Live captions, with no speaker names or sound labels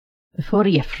Before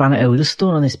you run it out of the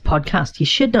store on this podcast, you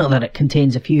should know that it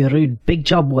contains a few rude big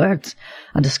job words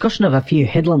and discussion of a few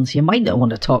headlands you might not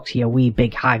want to talk to your wee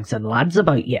big hags and lads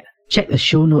about yet. Check the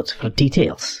show notes for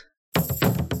details.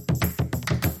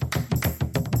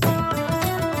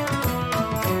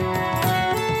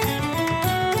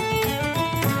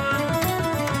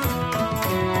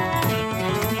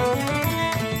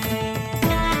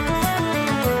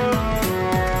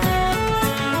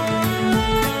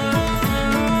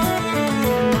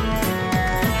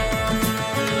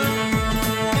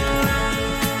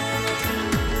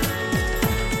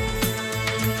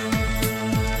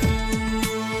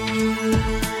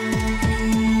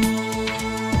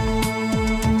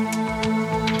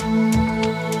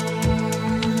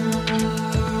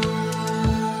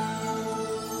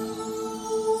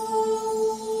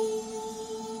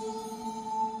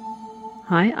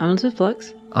 Hi, I'm Elizabeth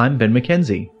Flux. I'm Ben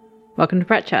McKenzie. Welcome to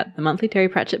Prat Chat, the monthly Terry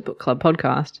Pratchett Book Club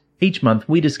podcast. Each month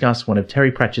we discuss one of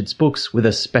Terry Pratchett's books with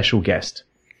a special guest.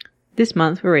 This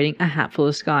month we're reading A Hatful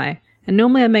of Sky, and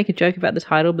normally I make a joke about the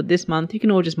title, but this month you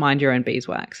can all just mind your own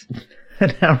beeswax.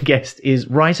 And our guest is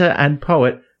writer and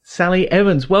poet Sally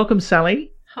Evans. Welcome,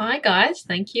 Sally. Hi guys,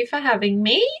 thank you for having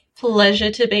me.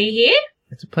 Pleasure to be here.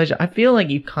 It's a pleasure. I feel like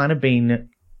you've kind of been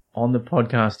on the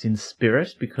podcast in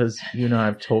spirit because you and I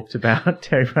have talked about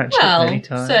Terry Pratchett many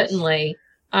times. Certainly.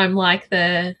 I'm like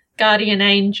the guardian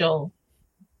angel.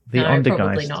 The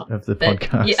Ondergeist of the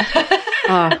podcast.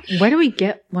 Yeah. Where do we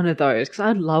get one of those? Because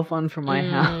I'd love one from my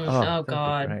house. Oh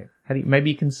God. Great.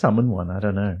 Maybe you can summon one. I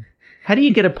don't know. How do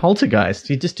you get a poltergeist?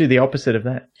 You just do the opposite of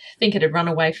that. I think it'd run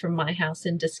away from my house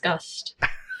in disgust.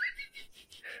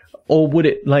 Or would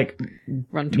it,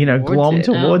 run glom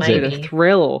towards it? A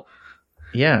thrill.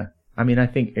 Yeah. I mean, I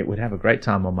think it would have a great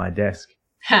time on my desk.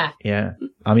 Ha. Yeah.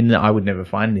 I mean, I would never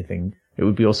find anything. It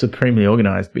would be all supremely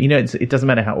organized. But, it doesn't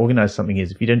matter how organized something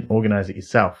is. If you don't organize it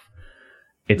yourself,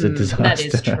 it's a disaster. That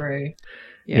is true.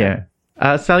 Yeah.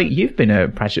 Sally, you've been a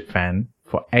Pratchett fan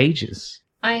for ages.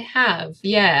 I have,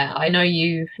 yeah. I know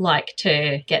you like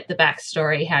to get the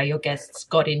backstory, how your guests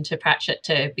got into Pratchett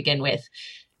to begin with.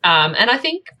 And I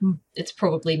think it's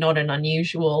probably not an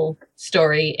unusual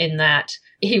story in that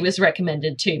he was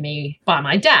recommended to me by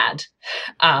my dad.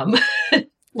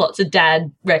 Lots of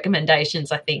dad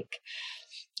recommendations, I think,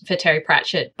 for Terry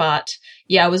Pratchett. But,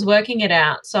 yeah, I was working it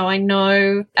out. So I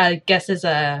know, I guess as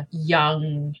a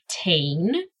young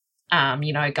teen,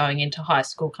 going into high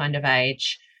school kind of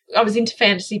age, I was into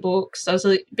fantasy books. I was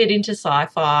a bit into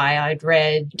sci-fi. I'd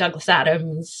read Douglas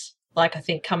Adams, I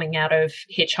think coming out of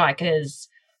Hitchhikers,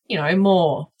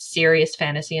 more serious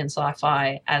fantasy and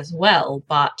sci-fi as well,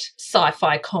 but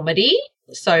sci-fi comedy.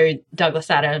 So Douglas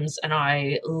Adams, and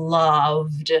I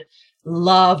loved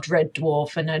Red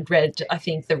Dwarf, and I'd read, I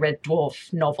think, the Red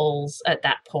Dwarf novels at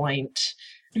that point.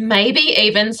 Maybe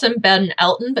even some Ben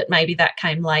Elton, but maybe that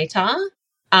came later.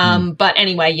 But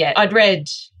anyway, yeah, I'd read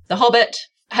The Hobbit,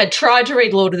 had tried to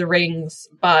read Lord of the Rings,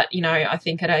 but, I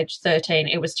think at age 13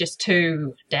 it was just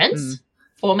too dense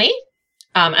for me.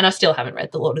 And I still haven't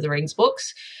read the Lord of the Rings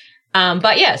books.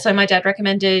 But yeah, so my dad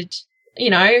recommended, see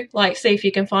if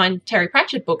you can find Terry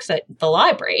Pratchett books at the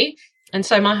library. And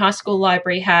so my high school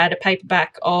library had a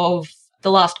paperback of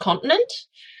The Last Continent,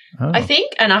 I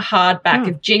think, and a hardback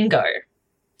of Jingo.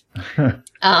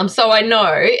 So I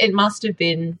know it must have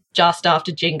been just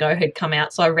after Jingo had come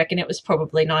out. So I reckon it was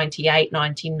probably 98,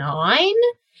 99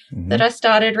 that I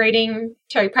started reading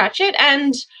Terry Pratchett,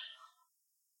 and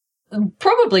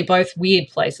probably both weird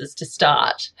places to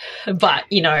start. But,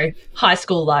 high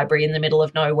school library in the middle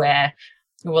of nowhere,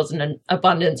 there wasn't an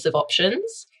abundance of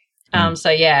options. So,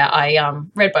 yeah, I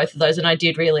read both of those, and I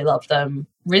did really love them.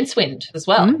 Rincewind as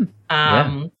well.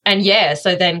 And, yeah,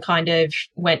 so then kind of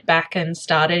went back and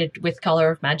started with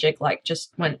Colour of Magic,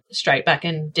 just went straight back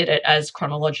and did it as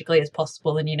chronologically as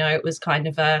possible. And, it was kind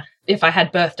of if I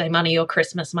had birthday money or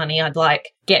Christmas money, I'd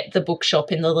get the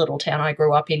bookshop in the little town I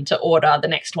grew up in to order the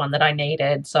next one that I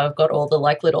needed. So I've got all the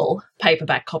little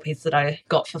paperback copies that I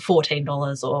got for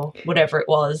 $14 or whatever it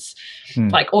was,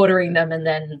 ordering them, and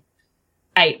then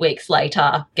 8 weeks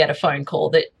later get a phone call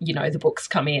that, the books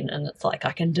come in, and it's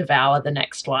I can devour the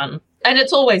next one. And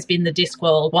it's always been the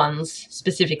Discworld ones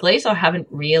specifically, so I haven't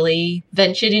really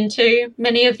ventured into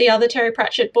many of the other Terry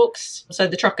Pratchett books. So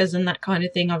the Truckers and that kind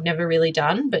of thing I've never really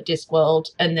done, but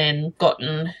Discworld, and then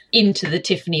gotten into the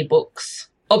Tiffany books,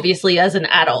 obviously as an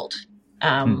adult,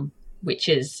 which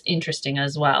is interesting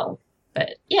as well.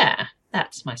 But yeah,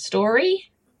 that's my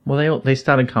story. Well, they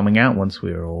started coming out once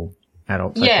we were all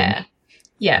adults, I think.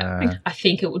 Yeah, I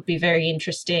think it would be very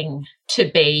interesting to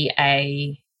be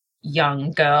a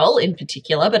young girl in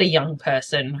particular, but a young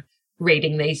person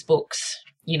reading these books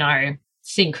you know,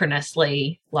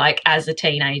 synchronously, like as a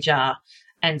teenager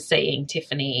and seeing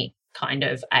Tiffany kind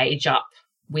of age up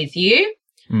with you.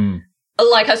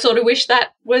 Like, I sort of wish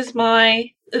that was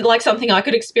like something I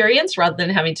could experience rather than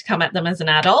having to come at them as an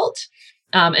adult.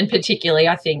 And particularly,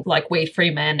 I think, like We Free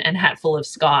Men and Hatful of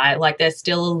Sky, like they're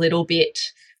still a little bit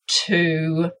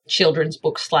too children's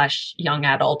book / young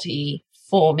adulty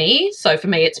for me. So for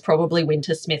me, it's probably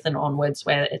Wintersmith and onwards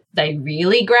where they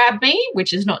really grab me,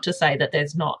 which is not to say that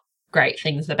there's not great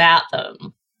things about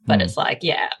them. But it's like,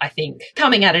 yeah, I think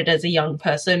coming at it as a young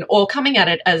person or coming at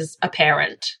it as a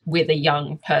parent with a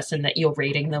young person that you're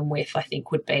reading them with, I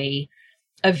think would be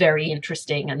a very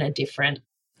interesting and a different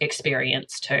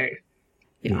experience too.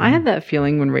 Yeah, I had that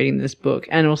feeling when reading this book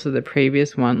and also the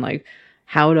previous one, like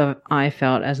how would have I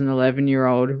felt as an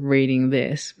 11-year-old reading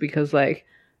this? Because like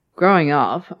growing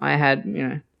up, I had, you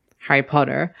know, Harry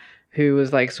Potter, who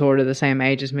was like sort of the same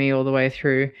age as me all the way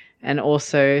through, and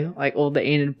also like all the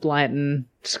Enid Blyton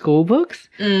school books.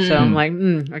 So I'm like,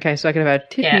 okay, so I could have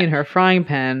had Tiffany in her frying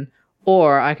pan,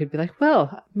 or I could be like,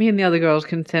 well, me and the other girls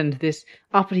can send this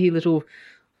uppity little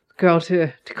girl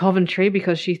to Coventry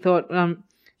because she thought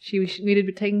she needed to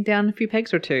be taken down a few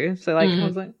pegs or two. So like I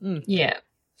was like, yeah.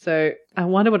 So I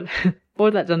wonder what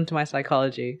would that done to my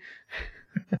psychology.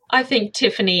 I think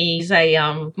Tiffany's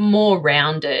a more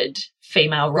rounded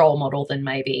female role model than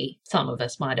maybe some of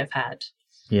us might have had.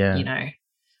 Yeah. You know,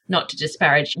 not to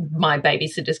disparage my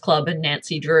Babysitter's Club and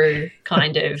Nancy Drew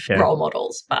kind of role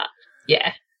models, but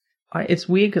yeah. It's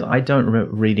weird because I don't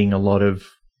remember reading a lot of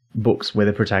books where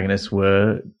the protagonists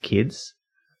were kids,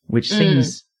 which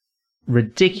seems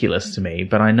ridiculous to me,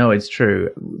 but I know it's true.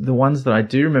 The ones that I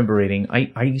do remember reading,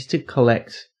 I used to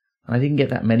collect, I didn't get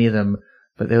that many of them,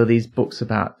 but there were these books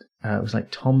about, it was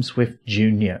like Tom Swift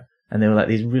Jr., and they were like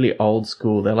these really old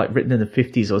school, they're like written in the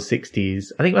 50s or 60s.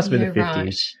 I think it must have been the 50s.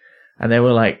 Right. And they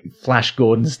were like Flash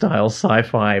Gordon style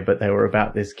sci-fi, but they were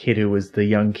about this kid who was the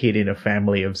young kid in a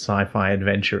family of sci-fi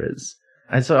adventurers.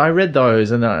 And so I read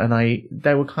those and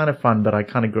they were kind of fun, but I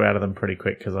kind of grew out of them pretty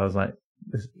quick because I was like,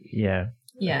 50s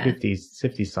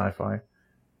sci-fi.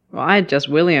 Well, I had Just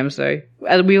William, so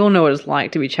as we all know what it's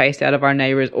like to be chased out of our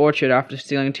neighbour's orchard after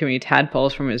stealing too many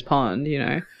tadpoles from his pond, you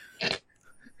know.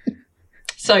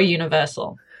 So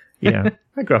universal. Yeah.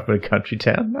 I grew up in a country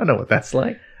town. I know what that's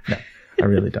like. No, I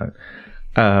really don't.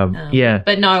 Yeah.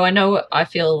 But no, I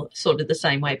feel sort of the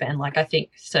same way, Ben. Like, I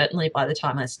think certainly by the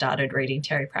time I started reading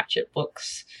Terry Pratchett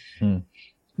books,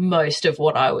 most of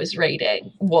what I was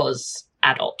reading was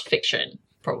adult fiction,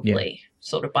 probably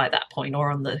sort of by that point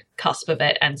or on the cusp of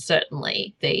it. And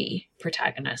certainly the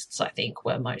protagonists, I think,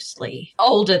 were mostly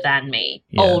older than me,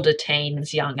 older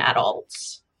teens, young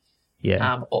adults,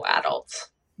 or adults.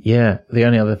 Yeah. The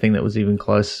only other thing that was even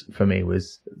close for me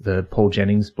was the Paul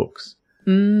Jennings books.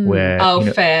 Where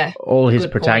fair. All his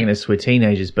protagonists were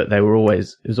teenagers, but it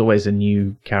was always a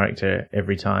new character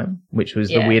every time, which was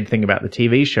the weird thing about the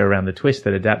TV show around the twist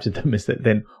that adapted them, is that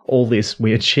then all this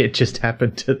weird shit just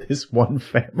happened to this one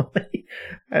family.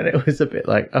 And it was a bit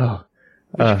like,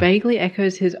 which vaguely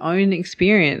echoes his own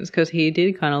experience, because he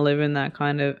did kind of live in that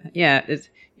kind of,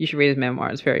 you should read his memoir.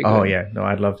 It's very good. Oh yeah, no,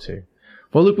 I'd love to.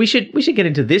 Well, look, we should get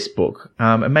into this book,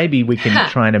 and maybe we can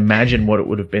try and imagine what it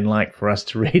would have been like for us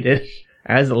to read it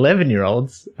as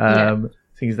 11-year-olds,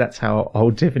 because that's how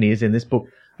old Tiffany is in this book.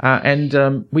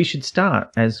 And we should start,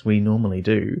 as we normally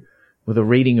do, with a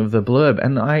reading of the blurb.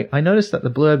 And I noticed that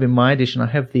the blurb in my edition, I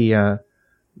have the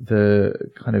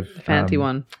kind of fancy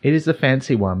one. It is the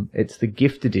fancy one. It's the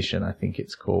gift edition, I think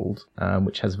it's called,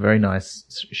 which has a very nice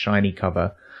shiny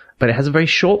cover, but it has a very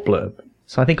short blurb.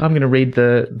 So I think I'm going to read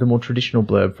the more traditional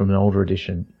blurb from an older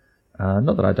edition.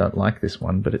 Not that I don't like this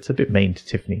one, but it's a bit mean to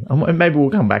Tiffany. Maybe we'll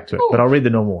come back to it, but I'll read the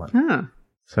normal one.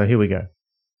 So here we go.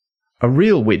 A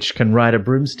real witch can ride a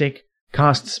broomstick,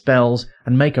 cast spells,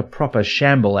 and make a proper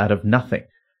shamble out of nothing.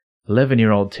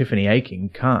 11-year-old Tiffany Aching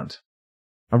can't.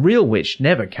 A real witch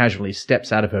never casually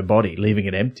steps out of her body, leaving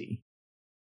it empty.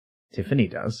 Tiffany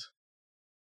does.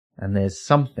 And there's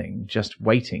something just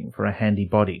waiting for a handy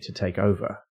body to take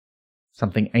over.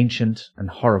 Something ancient and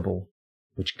horrible,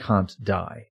 which can't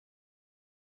die.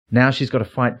 Now she's got to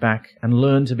fight back and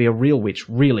learn to be a real witch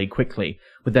really quickly,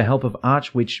 with the help of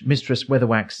Archwitch Mistress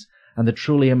Weatherwax and the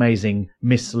truly amazing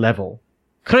Miss Level.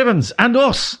 Crivens and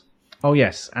us! Oh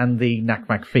yes, and the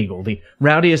Nakmak Feegle, the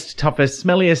rowdiest, toughest,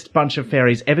 smelliest bunch of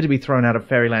fairies ever to be thrown out of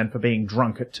fairyland for being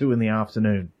drunk at 2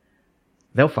 p.m.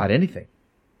 They'll fight anything.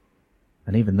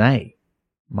 And even they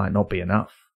might not be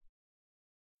enough.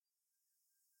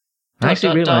 I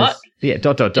actually realised... Yeah, ...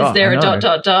 Is there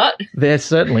a ... There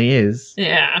certainly is.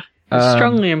 Yeah. It's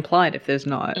strongly implied if there's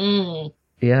not.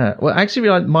 Yeah. Well, actually,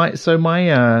 my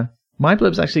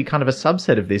blurb's actually kind of a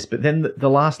subset of this, but then the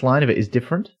last line of it is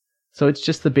different. So it's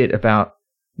just the bit about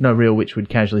no real witch would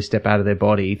casually step out of their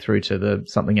body through to the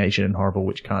something ancient and horrible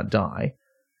which can't die.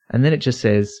 And then it just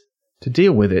says, to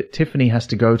deal with it, Tiffany has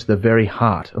to go to the very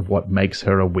heart of what makes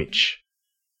her a witch.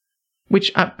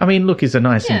 Which, I mean, look, is a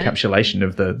nice encapsulation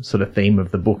of the sort of theme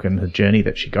of the book and the journey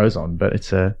that she goes on. But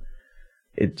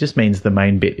it just means the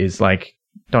main bit is like,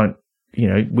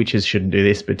 witches shouldn't do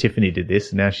this, but Tiffany did this,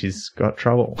 and now she's got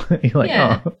trouble. You're like,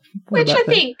 oh. Which I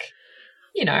think,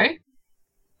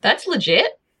 that's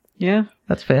legit. Yeah.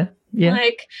 That's fair. Yeah.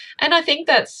 And I think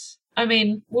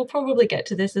we'll probably get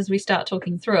to this as we start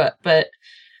talking through it, but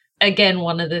again,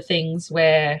 one of the things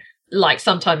where, like,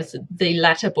 sometimes the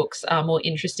latter books are more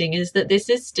interesting is that this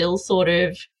is still sort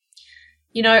of,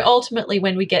 ultimately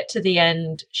when we get to the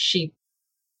end, she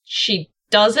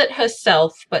does it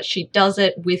herself, but she does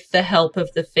it with the help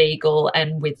of the Feegle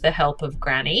and with the help of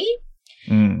Granny.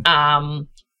 And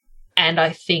I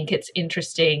think it's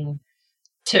interesting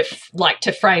to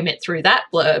frame it through that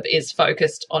blurb is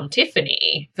focused on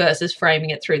Tiffany versus framing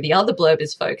it through the other blurb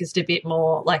is focused a bit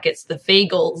more like it's the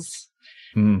Feegles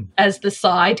as the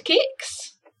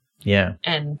sidekicks. Yeah.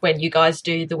 And when you guys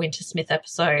do the Wintersmith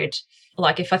episode,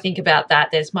 like if I think about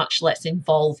that, there's much less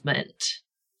involvement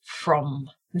from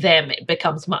them. It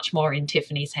becomes much more in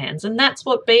Tiffany's hands. And that's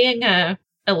what being a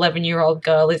 11-year-old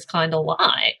girl is kind of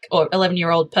like, or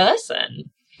 11-year-old person.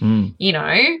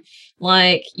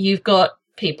 Like you've got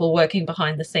people working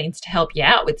behind the scenes to help you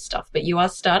out with stuff, but you are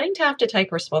starting to have to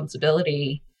take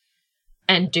responsibility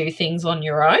and do things on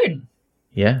your own.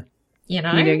 Yeah. You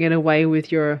don't get away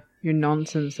with your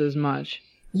nonsense as much.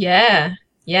 Yeah.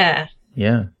 Yeah,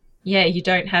 you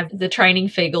don't have the training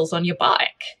Feegles on your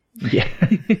bike. Yeah.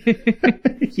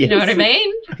 Yes, you know what I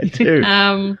mean? I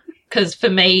do. Because for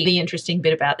me, the interesting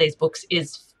bit about these books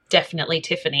is definitely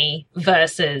Tiffany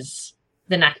versus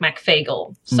the Nakmak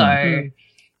Feegle. So,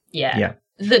 yeah.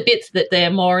 The bits that they're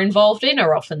more involved in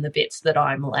are often the bits that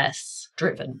I'm less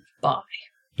driven by.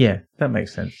 Yeah, that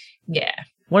makes sense. Yeah.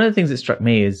 One of the things that struck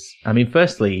me is,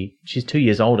 firstly, she's 2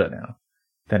 years older now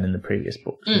than in the previous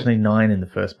book. She was only 9 in the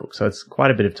first book, so it's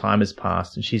quite a bit of time has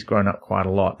passed, and she's grown up quite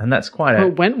a lot, and that's quite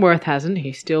But Wentworth hasn't.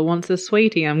 He still wants a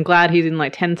sweetie. I'm glad he's in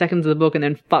like 10 seconds of the book and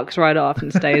then fucks right off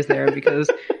and stays there because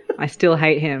I still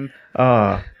hate him.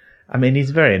 Oh,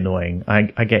 he's very annoying. I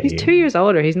get He's 2 years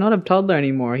older. He's not a toddler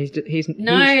anymore. He's too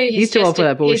old for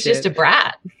that bullshit. He's just a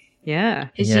brat. Yeah.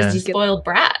 He's just a spoiled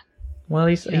brat. Well,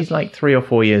 he's like 3 or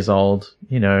 4 years old.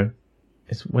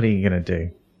 What are you going to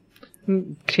do?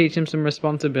 Teach him some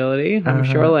responsibility. I'm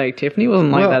sure like Tiffany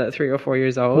wasn't like that at 3 or 4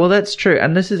 years old. Well, that's true.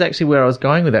 And this is actually where I was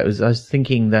going with that. I was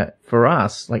thinking that for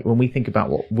us, like when we think about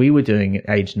what we were doing at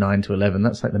age 9 to 11,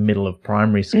 that's like the middle of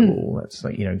primary school. That's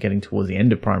like, getting towards the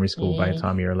end of primary school by the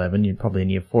time you're 11. You're probably in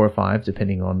year 4 or 5,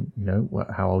 depending on,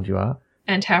 how old you are.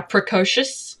 And how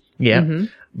precocious. Yeah. Mm-hmm.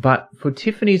 But for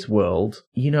Tiffany's world,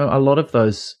 a lot of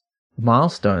those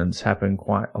milestones happen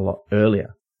quite a lot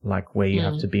earlier. Like where you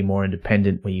have to be more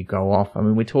independent, where you go off.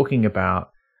 We're talking about,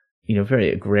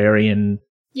 very agrarian.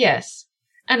 Yes.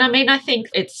 And I think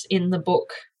it's in the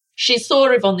book. She's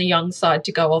sort of on the young side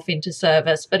to go off into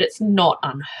service, but it's not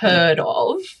unheard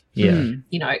of. Yeah.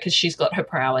 Because she's got her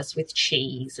prowess with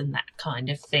cheese and that kind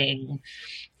of thing.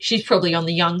 She's probably on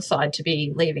the young side to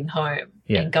be leaving home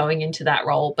and going into that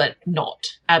role, but not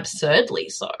absurdly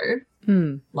so.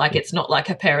 Like, it's not like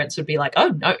her parents would be like, oh,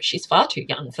 no, she's far too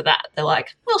young for that. They're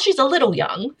like, well, she's a little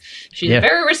young. She's a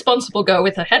very responsible girl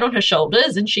with her head on her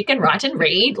shoulders and she can write and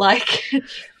read. Like,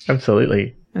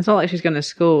 absolutely. It's not like she's going to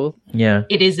school. Yeah.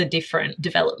 It is a different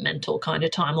developmental kind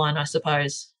of timeline, I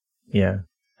suppose. Yeah.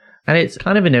 And it's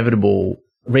kind of inevitable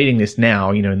reading this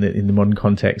now, in the modern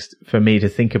context, for me to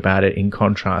think about it in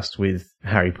contrast with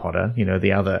Harry Potter,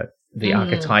 the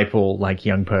archetypal, like,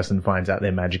 young person finds out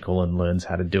they're magical and learns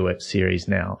how to do it series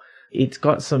now. It's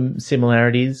got some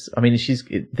similarities.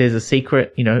 There's a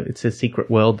secret, it's a secret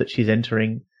world that she's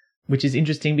entering, which is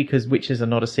interesting because witches are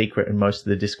not a secret in most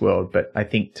of the Discworld, but I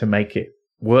think to make it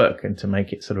work and to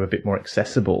make it sort of a bit more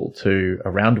accessible to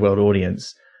a round-world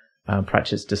audience,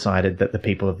 Pratchett's decided that the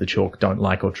people of the Chalk don't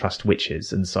like or trust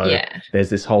witches. And so there's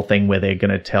this whole thing where they're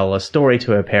going to tell a story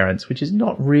to her parents, which is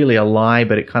not really a lie,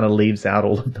 but it kind of leaves out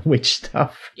all of the witch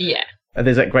stuff. Yeah. And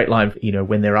there's that great line,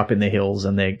 when they're up in the hills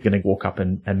and they're going to walk up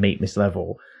and meet Miss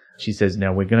Level. She says,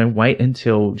 now we're going to wait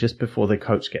until just before the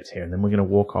coach gets here, and then we're going to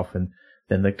walk off, and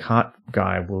then the cart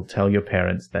guy will tell your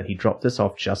parents that he dropped us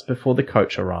off just before the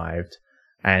coach arrived,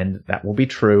 and that will be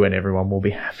true and everyone will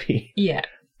be happy. Yeah.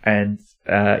 And,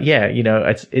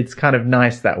 it's kind of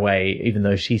nice that way, even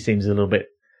though she seems a little bit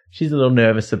she's a little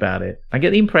nervous about it. I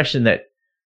get the impression that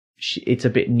it's a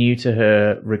bit new to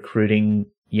her recruiting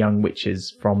young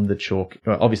witches from the Chalk,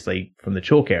 well, obviously from the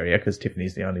Chalk area because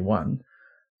Tiffany's the only one,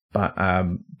 but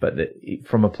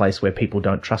from a place where people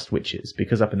don't trust witches,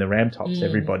 because up in the Ramtops,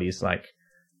 everybody is like,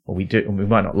 well, we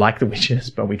might not like the witches,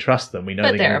 but we trust them. We know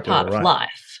But they're a going to do part all right. of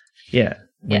life. Yeah,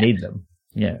 we need them.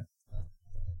 Yeah.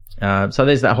 So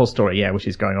there's that whole story, yeah, which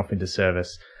is going off into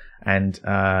service, and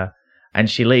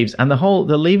she leaves, and the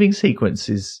leaving sequence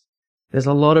there's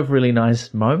a lot of really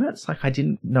nice moments. Like, I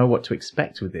didn't know what to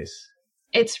expect with this.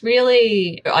 It's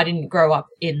really, I didn't grow up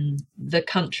in the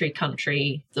country,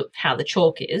 how the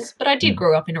Chalk is, but I did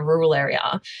grow up in a rural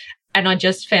area. And I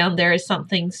just found there is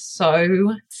something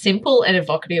so simple and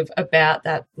evocative about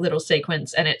that little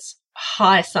sequence. And it's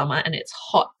high summer and it's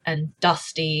hot and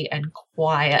dusty and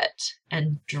quiet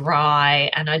and dry.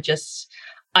 And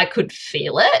I could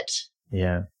feel it.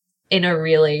 Yeah. In a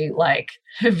really like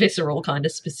visceral kind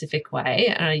of specific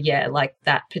way. Like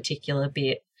that particular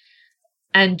bit.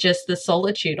 And just the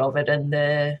solitude of it and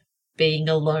the being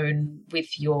alone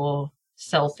with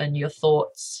yourself and your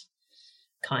thoughts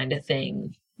kind of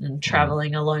thing. And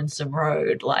traveling a lonesome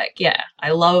road. Like, yeah,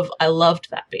 I loved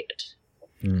that bit.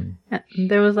 Mm.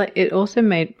 There was it also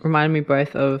reminded me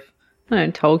both of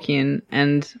Tolkien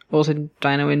and also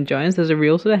Diana Wynne Jones. There's a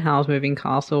real sort of Howl's Moving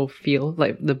Castle feel,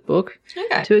 like the book to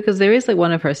it, because there is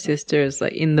one of her sisters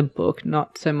in the book,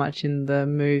 not so much in the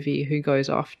movie, who goes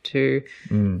off to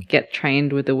get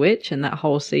trained with the witch, and that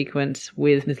whole sequence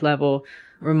with Miss Level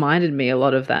reminded me a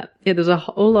lot of that. Yeah, there's a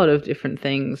whole lot of different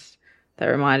things that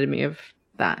reminded me of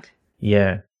that.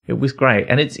 Yeah, it was great.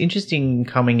 And it's interesting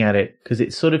coming at it because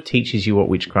it sort of teaches you what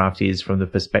witchcraft is from the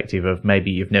perspective of maybe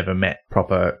you've never met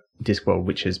proper Discworld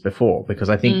witches before,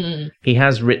 because I think he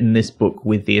has written this book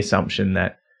with the assumption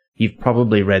that you've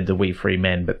probably read The We Free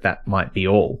Men, but that might be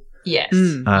all. Yes.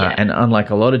 And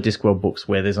unlike a lot of Discworld books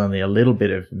where there's only a little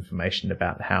bit of information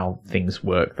about how things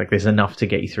work, like there's enough to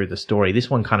get you through the story,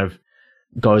 this one kind of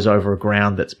goes over a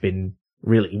ground that's been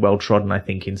really well trodden, I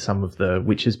think, in some of the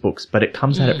witches books, but it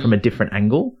comes at it from a different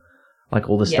angle, like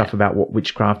all the stuff about what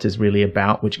witchcraft is really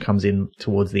about, which comes in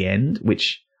towards the end,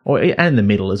 and the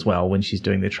middle as well when she's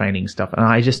doing the training stuff. And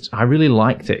I really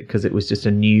liked it because it was just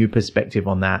a new perspective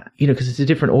on that, because it's a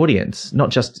different audience,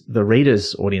 not just the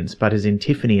reader's audience, but as in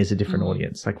Tiffany is a different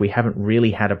audience. Like, we haven't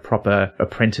really had a proper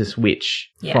apprentice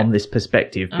witch from this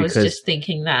perspective. I was just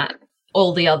thinking that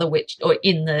all the other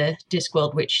in the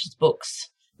Discworld witches books,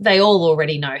 they all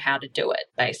already know how to do it,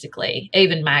 basically.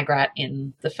 Even Magrat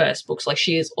in the first books,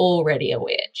 she is already a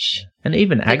witch. And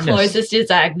even Agnes. The closest is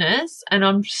Agnes, and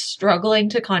I'm struggling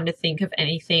to kind of think of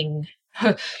anything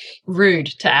rude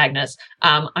to Agnes.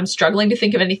 I'm struggling to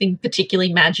think of anything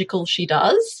particularly magical she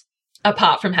does,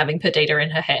 apart from having Perdita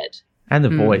in her head. And the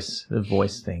voice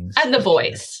things. And the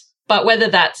voice. But whether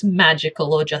that's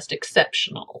magical or just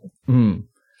exceptional.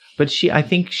 But I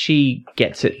think she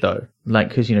gets it though,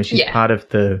 because she's part of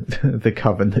the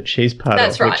coven that she's part of.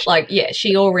 That's right.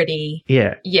 She already.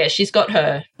 Yeah, she's got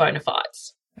her bona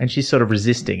fides, and she's sort of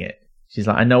resisting it. She's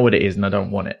like, I know what it is, and I don't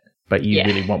want it, but you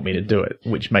really want me to do it,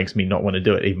 which makes me not want to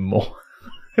do it even more.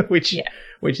 which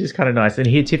is kind of nice. And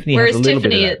here Tiffany has a little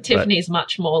bit of that. Tiffany's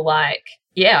much more like,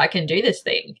 yeah, I can do this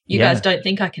thing. You guys don't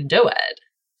think I can do it.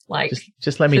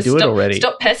 Just let me do it already.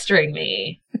 Stop pestering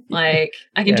me. I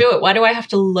can do it. Why do I have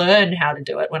to learn how to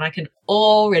do it when I can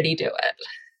already do it?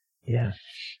 Yeah.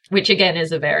 Which again is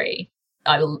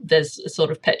there's a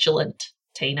sort of petulant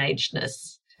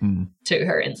teenageness to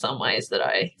her in some ways that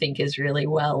I think is really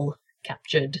well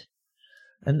captured.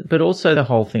 But also the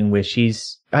whole thing where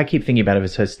I keep thinking about it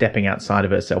as her stepping outside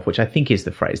of herself, which I think is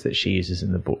the phrase that she uses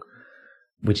in the book,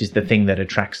 which is the thing that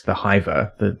attracts the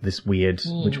Hiver, this weird,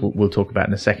 which we'll talk about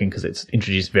in a second because it's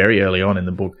introduced very early on in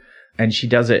the book. And she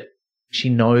does it. She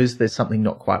knows there's something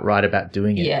not quite right about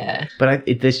doing it. Yeah. But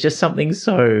there's just something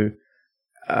so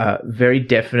very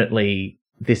definitely,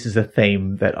 this is a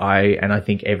theme that I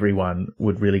think everyone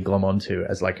would really glom onto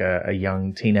as a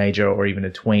young teenager or even a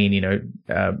tween,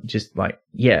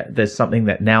 there's something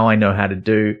that now I know how to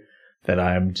do that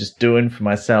I'm just doing for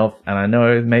myself. And I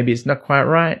know maybe it's not quite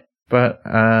right, but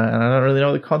and I don't really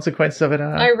know what the consequences of it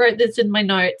are. I wrote this in my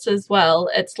notes as well.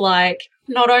 It's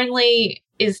not only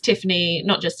is Tiffany,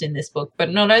 not just in this book,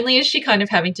 but not only is she kind of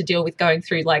having to deal with going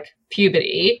through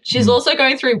puberty, she's also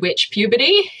going through witch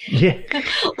puberty. Yeah.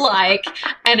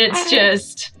 And it's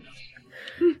just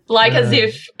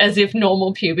as if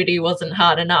normal puberty wasn't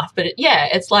hard enough. But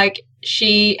it's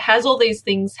she has all these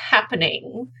things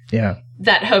happening. Yeah.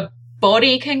 That her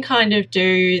body can kind of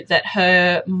do, that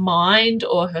her mind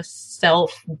or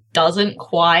herself doesn't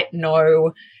quite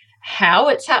know how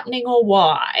it's happening or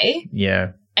why.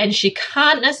 Yeah. And she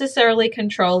can't necessarily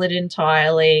control it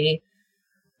entirely.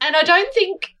 And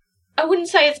I wouldn't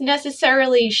say it's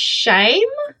necessarily shame,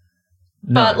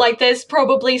 No. but like there's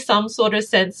probably some sort of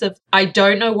sense of I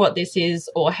don't know what this is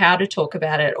or how to talk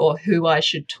about it or who I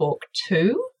should talk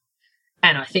to.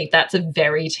 And I think that's a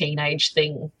very teenage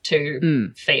thing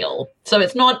to feel. So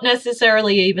it's not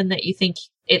necessarily even that you think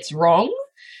it's wrong,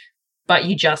 but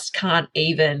you just can't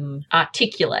even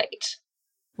articulate.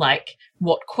 Like,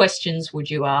 what questions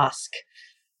would you ask?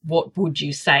 What would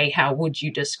you say? How would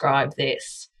you describe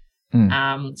this?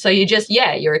 So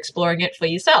you're exploring it for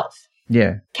yourself.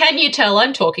 Yeah. Can you tell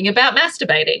I'm talking about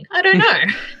masturbating? I don't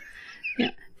know.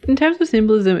 In terms of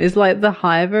symbolism, is like the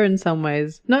hiver in some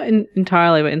ways, not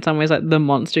entirely, but in some ways like the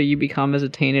monster you become as a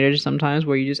teenager sometimes,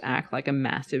 where you just act like a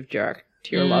massive jerk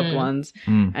to your loved ones,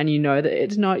 and you know that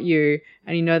it's not you,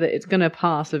 and you know that it's going to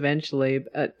pass eventually,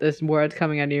 but there's words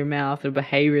coming out of your mouth or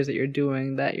behaviors that you're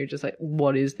doing that you're just like,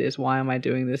 what is this? Why am I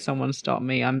doing this? Someone stop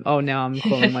me. Now I'm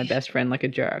calling my best friend like a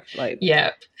jerk. Like,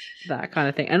 Yeah. that kind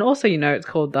of thing. And also, it's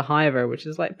called the hiver, which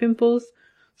is like pimples.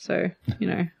 So,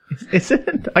 Is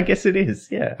it? I guess it is.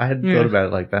 Yeah. I hadn't thought about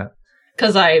it like that.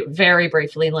 Because I very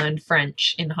briefly learned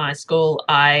French in high school,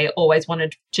 I always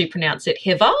wanted to pronounce it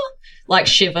hiver, like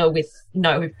shiver with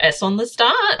no S on the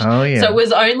start. Oh, yeah. So it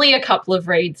was only a couple of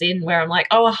reads in where I'm like,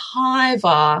 oh, a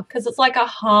hiver, because it's like a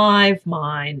hive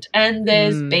mind, and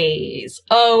there's bees.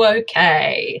 Oh,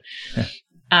 okay.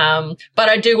 But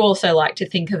I do also like to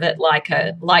think of it like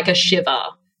a shiver,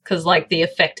 because like the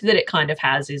effect that it kind of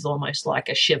has is almost like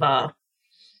a shiver.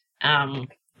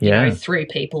 Through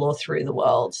people or through the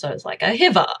world. So it's like a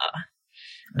hiver.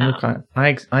 And look,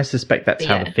 I suspect that's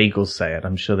how the Feagles say it.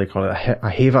 I'm sure they call it a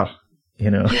hiver,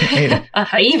 A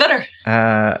hiver.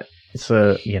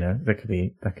 So, that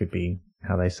could be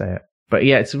how they say it. But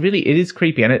yeah, it is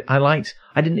creepy. And I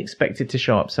didn't expect it to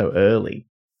show up so early.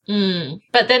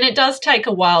 But then it does take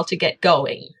a while to get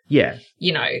going. Yeah.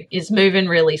 It's moving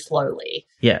really slowly.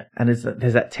 Yeah. And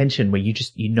there's that tension where you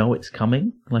know it's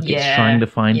coming. Like it's trying to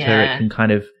find her. It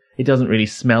can it doesn't really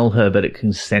smell her, but it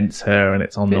can sense her and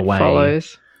it's on the way.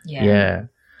 Follows. Yeah.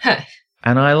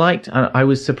 And I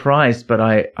was surprised, but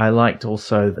I liked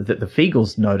also that the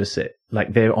Feagles notice it.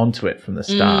 Like they're onto it from the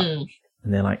start. And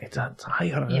they're like, it's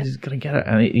he's going to get it.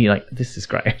 And you're like, this is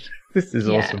great. This is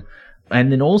awesome. And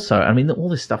then also, all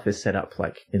this stuff is set up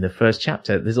like in the first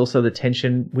chapter. There's also the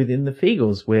tension within the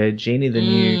Feagles where Jeannie, the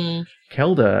new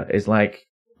Kelda, is like,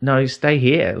 no, stay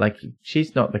here. Like,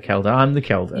 she's not the Kelda. I'm the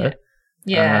Kelda.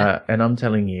 Yeah. And I'm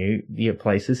telling you, your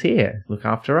place is here. Look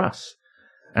after us.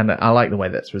 And I like the way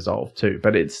that's resolved too.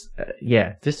 But it's,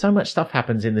 there's so much stuff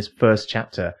happens in this first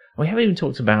chapter. We haven't even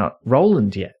talked about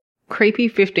Roland yet. Creepy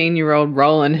 15-year-old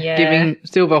Roland giving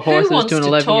silver horses to an 11-year-old girl. Who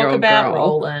wants to talk about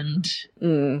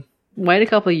Roland? Wait a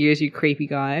couple of years, you creepy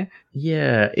guy.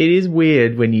 Yeah, it is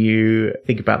weird when you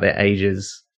think about their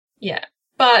ages. Yeah.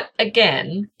 But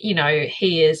again,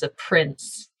 he is a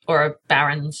prince or a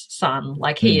baron's son.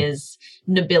 Like, he is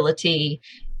nobility.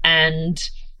 And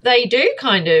they do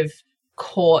kind of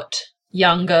court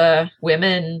younger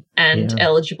women and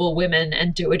eligible women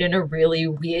and do it in a really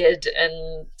weird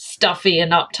and stuffy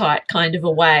and uptight kind of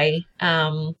a way,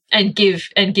 and give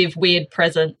weird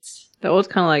presents. That was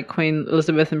kind of like Queen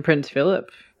Elizabeth and Prince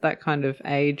Philip, that kind of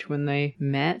age when they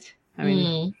met.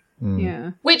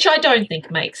 Yeah. Which I don't think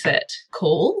makes it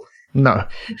cool. No.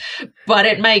 But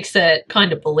it makes it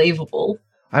kind of believable.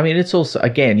 It's also,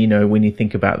 again, when you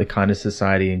think about the kind of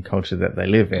society and culture that they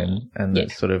live in and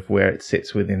that's sort of where it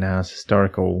sits within our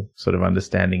historical sort of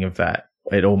understanding of that,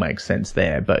 it all makes sense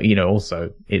there. But, also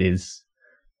it is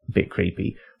a bit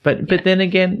creepy. But then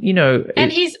again,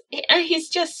 and he's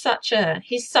just such a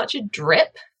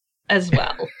drip as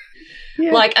well.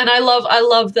 Like, and I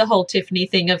love the whole Tiffany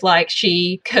thing of like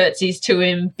she curtsies to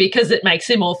him because it makes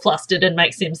him all flustered and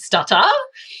makes him stutter.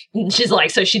 And she's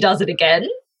like, so she does it again.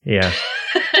 Yeah.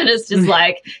 And it's just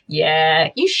like,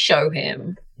 you show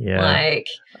him. Yeah. Like,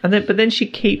 but then she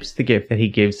keeps the gift that he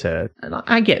gives her. And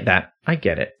I get that. I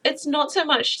get it. It's not so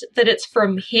much that it's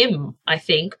from him, I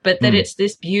think, but that it's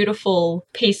this beautiful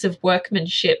piece of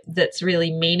workmanship that's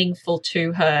really meaningful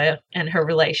to her and her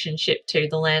relationship to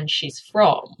the land she's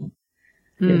from.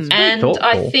 And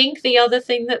I think the other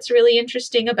thing that's really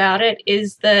interesting about it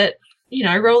is that,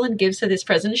 Roland gives her this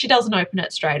present. She doesn't open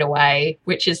it straight away,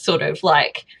 which is sort of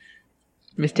like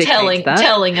telling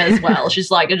as well.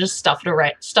 She's like, I just stuff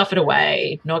it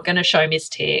away. Not going to show Miss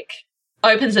Tick.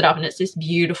 Opens it up and it's this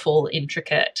beautiful,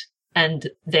 intricate, and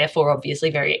therefore obviously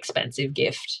very expensive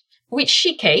gift, which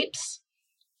she keeps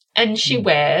and she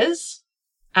wears,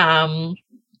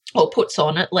 or puts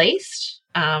on at least.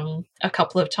 a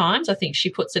couple of times. I think she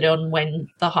puts it on when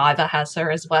the Hiver has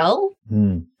her as well.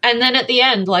 Mm. And then at the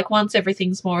end, like once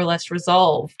everything's more or less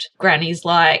resolved, Granny's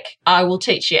like, I will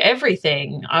teach you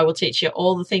everything. I will teach you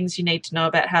all the things you need to know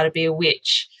about how to be a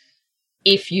witch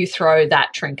if you throw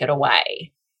that trinket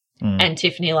away. Mm. And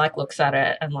Tiffany like looks at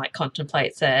it and like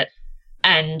contemplates it.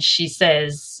 And she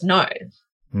says no.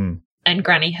 Mm. And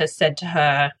Granny has said to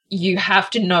her, you have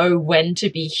to know when to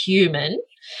be human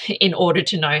in order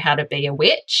to know how to be a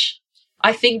witch.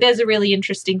 I think there's a really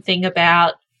interesting thing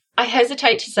about, I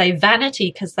hesitate to say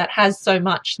vanity because that has so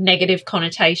much negative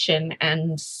connotation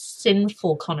and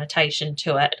sinful connotation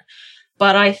to it.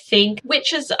 But I think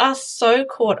witches are so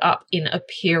caught up in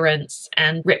appearance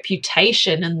and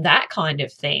reputation and that kind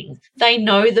of thing. They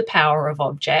know the power of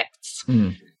objects.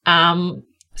 Mm.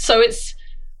 So it's,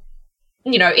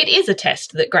 you know, it is a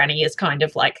test that Granny is kind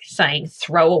of like saying,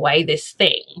 throw away this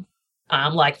thing.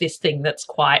 Like this thing that's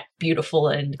quite beautiful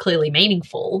and clearly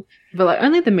meaningful. But like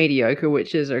only the mediocre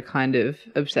witches are kind of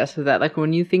obsessed with that. Like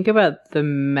when you think about the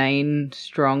main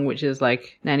strong witches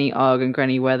like Nanny Ogg and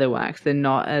Granny Weatherwax, they're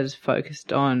not as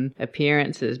focused on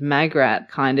appearances. Magrat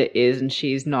kind of is, and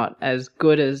she's not as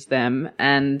good as them.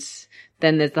 And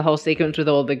then there's the whole sequence with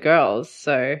all the girls.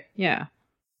 So yeah.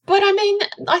 But I mean,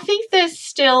 I think there's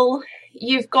still,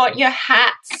 you've got your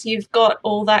hats, you've got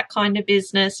all that kind of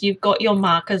business, you've got your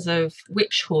markers of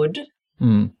witchhood.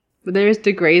 Mm. But there is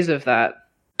degrees of that.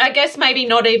 I guess maybe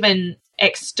not even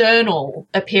external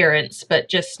appearance, but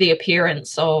just the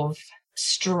appearance of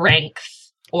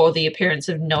strength or the appearance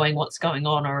of knowing what's going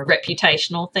on or a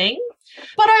reputational thing.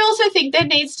 But I also think there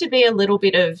needs to be a little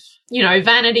bit of, you know,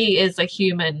 vanity is a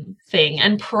human thing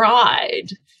and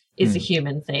pride is a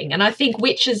human thing. And I think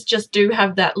witches just do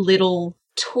have that little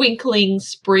twinkling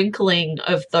sprinkling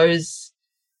of those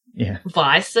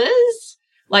vices.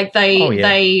 Like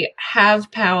they have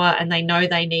power and they know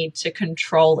they need to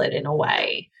control it in a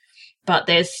way, but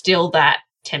there's still that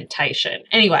temptation.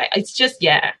 Anyway, it's just,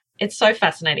 it's so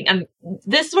fascinating. And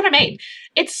this is what I mean.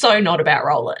 It's so not about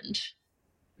Roland.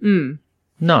 Mm.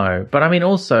 No, but I mean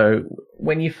also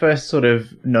when you first sort of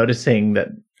noticing that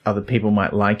other people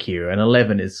might like you, and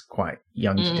 11 is quite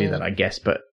young to do that, I guess,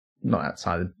 but not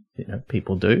outside of, you know,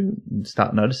 people do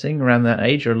start noticing around that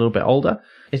age or a little bit older.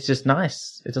 It's just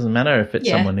nice. It doesn't matter if it's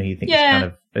someone who you think is kind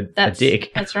of a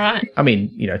dick. That's right. I mean,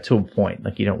 you know, to a point,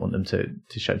 like you don't want them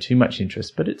to show too much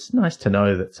interest, but it's nice to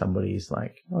know that somebody's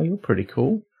like, oh, you're pretty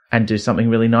cool, and do something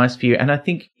really nice for you. And I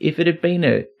think if it had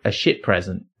been a shit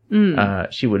present,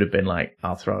 she would have been like,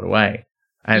 I'll throw it away.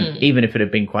 And even if it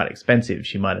had been quite expensive,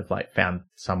 she might have like found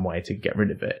some way to get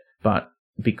rid of it. But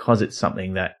because it's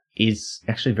something that is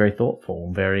actually very thoughtful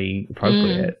and very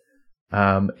appropriate,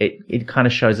 it kind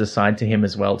of shows a side to him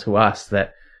as well to us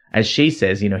that, as she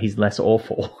says, you know, he's less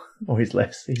awful or he's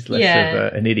less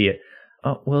of an idiot.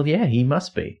 Oh, well, yeah, he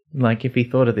must be. Like if he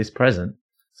thought of this present.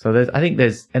 So I think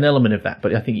there's an element of that,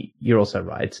 but I think you're also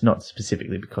right. It's not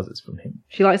specifically because it's from him.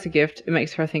 She likes the gift. It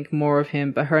makes her think more of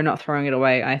him, but her not throwing it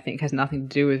away, I think, has nothing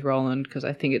to do with Roland, because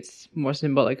I think it's more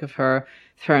symbolic of her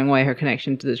throwing away her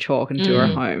connection to the chalk and to her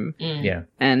home. Yeah.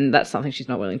 And that's something she's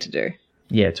not willing to do.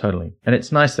 Yeah, totally. And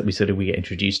it's nice that we get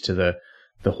introduced to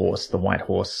the horse, the white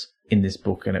horse in this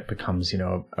book, and it becomes, you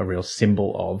know, a real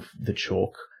symbol of the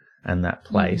chalk and that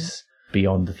place.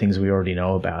 Beyond the things we already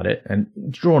know about it, and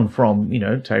drawn from, you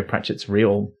know, Terry Pratchett's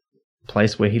real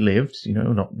place where he lived, you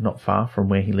know, not far from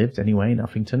where he lived anyway, in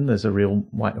Uffington. There's a real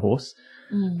white horse.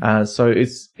 So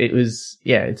it's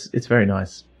very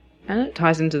nice. And it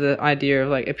ties into the idea of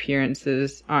like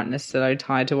appearances aren't necessarily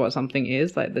tied to what something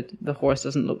is. Like the horse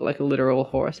doesn't look like a literal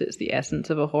horse, it's the essence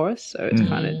of a horse. So it's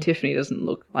kind of, Tiffany doesn't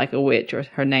look like a witch, or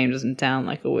her name doesn't sound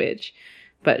like a witch,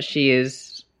 but she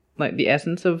is like the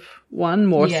essence of one,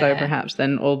 more so perhaps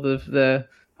than all of the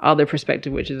other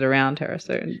prospective witches around her.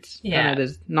 So it's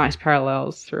there's nice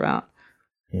parallels throughout.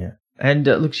 Yeah. And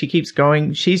look, she keeps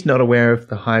going. She's not aware of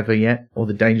the Hiver yet, or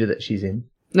the danger that she's in.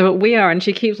 No, but we are, and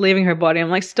she keeps leaving her body. I'm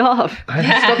like, stop.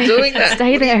 Stop doing that.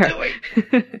 Stay there.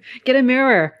 Get a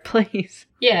mirror, please.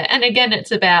 Yeah, and again,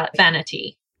 it's about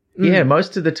vanity. Yeah,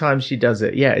 most of the time she does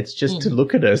it. Yeah, it's just to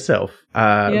look at herself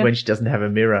when she doesn't have a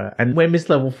mirror. And when Miss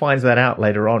Level finds that out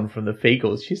later on from the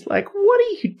Feagles, she's like, what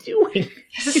are you doing?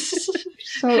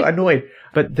 So annoyed.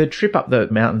 But the trip up the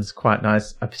mountain's quite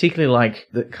nice. I particularly like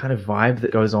the kind of vibe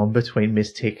that goes on between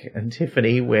Miss Tick and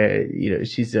Tiffany, where, you know,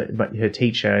 she's her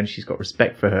teacher and she's got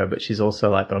respect for her, but she's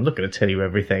also like, I'm not going to tell you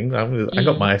everything. I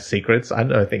got my secrets. I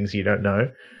know things you don't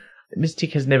know. Miss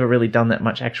Tick has never really done that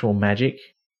much actual magic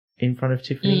in front of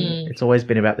Tiffany. It's always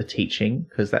been about the teaching,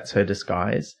 because that's her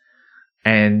disguise.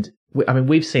 And I mean,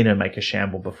 we've seen her make a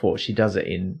shamble before. She does it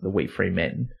in The Wheat Free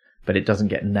Men, but it doesn't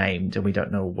get named and we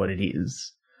don't know what it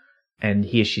is. And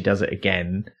here she does it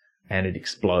again and it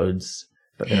explodes,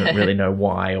 but they don't really know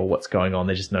why or what's going on.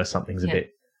 They just know something's a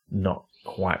bit not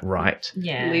quite right.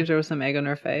 Yeah. Leaves her with some egg on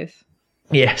her face.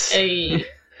 Yes. Hey.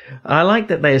 I like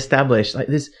that they established, like,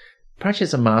 this.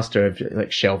 Pratchett's a master of,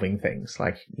 like, shelving things.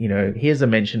 Like, you know, here's a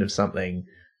mention of something.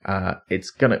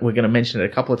 We're gonna mention it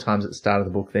a couple of times at the start of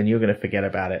the book, then you're gonna forget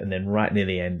about it, and then right near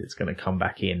the end, it's gonna come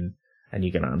back in, and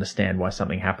you're gonna understand why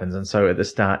something happens. And so at the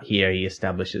start here, he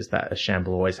establishes that a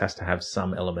shamble always has to have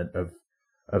some element of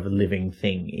a living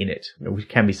thing in it. It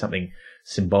can be something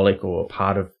symbolic or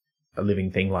part of a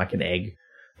living thing, like an egg,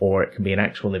 or it can be an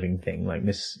actual living thing, like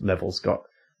Miss Level's got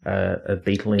a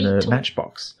beetle in a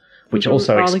matchbox, which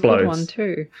also explodes. One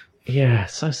too. Yeah,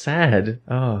 so sad.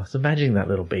 Oh, so imagining that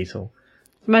little beetle.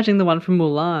 Imagine the one from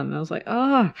Mulan. I was like,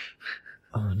 oh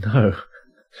no.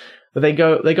 But they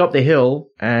go up the hill,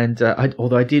 and I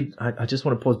just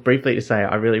want to pause briefly to say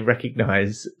I really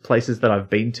recognise places that I've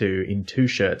been to in Two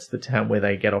Shirts, the town where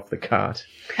they get off the cart,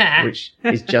 which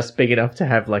is just big enough to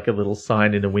have like a little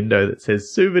sign in a window that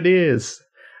says souvenirs.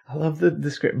 I love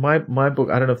the script. My book,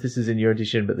 I don't know if this is in your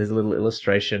edition, but there's a little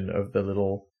illustration of the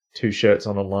little Two Shirts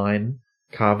on a line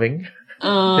carving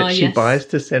that she buys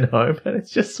to send home, and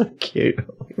it's just so cute.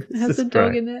 It has the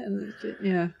dog in it, and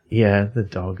yeah, the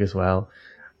dog as well.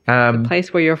 The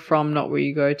place where you're from, not where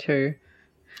you go to.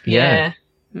 Yeah,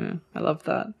 I love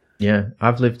that. Yeah,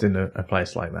 I've lived in a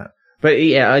place like that. But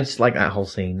yeah, I just like that whole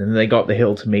scene. And they go up the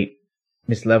hill to meet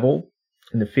Miss Level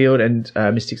in the field, and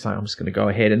Mystic's like, I'm just going to go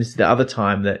ahead. And this is the other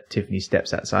time that Tiffany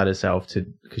steps outside herself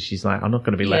because she's like, I'm not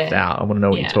going to be left out. I want to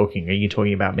know what you're talking. Are you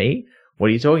talking about me? What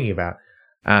are you talking about?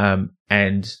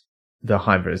 And the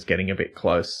Hydra is getting a bit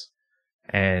close.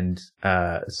 And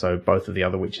so both of the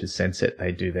other witches sense it.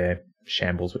 They do their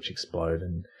shambles, which explode.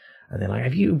 And they're like,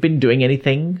 have you been doing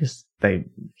anything? 'Cause they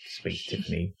speak to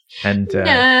Tiffany. And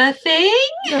nothing.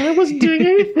 No, I wasn't doing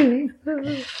anything.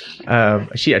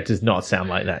 She does not sound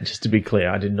like that, just to be clear.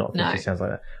 I did not think she sounds like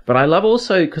that. But I love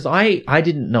also, because I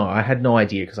didn't know. I had no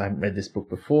idea because I haven't read this book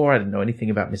before. I didn't know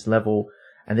anything about Miss Level.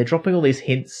 And they're dropping all these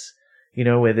hints, you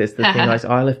know, where there's the thing like,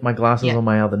 I left my glasses on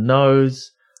my other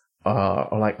nose. Or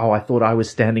like, I thought I was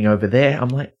standing over there. I'm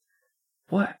like,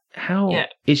 what? How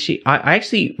is she? I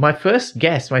actually, my first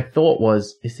guess, my thought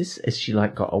was, is she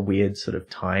like got a weird sort of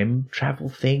time travel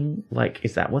thing? Like,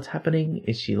 is that what's happening?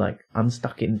 Is she like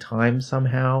unstuck in time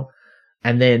somehow?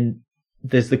 And then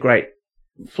there's the great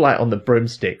flight on the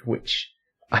broomstick, which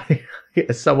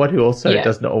as someone who also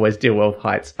does not always deal well with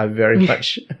heights, I'm very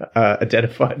much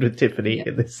identified with Tiffany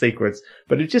in this sequence.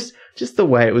 But it just the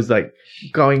way it was like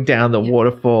going down the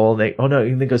waterfall. They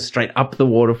go straight up the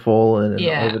waterfall and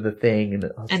over the thing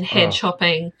and head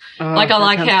chopping. Like I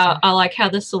like how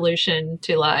the solution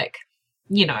to like,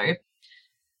 you know,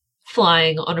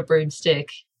 flying on a broomstick,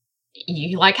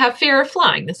 you like have fear of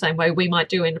flying the same way we might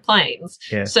do in planes.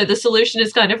 Yeah. So the solution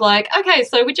is kind of like, okay,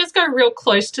 so we just go real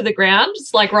close to the ground.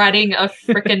 It's like riding a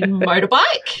freaking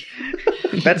motorbike.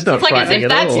 That's not it's like as if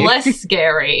that's all. less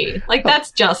scary. Like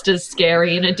that's just as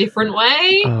scary in a different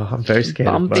way. Oh, I'm very scared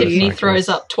of motorcycles. Tiffany throws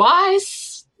up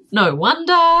twice. No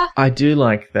wonder. I do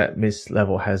like that Miss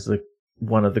Level has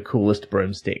one of the coolest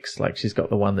broomsticks. Like she's got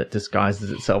the one that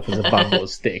disguises itself as a bundle of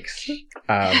sticks.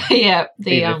 The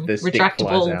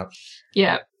retractable.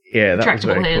 Yeah, that was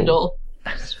very handle.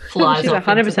 Cool. Flies. She's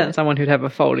 100% someone who'd have a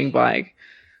folding bike.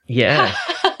 Yeah.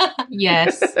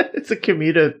 Yes. It's a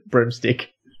commuter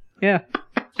broomstick. Yeah.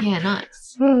 Yeah,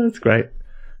 nice. Oh, that's great.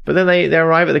 But then they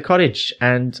arrive at the cottage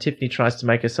and Tiffany tries to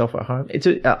make herself at home.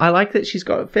 I like that she's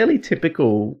got a fairly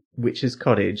typical witch's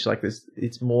cottage. Like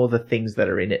it's more the things that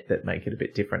are in it that make it a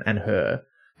bit different and her.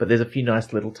 But there's a few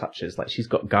nice little touches. Like she's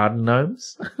got garden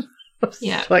gnomes.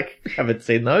 Yeah. Like, haven't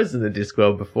seen those in the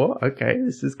Discworld before. Okay,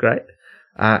 this is great.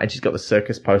 And she's got the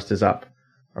circus posters up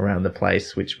around the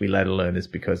place, which we later learn is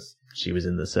because she was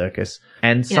in the circus.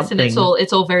 And and it's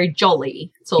all very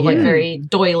jolly. It's all like very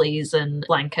doilies and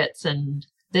blankets, and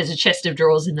there's a chest of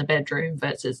drawers in the bedroom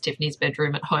versus Tiffany's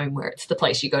bedroom at home where it's the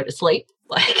place you go to sleep.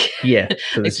 Like,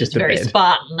 so it's just very bed.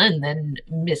 Spartan. And then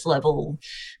Miss Level,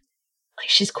 like,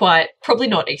 she's quite, probably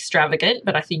not extravagant,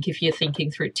 but I think if you're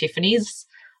thinking through Tiffany's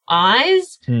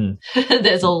eyes,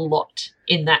 there's a lot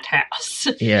in that house.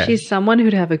 Yeah. She's someone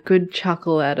who'd have a good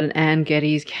chuckle at an Anne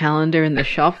Geddes calendar in the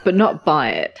shop, but not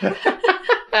buy it.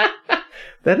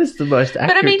 That is the most accurate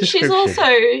But I mean, description. she's also,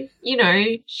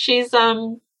 she's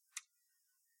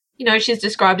she's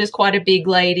described as quite a big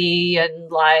lady, and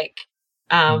like,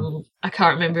 I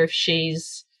can't remember if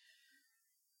she's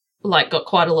like got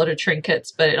quite a lot of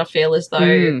trinkets, but I feel as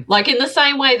though like in the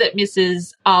same way that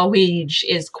Mrs. Arweege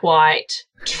is quite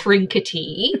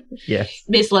trinkety, Yes.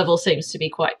 Miss Level seems to be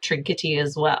quite trinkety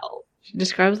as well. She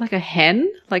describes like a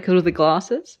hen, like with the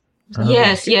glasses. Oh,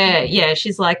 Yes, yeah.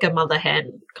 She's like a mother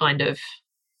hen kind of.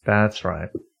 That's right.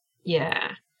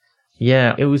 Yeah.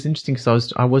 Yeah, it was interesting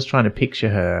because I was trying to picture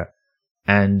her,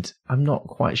 and I'm not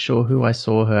quite sure who I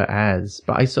saw her as,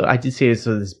 but I did see her as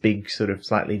sort of this big, sort of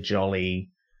slightly jolly,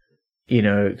 you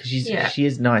know, because she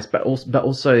is nice, but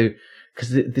also because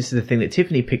this is the thing that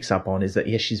Tiffany picks up on is that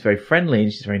yes, she's very friendly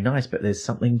and she's very nice, but there's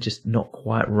something just not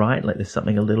quite right. Like there's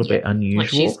something a little bit unusual.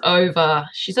 Like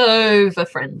she's over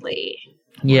friendly.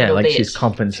 Yeah, like bit. she's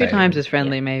compensating 2 times as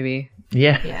friendly, maybe.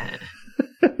 Yeah. Yeah.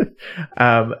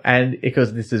 And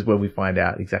because this is where we find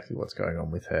out exactly what's going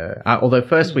on with her. Although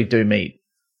first we do meet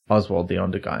Oswald the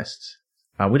Ondergeist.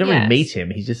 We don't really meet him.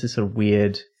 He's just this sort of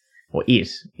weird, or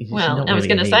he's Well, not I was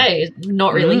really going to say,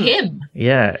 not really him.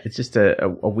 Yeah, it's just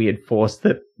a weird force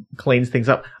that cleans things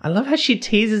up. I love how she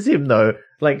teases him though.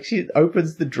 Like she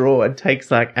opens the drawer and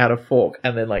takes like out a fork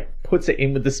and then like puts it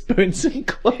in with the spoons and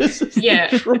closes the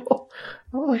drawer.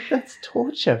 Oh, like that's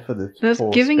torture for the. That's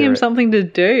giving him something to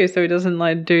do, so he doesn't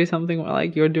like do something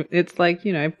like you're doing. It's like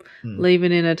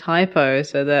leaving in a typo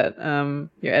so that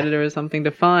your editor has something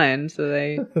to find, so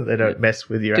they don't mess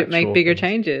with your. Make bigger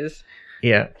changes.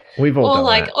 Yeah, we've all done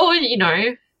that.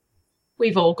 Or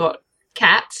we've all got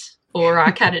cats or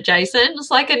our cat adjacent.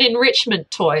 It's like an enrichment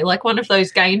toy, like one of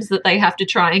those games that they have to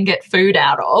try and get food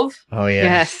out of. Oh yeah.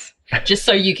 Yes. Just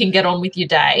so you can get on with your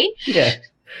day. Yeah.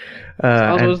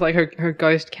 Oswald's like her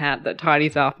ghost cat that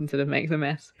tidies up instead of makes a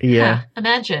mess. Yeah.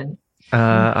 Imagine.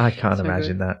 I can't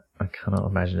imagine that. I cannot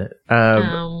imagine it.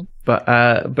 But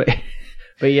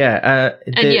yeah.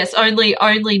 And yes,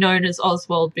 only known as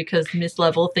Oswald because Miss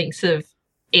Level thinks of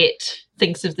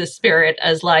the spirit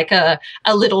as like a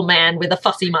little man with a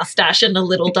fussy mustache and a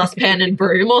little dustpan and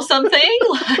broom or something.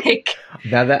 Like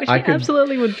now that which I could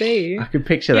absolutely would be. I could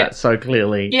picture that so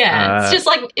clearly. Yeah,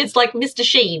 it's like Mr.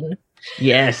 Sheen.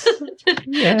 Yes.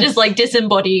 Just like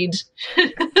disembodied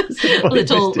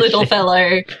little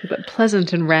fellow. But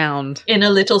pleasant and round. In a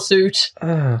little suit.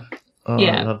 I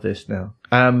love this now.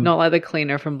 Not like the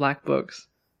cleaner from Black Books,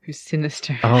 who's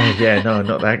sinister. Oh, yeah, no,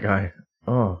 not that guy.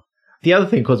 Oh. The other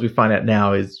thing, of course, we find out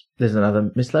now is there's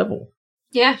another Miss Level.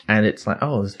 Yeah. And it's like,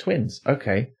 oh, there's twins.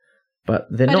 Okay. But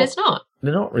they're not. But it's not.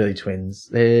 They're not really twins.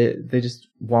 They're just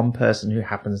one person who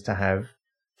happens to have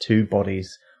 2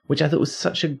 bodies, which I thought was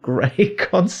such a great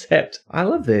concept. I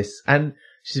love this. And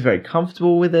she's very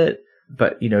comfortable with it.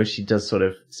 But, she does sort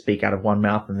of speak out of one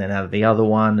mouth and then out of the other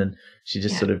one. And she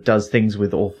just sort of does things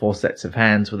with all 4 sets of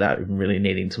hands without even really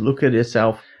needing to look at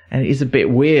herself. And it is a bit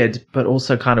weird, but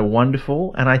also kind of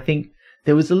wonderful. And I think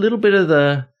there was a little bit of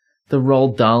the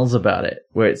Roald Dahls about it,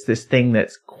 where it's this thing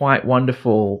that's quite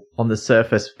wonderful on the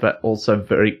surface, but also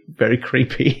very, very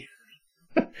creepy,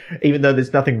 even though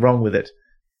there's nothing wrong with it.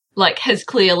 Like, has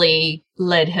clearly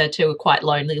led her to a quite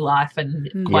lonely life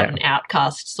and quite an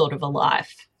outcast sort of a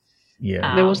life.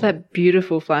 Yeah. There was that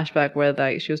beautiful flashback where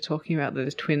like she was talking about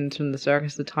those twins from the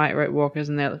circus, the tightrope walkers,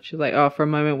 and she was like, oh, for a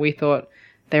moment we thought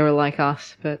they were like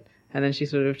us, and then she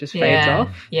sort of just fades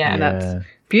off. Yeah. And that's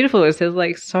beautiful. It says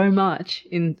like so much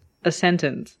in a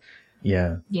sentence.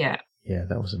 Yeah. Yeah. Yeah,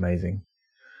 that was amazing.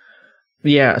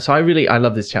 Yeah, so I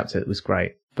love this chapter. It was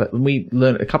great. But when we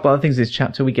learn a couple other things in this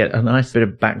chapter, we get a nice bit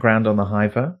of background on the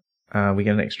Hiver. We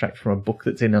get an extract from a book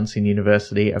that's in Unseen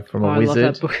University from a wizard. I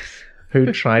love that book. Who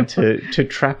tried to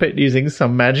trap it using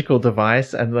some magical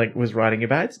device and like was writing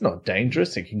about it's not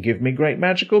dangerous, it can give me great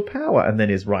magical power, and then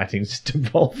his writings just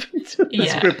devolve into the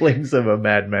scribblings of a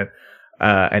madman,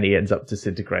 and he ends up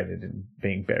disintegrated and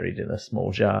being buried in a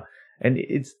small jar. And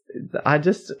I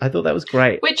thought that was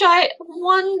great. Which I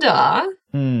wonder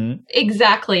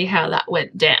exactly how that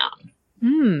went down.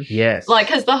 Yes. Like,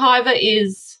 because the Hiver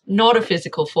is not a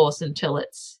physical force until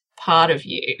it's part of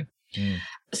you.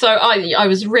 So I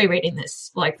was rereading this,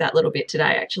 like, that little bit today,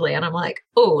 actually, and I'm like,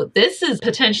 oh, this is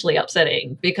potentially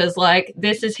upsetting because, like,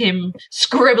 this is him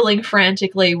scribbling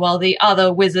frantically while the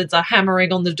other wizards are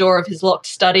hammering on the door of his locked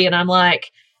study, and I'm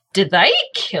like, did they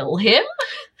kill him?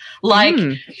 Like,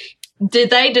 did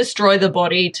they destroy the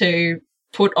body to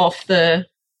put off the,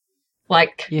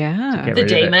 like, the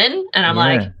demon? And I'm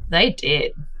like, they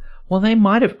did. Well, they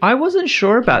might have. I wasn't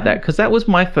sure about that because that was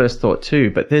my first thought too.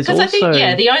 But there's also... Because I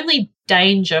think, the only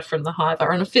danger from the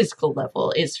Hiver on a physical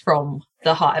level is from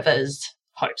the Hiver's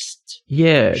host.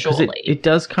 Yeah, because surely. It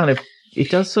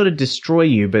does sort of destroy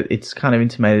you, but it's kind of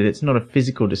intimated it's not a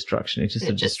physical destruction. It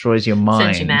just destroys your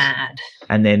mind. Sends you mad.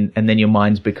 And then your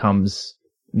mind becomes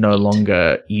no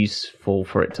longer useful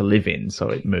for it to live in, so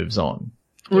it moves on.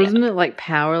 Well, isn't it like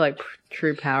power, like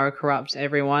true power corrupts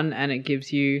everyone, and it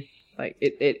gives you, like,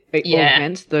 it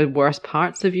augments the worst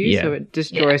parts of you, so it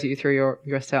destroys you through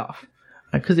yourself.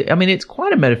 Because, it's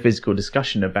quite a metaphysical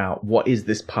discussion about what is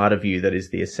this part of you that is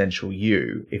the essential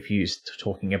you. If you're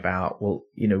talking about, well,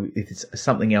 if it's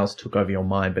something else took over your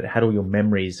mind, but it had all your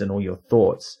memories and all your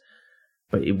thoughts,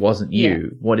 but it wasn't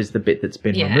you, what is the bit that's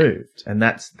been removed? And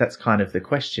that's kind of the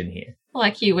question here.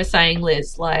 Like you were saying,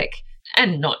 Liz, like,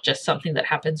 and not just something that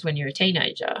happens when you're a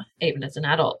teenager, even as an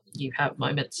adult, you have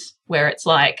moments where it's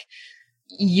like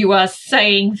you are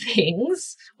saying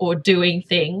things or doing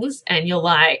things and you're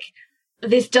like,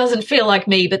 this doesn't feel like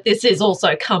me, but this is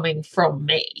also coming from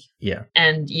me. Yeah.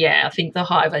 And I think the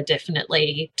Hiver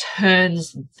definitely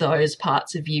turns those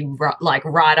parts of you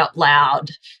right up loud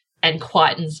and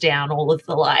quietens down all of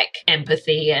the like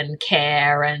empathy and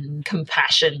care and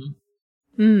compassion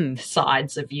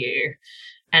sides of you.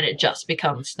 And it just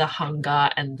becomes the hunger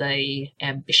and the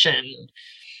ambition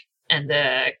and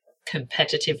the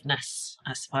competitiveness,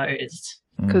 I suppose.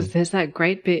 Because there's that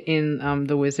great bit in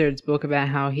the Wizard's book about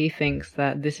how he thinks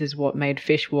that this is what made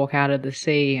fish walk out of the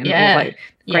sea. And it was like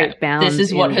great bounds. This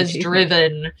is what has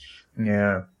driven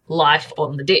life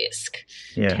on the disc.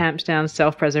 Yeah. Tamps down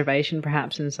self-preservation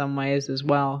perhaps in some ways as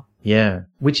well. Yeah,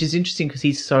 which is interesting because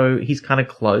he's kind of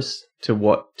close to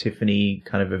what Tiffany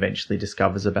kind of eventually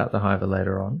discovers about the Hiver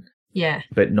later on. Yeah.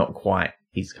 But not quite.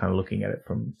 He's kind of looking at it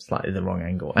from slightly the wrong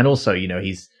angle. And also,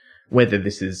 he's, whether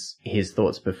this is his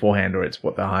thoughts beforehand or it's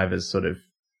what the Hiver's sort of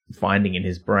finding in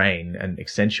his brain and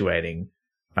accentuating,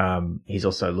 he's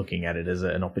also looking at it as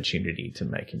an opportunity to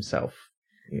make himself,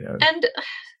 And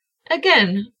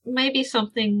again, maybe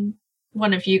something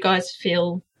one of you guys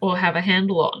feel or have a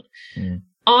handle on.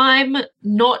 I'm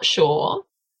not sure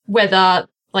whether,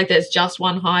 like, there's just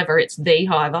one Hiver, it's the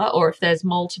Hiver, or if there's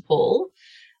multiple.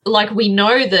 Like, we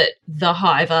know that the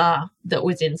Hiver that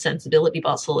was in Sensibility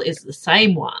Bustle is the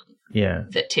same one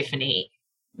that Tiffany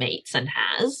meets and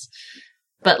has.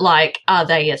 But, like, are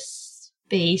they a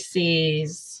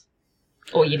species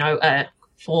or, a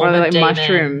form or are they of like demon?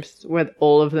 mushrooms where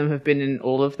all of them have been in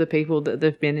all of the people that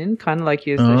they've been in? Kind of like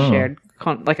use the shared,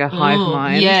 like a hive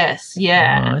mind. Yes,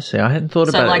 yeah. Oh, I see. I hadn't thought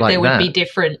about it like that. So, there would be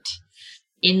different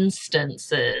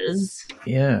instances.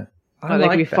 Yeah. Like there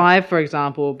could be 5, for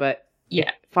example, but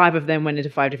 5 of them went into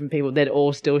 5 different people. They'd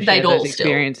all still share those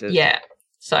experiences.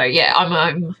 So,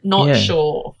 I'm not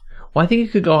sure. Well, I think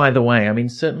it could go either way.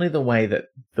 Certainly the way that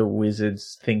the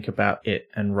Wizards think about it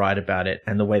and write about it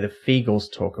and the way the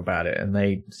Feagles talk about it, and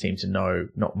they seem to know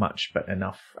not much but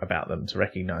enough about them to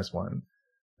recognize one.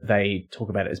 They talk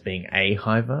about it as being a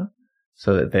Hiver,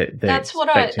 so that they're that's what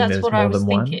I was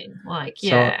thinking.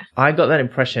 So I got that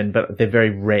impression, but they're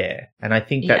very rare, and I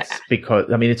think that's because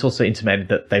it's also intimated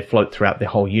that they float throughout the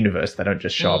whole universe. They don't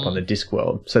just show up on the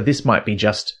Discworld. So this might be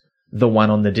just the one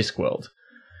on the Discworld.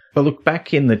 But look,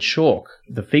 back in the chalk,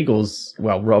 the Feagles,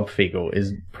 Rob Feagle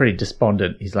is pretty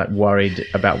despondent. He's like worried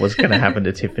about what's going to happen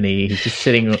to Tiffany. He's just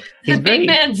sitting. Big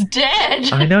man's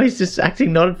dead. I know, he's just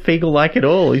acting not Feagle-like at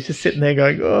all. He's just sitting there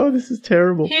going, oh, this is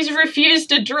terrible. He's refused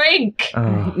to drink.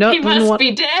 Oh. No, he must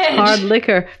be dead. Hard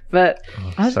liquor. But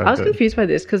I was confused by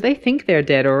this because they think they're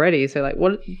dead already. So like,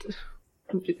 what?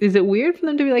 Is it weird for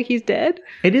them to be like, he's dead?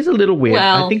 It is a little weird.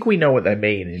 I think we know what they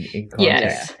mean in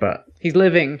context, but he's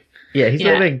living. Yeah, he's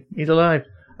living. He's alive.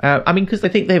 Because they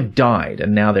think they've died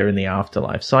and now they're in the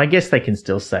afterlife. So I guess they can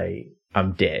still say,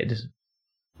 I'm dead.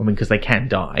 Because they can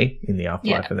die in the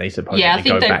afterlife and they supposedly I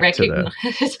think go they back recognize.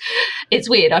 to the... It's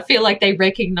weird. I feel like they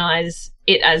recognize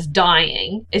it as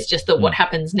dying. It's just that what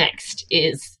happens next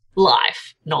is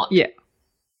life, not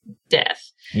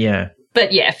death. Yeah.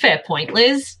 But fair point,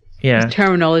 Liz. Yeah.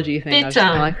 Terminology thing. I was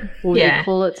just like, well, you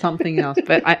call it something else.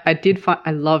 But I did find, I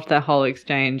loved that whole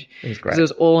exchange. It was great. Because it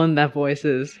was all in their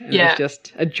voices. And it was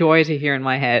just a joy to hear in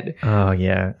my head. Oh,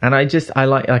 yeah. And I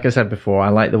like I said before, I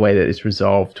like the way that it's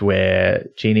resolved where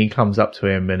Jeannie comes up to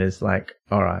him and is like,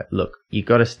 all right, look, you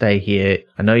got to stay here.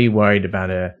 I know you're worried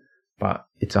about her, but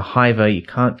it's a Hiver. You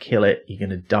can't kill it. You're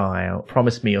going to die.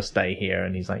 Promise me you'll stay here.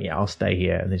 And he's like, yeah, I'll stay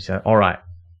here. And then she's like, all right,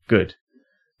 good.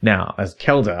 Now, as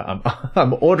Kelda,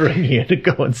 I'm ordering you to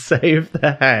go and save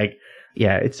the hag.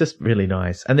 Yeah, it's just really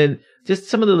nice. And then just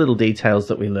some of the little details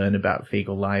that we learn about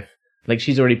Feagle life. Like,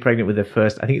 she's already pregnant with her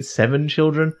first, I think it's 7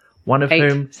 children, one of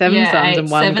whom... 7 sons and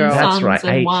 1 girl. That's right,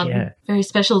 8, one very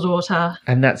special daughter.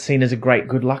 And that's seen as a great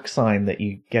good luck sign that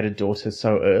you get a daughter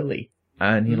so early.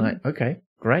 And you're like, okay,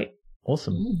 great.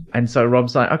 Awesome. And so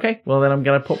Rob's like, okay, well, then I'm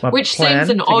going to put my Which plan seems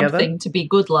an together. odd thing to be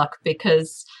good luck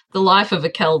because the life of a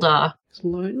Kelda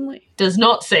lonely. Does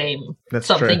not seem That's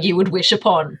something true. you would wish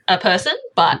upon a person,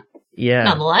 but Yeah.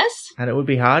 nonetheless. And it would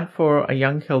be hard for a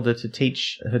young Kelda to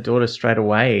teach her daughter straight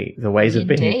away the ways of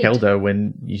being a Indeed. Kelda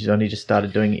when you only just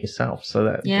started doing it yourself. So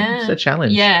that's a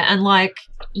challenge. Yeah, and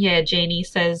Jeannie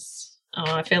says,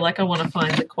 I feel like I want to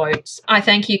find the quotes. I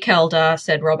thank you, Kelda,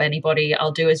 said Rob Anybody.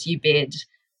 I'll do as you bid.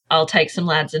 I'll take some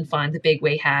lads and find the big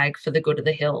wee hag for the good of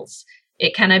the hills.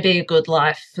 It canna be a good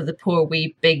life for the poor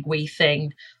wee big wee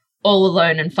thing, all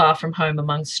alone and far from home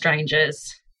among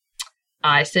strangers.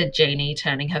 I said Jeannie,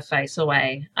 turning her face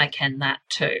away. I ken that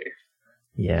too.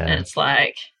 Yeah. And it's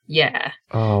like, yeah,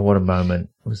 Oh, what a moment.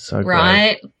 It was so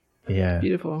right? great. Yeah.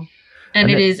 Beautiful. And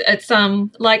And it's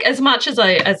like as much as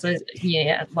I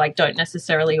don't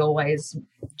necessarily always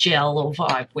gel or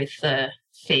vibe with the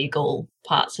Fiegel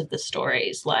parts of the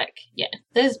stories, like, yeah,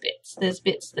 there's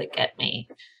bits that get me.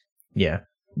 Yeah.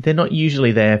 They're not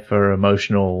usually there for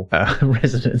emotional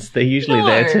resonance. They're usually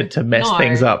there to mess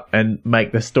things up and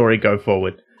make the story go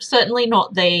forward. Certainly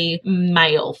not the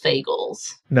male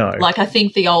Fiegels. No. Like, I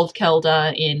think the old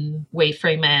Kelda in We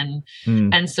Free Men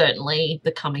Mm. and certainly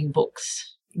the coming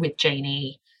books with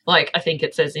Jeannie, like, I think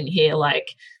it says in here,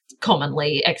 like,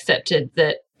 commonly accepted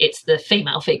that it's the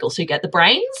female Fiegels who get the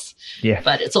brains, Yeah.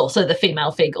 but it's also the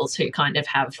female Fiegels who kind of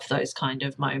have those kind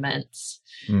of moments.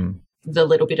 Mm. The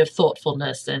little bit of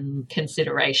thoughtfulness and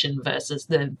consideration versus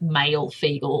the male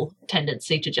Fiegel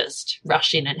tendency to just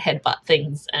rush in and headbutt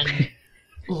things and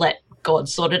let God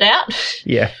sort it out.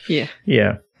 Yeah. Yeah.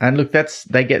 Yeah. And look,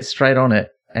 they get straight on it.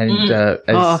 And,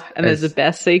 there's the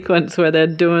best sequence where they're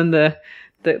doing the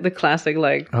classic,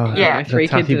 like, Yeah. three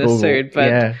the kids in a Tuffy suit, but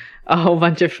yeah. a whole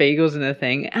bunch of Fiegels in the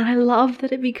thing. And I love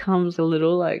that it becomes a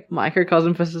little, like,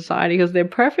 microcosm for society because they're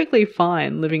perfectly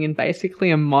fine living in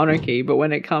basically a monarchy. But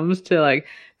when it comes to, like,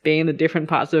 being in the different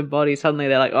parts of the body, suddenly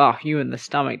they're like, oh, you in the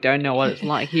stomach don't know what it's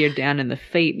like here down in the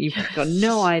feet. You've got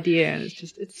no idea. And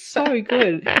it's so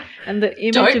good. And the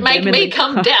image Don't of make them in me the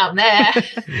come car- down there.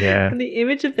 Yeah. And the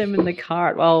image of them in the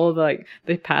cart while, like,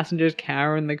 the passengers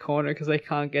cower in the corner because they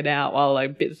can't get out while,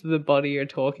 like, bits of the body are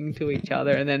talking to each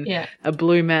other. And then Yeah. a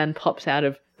blue man pops out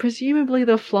of presumably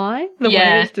the fly, the way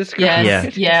Yeah. it's described.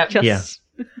 Yes. Yeah. Just,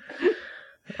 Yeah.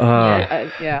 I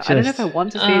don't know if I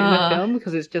want to see it in the Uh. film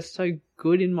because it's just so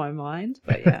good in my mind.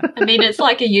 But yeah. I mean, it's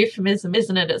like a euphemism,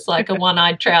 isn't it? It's like a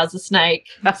one-eyed trouser snake.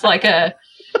 It's like a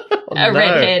no.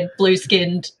 red-haired,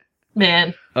 blue-skinned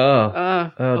man.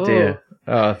 Oh dear.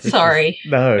 Oh, this Sorry.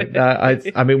 is- no.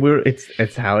 I mean,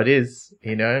 it's how it is.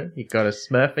 You know, you got a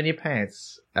Smurf in your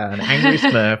pants, an angry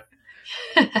Smurf.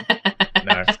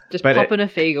 No, Just But popping a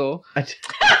Fiegel.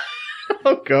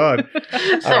 Oh God,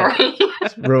 Sorry.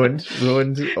 ruined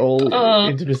all Oh.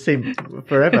 intimacy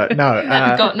forever. No,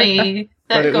 That got me.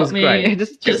 but That it got was me great.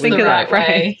 Just the think of right that phrase.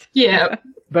 way. Yeah.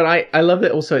 But I love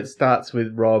that also it starts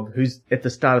with Rob, who's at the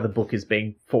start of the book is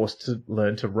being forced to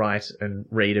learn to write and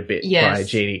read a bit Yes. by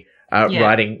Jeannie. Yeah.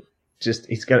 Writing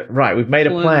we've made a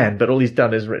Plun. plan, but all he's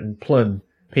done is written plun,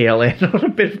 PLN on a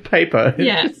bit of paper.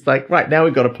 Yeah. It's like, right, now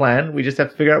we've got a plan. We just have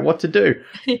to figure out what to do.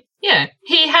 Yeah.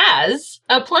 He has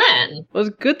a plan. It was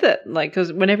good that, like,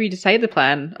 because whenever you just say the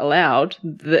plan aloud,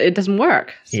 it doesn't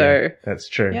work. So, Yeah, that's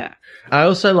true. yeah, I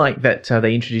also like that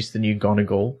they introduced the new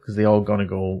Gonagal, because the old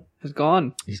Gonagal, it's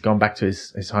gone. he's gone back to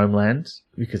his homeland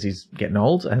because he's getting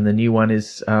old, and the new one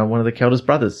is one of the Kelda's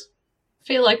brothers. I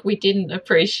feel like we didn't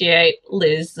appreciate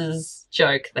Liz's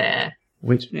joke there.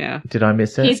 Which, Yeah. did I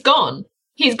miss it? He's gone.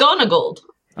 He's gone a gold.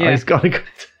 Oh, Yeah. he's Gonagal.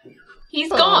 He's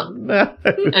gone No.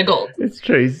 a gold. It's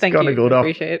true. He's Thank you. Gonagaled off.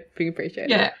 Appreciate it. We appreciate it.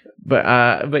 Yeah.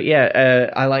 But yeah,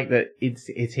 I like that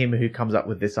it's him who comes up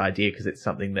with this idea because it's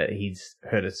something that he's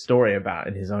heard a story about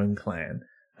in his own clan,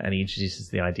 and he introduces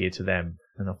the idea to them,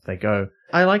 and off they go.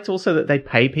 I liked also that they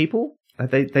pay people.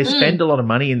 They spend a lot of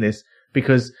money in this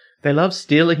because they love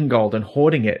stealing gold and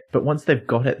hoarding it, but once they've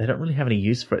got it, they don't really have any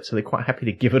use for it, so they're quite happy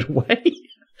to give it away.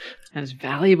 And it's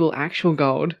valuable actual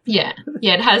gold. Yeah.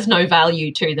 Yeah. It has no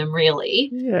value to them, really.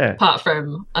 Yeah. Apart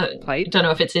from, I Plate. don't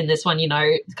know if it's in this one,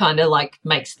 kind of like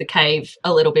makes the cave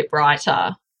a little bit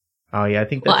brighter, Oh yeah, I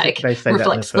think that's like they say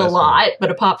reflects that in the the first light. But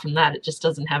apart from that, it just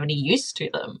doesn't have any use to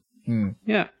them. one.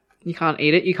 Yeah. You can't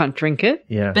eat it. You can't drink it.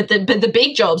 Yeah. But the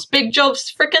big jobs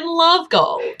freaking love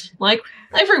gold. Like,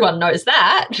 everyone knows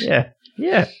that. Yeah.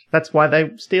 Yeah. That's why they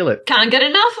steal it. Can't get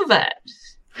enough of it.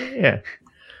 Yeah.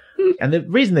 And the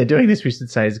reason they're doing this, we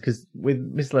should say, is because with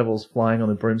Miss Levels flying on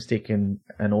the broomstick and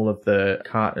all of the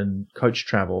cart and coach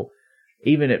travel,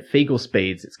 even at Fiegel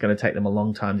speeds, it's going to take them a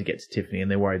long time to get to Tiffany, and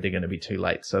they're worried they're going to be too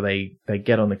late. So they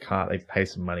get on the cart, they pay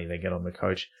some money, they get on the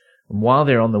coach. And while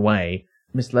they're on the way,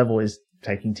 Miss Level is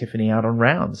taking Tiffany out on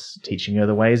rounds, teaching her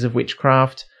the ways of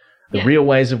witchcraft, the real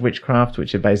ways of witchcraft,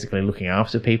 which are basically looking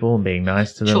after people and being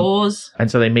nice to them. Chores.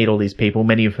 And so they meet all these people,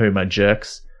 many of whom are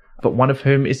jerks, but one of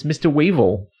whom is Mr.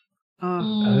 Weevil,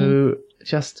 who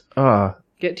just,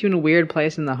 gets you in a weird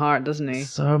place in the heart, doesn't he?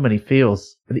 so many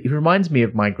feels. It reminds me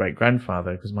of my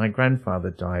great-grandfather, because my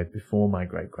grandfather died before my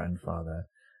great-grandfather.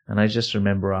 And I just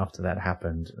remember after that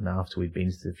happened, and after we'd been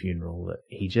to the funeral, that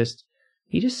he just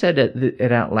said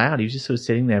it out loud. He was just sort of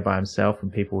sitting there by himself,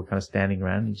 and people were kind of standing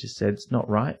around. He just said, it's not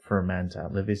right for a man to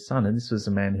outlive his son. And this was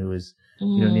a man who was,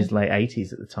 in his late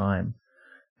 80s at the time.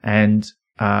 And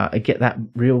I get that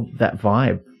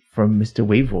vibe from Mr.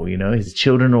 Weevil, his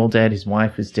children are all dead, his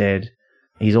wife is dead.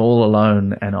 He's all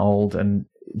alone and old and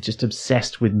just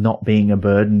obsessed with not being a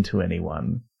burden to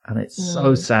anyone. And it's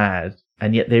so sad.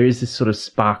 And yet there is this sort of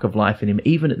spark of life in him,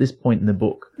 even at this point in the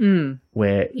book,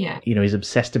 where, he's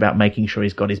obsessed about making sure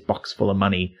he's got his box full of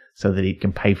money so that he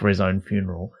can pay for his own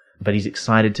funeral. But he's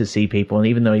excited to see people. And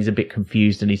even though he's a bit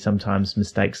confused and he sometimes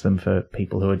mistakes them for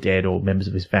people who are dead or members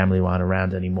of his family who aren't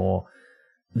around anymore,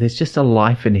 there's just a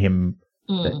life in him.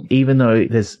 That even though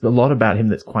there's a lot about him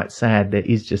that's quite sad, there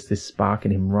is just this spark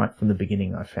in him right from the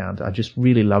beginning. I found I just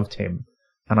really loved him,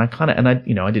 and I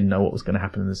didn't know what was going to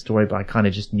happen in the story, but I kind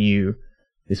of just knew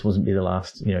this wasn't be the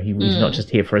last. He's not just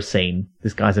here for a scene.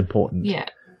 This guy's important. Yeah.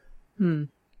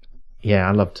 Yeah,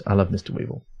 I loved Mr.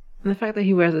 Weevil. And the fact that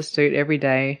he wears a suit every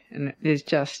day, and it's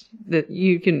just that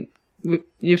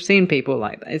you've seen people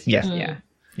like that. It's just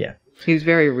Yeah. He's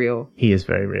very real. He is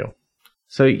very real.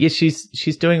 So, yes,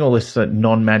 she's doing all this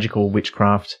non-magical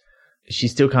witchcraft. She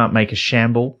still can't make a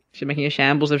shamble. She's making a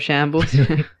shambles of shambles.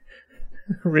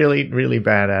 Really, really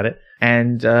bad at it.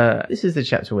 And this is the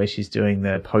chapter where she's doing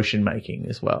the potion making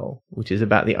as well, which is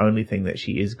about the only thing that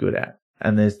she is good at.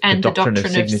 And there's the doctrine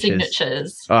of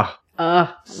signatures.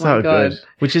 Oh, so good.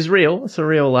 Which is real. It's a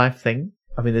real life thing.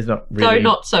 I mean, there's not really... Though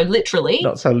not so literally.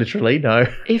 Not so literally, no.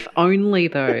 If only,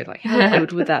 though. Like, how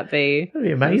good would that be? That'd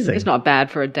be amazing. It's not bad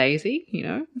for a daisy,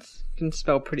 It can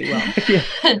spell pretty well.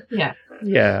 Yeah.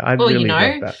 Yeah, I really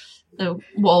love that. The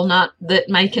walnut that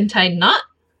may contain nut.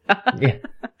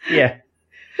 Yeah.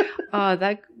 Oh,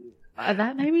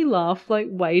 that made me laugh, like,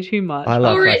 way too much. I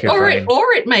love or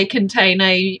it may contain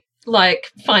a,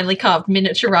 finely carved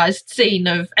miniaturized scene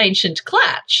of ancient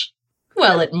Clatch.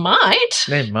 Well, it might.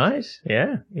 It might,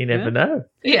 yeah. You never know.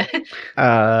 Yeah.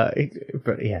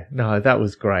 But yeah, no, that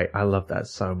was great. I love that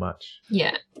so much.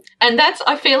 Yeah. And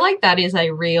I feel like that is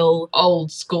a real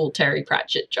old school Terry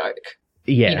Pratchett joke.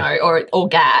 Yeah. Or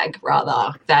gag,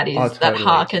 rather. That is, totally. that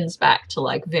harkens back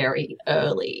to very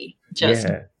early, just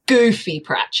goofy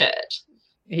Pratchett.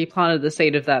 He planted the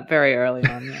seed of that very early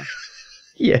on, yeah.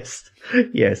 Yes.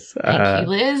 Thank you,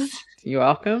 Liz. You're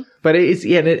welcome. But it is,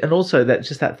 and also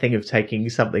that thing of taking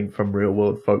something from real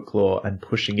world folklore and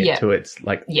pushing it to its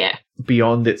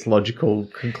beyond its logical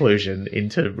conclusion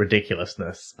into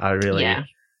ridiculousness. I really,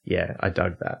 I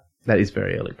dug that. That is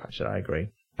very early Pratchett. I agree.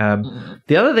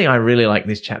 The other thing I really like in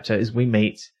this chapter is we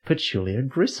meet Petulia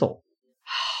Gristle.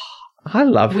 I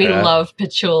love her. We love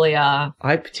Petulia.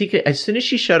 I particularly, as soon as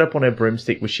she showed up on her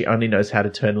broomstick, where she only knows how to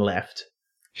turn left.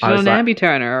 She's an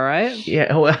ambi-turner, all right?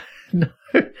 Yeah, well, no.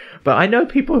 But I know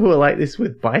people who are like this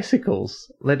with bicycles.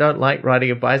 They don't like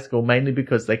riding a bicycle mainly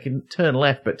because they can turn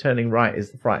left, but turning right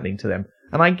is frightening to them.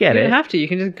 And I get it. You don't have to. You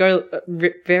can just go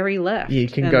very left. You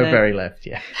can go very left,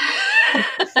 yeah.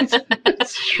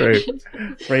 It's true.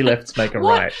 3 lefts make a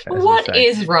right. What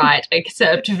is right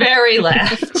except very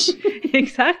left?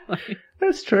 Exactly.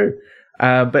 That's true.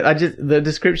 But the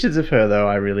descriptions of her, though,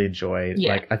 I really enjoy.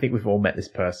 Yeah. I think we've all met this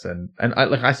person. And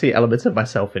I see elements of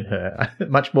myself in her.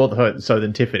 Much more so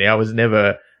than Tiffany. I was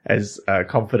never as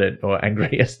confident or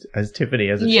angry as Tiffany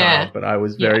as a child, but I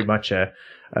was very much a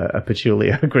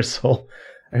Petulia Gristle.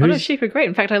 Oh, no, sheep are great.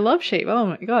 In fact, I love sheep. Oh,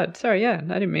 my God. Sorry, I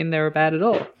didn't mean they were bad at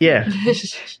all. Yeah.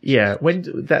 Yeah. When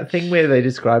that thing where they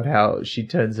describe how she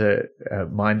turns her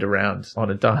mind around on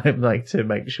a dime, to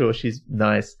make sure she's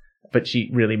nice, but she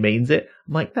really means it.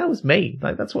 I'm like, that was me.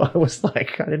 That's what I was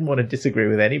like. I didn't want to disagree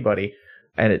with anybody.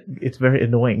 And it's very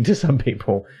annoying to some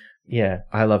people. Yeah,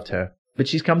 I loved her. But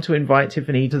she's come to invite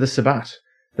Tiffany to the Sabbat,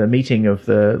 the meeting of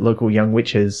the local young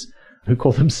witches who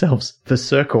call themselves the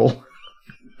Circle.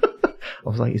 I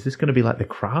was like, is this going to be like The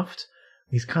Craft?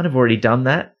 He's kind of already done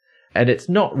that. And it's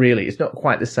not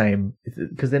quite the same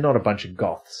because they're not a bunch of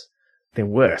goths. They're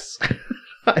worse,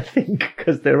 I think,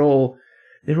 because they're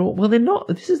not,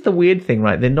 this is the weird thing,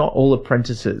 right? They're not all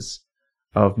apprentices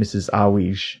of Mrs.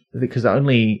 Arwige because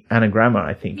only Anagramma,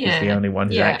 I think, is the only one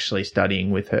who's actually studying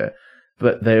with her.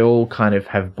 But they all kind of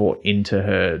have bought into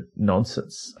her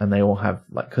nonsense and they all have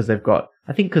because they've got,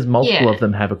 I think because multiple of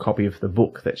them have a copy of the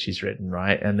book that she's written,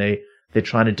 right? And they they're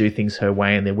trying to do things her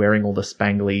way, and they're wearing all the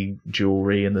spangly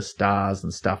jewelry and the stars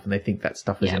and stuff, and they think that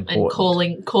stuff is important.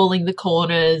 And calling the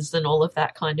corners and all of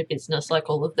that kind of business, like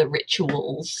all of the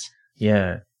rituals.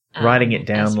 Yeah. Writing it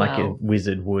down as like a well.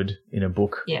 wizard would in a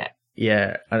book. Yeah.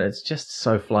 Yeah. And it's just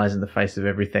so flies in the face of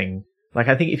everything. Like,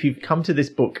 I think if you've come to this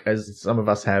book, as some of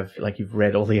us have, like you've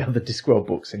read all the other Discworld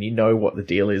books and you know what the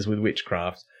deal is with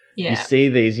witchcraft, you see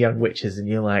these young witches and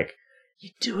you're like,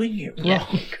 you're doing it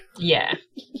wrong. Yeah.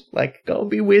 Like, go and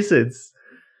be wizards.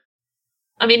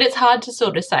 I mean, it's hard to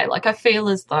sort of say. Like, I feel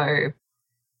as though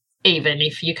even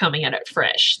if you're coming at it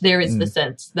fresh, there is the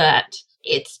sense that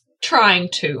it's trying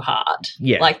too hard.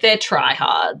 Yeah. Like, they're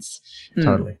try-hards.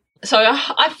 Totally. So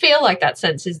I feel like that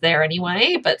sense is there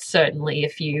anyway, but certainly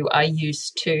if you are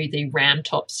used to the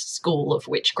Ramtops school of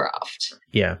witchcraft,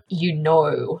 Yeah. you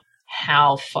know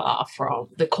how far from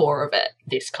the core of it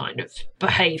this kind of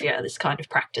behaviour, this kind of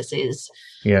practice is,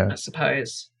 Yeah. I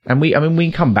suppose. And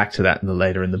we come back to that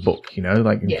later in the book, you know,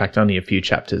 like in fact, only a few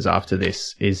chapters after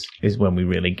this is when we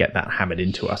really get that hammered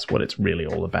into us, what it's really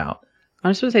all about. I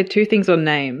just want to say two things on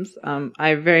names.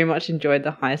 I very much enjoyed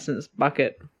the Hyacinth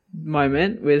bucket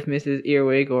moment with Mrs.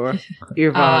 Earwig or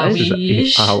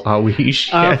Earvage.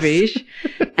 Arvish.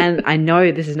 And I know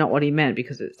this is not what he meant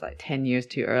because it's like 10 years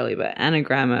too early, but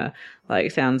anagrammer like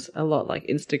sounds a lot like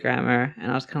Instagrammer.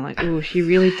 And I was kind of like, oh, she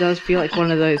really does feel like one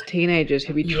of those teenagers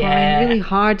who'd be trying really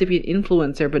hard to be an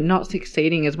influencer, but not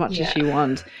succeeding as much as she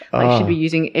wants. Like she'd be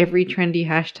using every trendy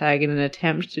hashtag in an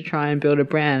attempt to try and build a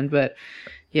brand, but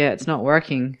yeah, it's not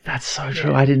working. That's so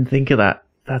true. I didn't think of that.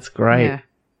 That's great. Yeah.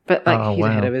 But like he's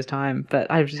ahead of his time. But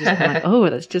I was just like, oh,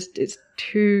 it's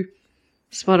too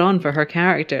spot on for her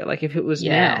character. Like if it was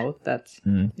now, that's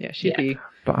she'd be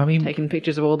But I mean, taking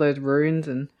pictures of all those runes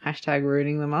and hashtag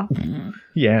ruining them up.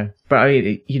 Yeah. But I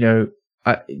mean, you know,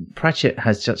 Pratchett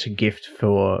has such a gift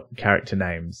for character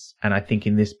names. And I think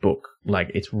in this book,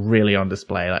 like it's really on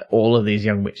display. Like all of these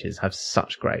young witches have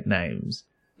such great names.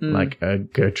 Like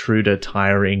Gertruda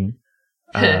Tiring,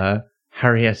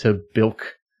 Harrietta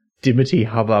Bilk, Dimity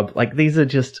Hubbub. Like these are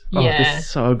just, this is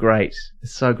so great.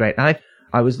 It's so great. And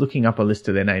I was looking up a list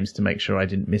of their names to make sure I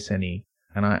didn't miss any.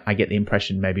 And I get the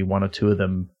impression maybe one or two of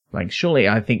them, like surely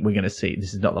I think we're going to see,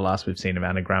 this is not the last we've seen of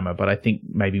Anagramma, but I think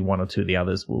maybe one or two of the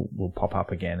others will pop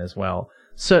up again as well.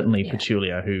 Certainly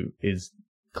Petulia, who is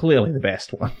clearly the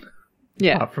best one.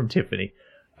 Apart from Tiffany.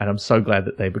 And I'm so glad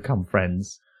that they become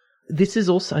friends. This is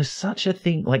also such a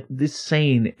thing, like this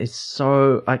scene is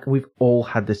so, like we've all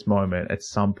had this moment at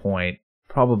some point,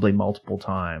 probably multiple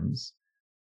times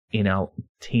in our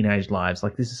teenage lives.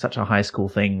 Like this is such a high school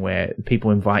thing where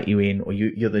people invite you in or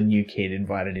you're the new kid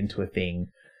invited into a thing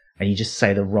and you just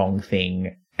say the wrong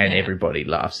thing and everybody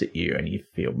laughs at you and you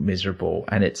feel miserable.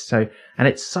 And it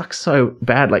sucks so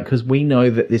bad, like, cause we know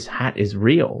that this hat is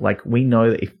real. Like we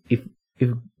know that if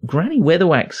Granny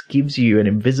Weatherwax gives you an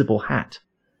invisible hat,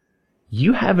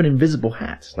 you have an invisible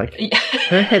hat. Like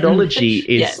her headology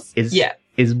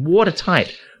is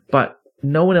watertight, but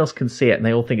no one else can see it and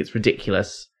they all think it's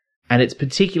ridiculous. And it's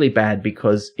particularly bad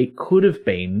because it could have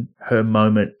been her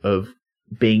moment of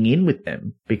being in with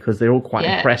them because they're all quite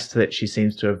impressed that she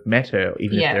seems to have met her,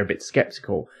 even if they're a bit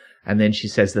skeptical. And then she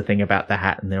says the thing about the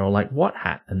hat and they're all like, what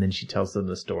hat? And then she tells them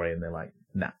the story and they're like,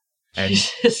 nah. And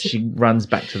she runs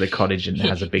back to the cottage and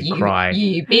has a big cry.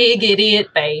 You big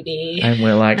idiot, baby. And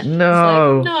we're like,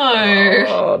 no. It's like, no.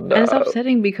 Oh, no. And it's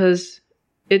upsetting because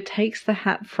it takes the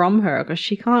hat from her because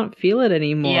she can't feel it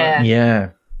anymore.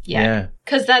 Yeah.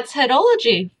 Because that's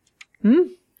headology.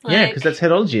 Yeah, because that's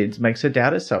headology. It makes her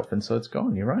doubt herself, and so it's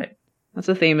gone. You're right. That's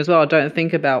a theme as well. Don't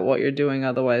think about what you're doing,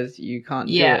 otherwise you can't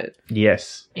do it.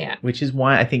 Yes. Yeah. Which is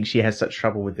why I think she has such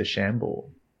trouble with the Shamble.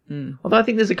 Although I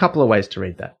think there's a couple of ways to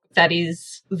read that. That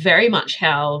is very much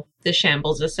how the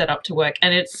Shambles are set up to work.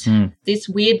 And it's this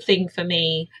weird thing for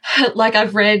me. Like,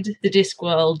 I've read the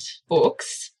Discworld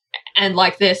books and,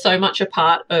 like, they're so much a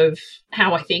part of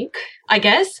how I think, I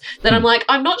guess, that I'm like,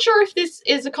 I'm not sure if this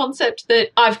is a concept that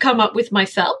I've come up with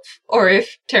myself or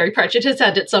if Terry Pratchett has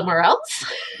had it somewhere else.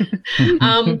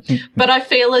 But I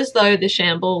feel as though the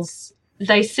Shambles,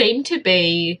 they seem to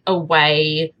be a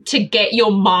way to get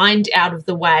your mind out of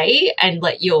the way and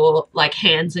let your, like,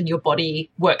 hands and your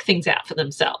body work things out for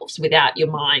themselves without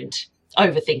your mind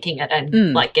overthinking it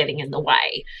and, like, getting in the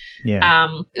way.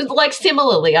 Like,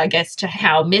 similarly, I guess, to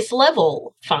how Miss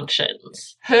Level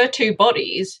functions. Her two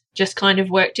bodies just kind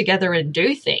of work together and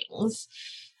do things.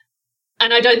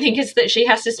 And I don't think it's that she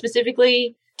has to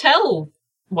specifically tell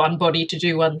one body to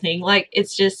do one thing. Like,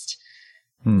 it's just...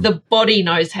 the body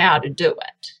knows how to do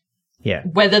it. Yeah.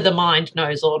 whether the mind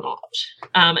knows or not.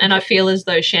 And I feel as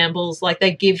though shambles, like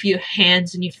they give your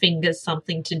hands and your fingers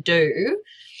something to do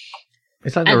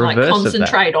It's like the and like reverse of that.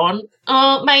 concentrate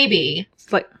on. Maybe.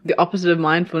 It's like the opposite of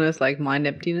mindfulness, like mind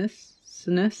emptiness.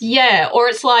 Yeah, or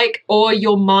it's like, or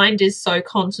your mind is so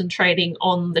concentrating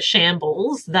on the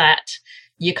shambles that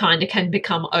you kind of can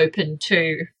become open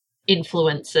to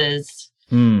influences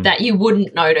that you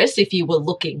wouldn't notice if you were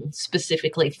looking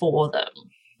specifically for them.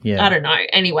 Yeah. I don't know.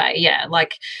 Anyway, yeah,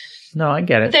 like No, I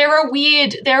get it. they're a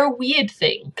weird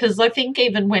thing, because I think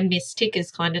even when Miss Tick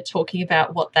is kind of talking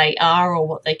about what they are or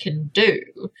what they can do,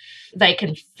 they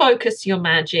can focus your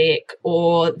magic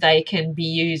or they can be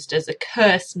used as a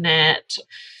curse net.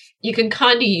 You can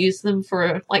kind of use them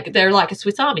for, like, they're like a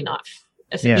Swiss Army knife,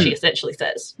 she essentially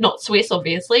says. Not Swiss,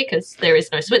 obviously, because there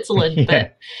is no Switzerland,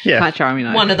 but Patch Army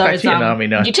knife. one of those Army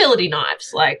knife. utility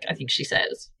knives, like I think she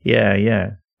says. Yeah,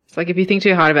 yeah. It's like if you think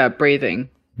too hard about breathing.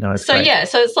 No, it's So great. yeah,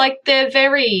 so it's like they're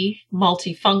very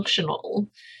multifunctional,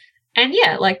 and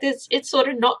yeah, like it's sort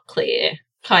of not clear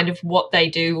kind of what they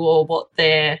do or what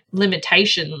their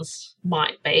limitations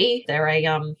might be. They're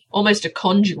almost a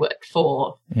conduit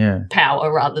for Yeah.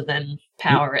 power rather than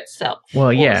power itself. Well,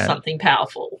 or yeah. something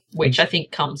powerful, which I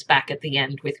think comes back at the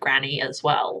end with Granny as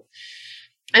well.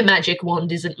 A magic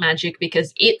wand isn't magic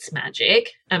because it's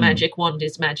magic. A magic wand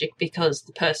is magic because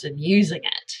the person using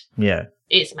it Yeah.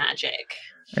 is magic.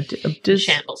 Does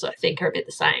Shambles, I think, are a bit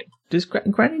the same.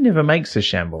 Granny never makes a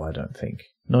shamble, I don't think.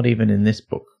 Not even in this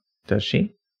book, does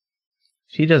she?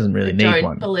 She doesn't really need Don't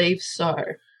one. believe so.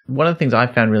 One of the things I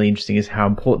found really interesting is how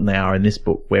important they are in this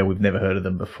book where we've never heard of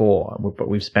them before, but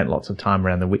we've spent lots of time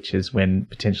around the witches when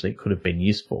potentially it could have been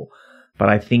useful. But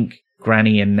I think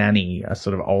Granny and Nanny are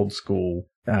sort of old school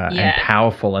and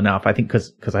powerful enough. I think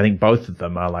because I think both of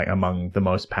them are like among the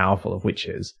most powerful of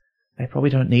witches. They probably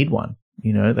don't need one.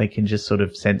 You know, they can just sort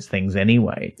of sense things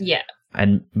anyway. Yeah.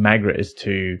 And Magra is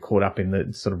too caught up in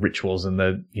the sort of rituals and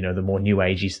the, you know, the more new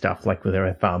agey stuff like with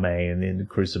her Ethame and in the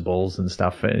crucibles and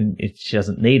stuff. And she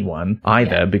doesn't need one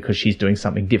either because she's doing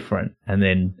something different. And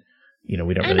then, you know,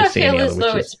 we don't really see any other witches. And I feel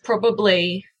as though it's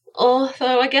probably,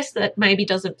 although I guess that maybe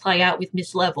doesn't play out with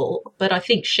Miss Level, but I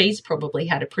think she's probably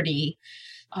had a pretty,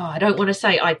 I don't want to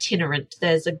say itinerant.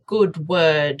 There's a good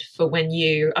word for when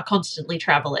you are constantly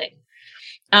traveling.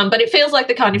 But it feels like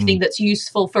the kind of thing that's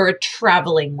useful for a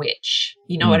traveling witch.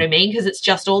 You know what I mean? Because it's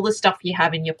just all the stuff you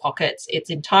have in your pockets. It's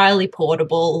entirely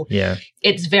portable. Yeah.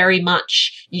 It's very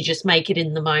much, you just make it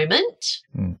in the moment.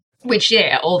 Which,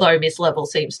 yeah, although Miss Level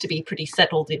seems to be pretty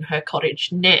settled in her cottage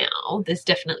now, there's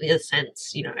definitely a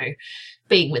sense, you know,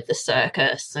 being with the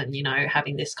circus and, you know,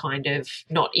 having this kind of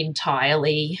not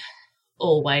entirely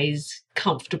always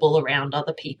comfortable around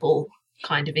other people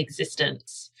kind of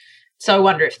existence. So I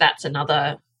wonder if that's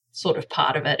another sort of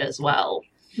part of it as well.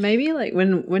 Maybe like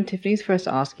when Tiffany's first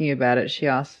asking about it, she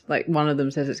asks, like one of them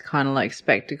says it's kind of like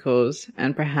spectacles,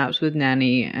 and perhaps with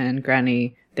Nanny and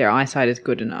Granny, their eyesight is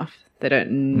good enough. They don't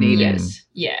need it.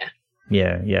 Yeah.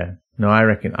 Yeah, yeah. No, I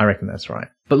reckon that's right.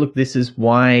 But look, this is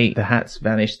why the hats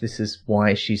vanish. This is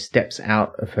why she steps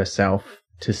out of herself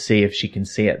to see if she can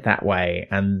see it that way.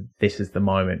 And this is the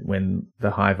moment when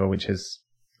the Hiver, which has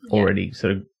already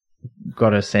sort of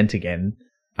got her scent again,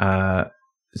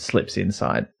 slips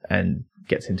inside and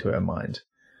gets into her mind.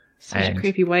 Such a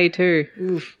creepy way too.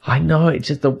 Oof. I know, it's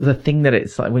just the thing that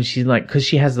it's like when she's like, because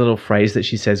she has a little phrase that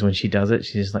she says when she does it,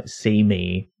 she's just like, see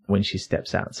me, when she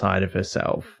steps outside of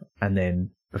herself. And then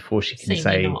before she can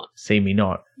say, see me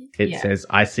not, it says,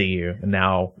 I see you, and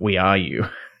now we are you.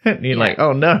 And you're like,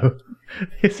 oh no,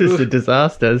 this is a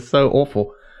disaster. It's so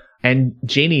awful. And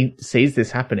Jeannie sees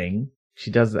this happening. She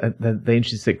does they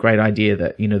introduce a great idea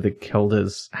that, you know, the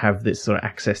Kelders have this sort of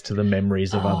access to the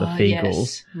memories of other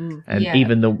Feagles and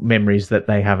even the memories that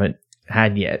they haven't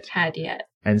had yet.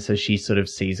 And so she sort of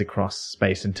sees across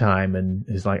space and time and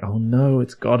is like, oh no,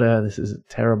 it's got her. This is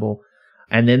terrible.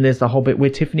 And then there's the whole bit where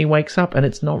Tiffany wakes up and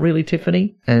it's not really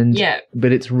Tiffany. And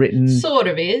but it's written. Sort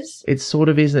of is. It sort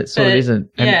of is and it sort of isn't.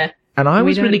 And, and I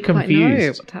was really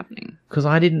confused. What's happening? Because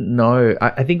I didn't know.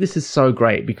 I think this is so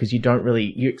great because you don't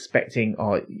really, you're expecting,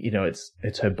 oh, you know,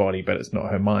 it's her body, but it's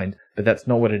not her mind. But that's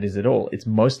not what it is at all. It's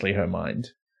mostly her mind,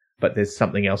 but there's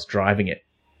something else driving it.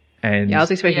 And I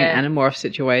was expecting an Animorph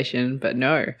situation, but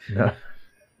no. No.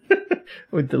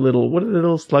 With the little, what are the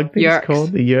little slug things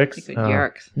called? The Yerks.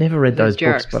 Yerks. Never read those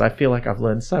jerks. books, but I feel like I've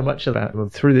learned so much about them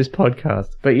through this podcast.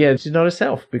 But yeah, she's not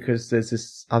herself because there's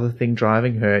this other thing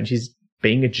driving her and she's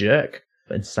being a jerk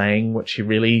and saying what she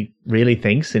really, really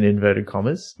thinks in inverted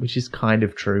commas, which is kind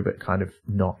of true, but kind of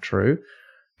not true.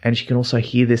 And she can also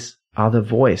hear this other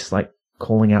voice, like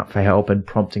calling out for help and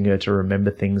prompting her to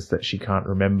remember things that she can't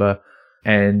remember.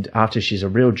 And after she's a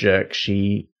real jerk,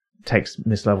 she takes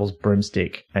Miss Level's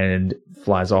broomstick and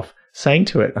flies off, saying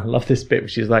to it, I love this bit,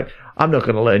 she's like, I'm not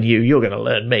going to learn you, you're going to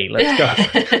learn me, let's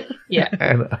go. Yeah.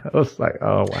 And I was like,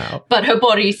 oh, wow. But her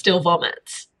body still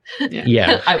vomits.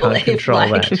 Yeah, I can't believe. control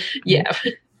Like, that. yeah.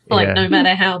 Like, Yeah. no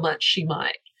matter how much she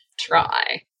might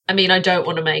try. I mean, I don't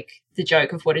want to make the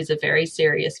joke of what is a very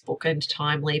serious book and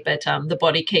timely, but the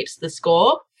body keeps the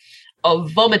score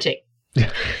of vomiting.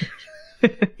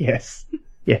 Yes.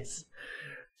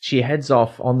 She heads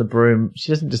off on the broom.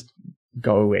 She doesn't just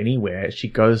go anywhere. She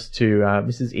goes to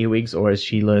Mrs. Earwig's, or as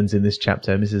she learns in this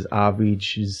chapter, Mrs.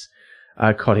 Arvidge's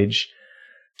cottage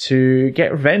to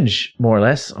get revenge, more or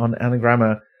less, on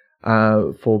Anagramma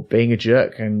for being a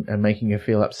jerk and making her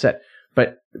feel upset.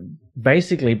 But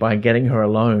basically by getting her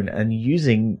alone and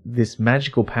using this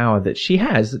magical power that she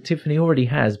has, that Tiffany already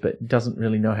has but doesn't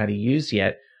really know how to use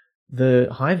yet, the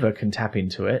Hiver can tap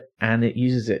into it, and it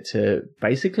uses it to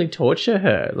basically torture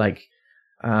her. Like,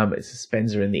 it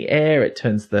suspends her in the air. It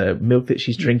turns the milk that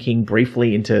she's drinking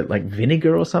briefly into like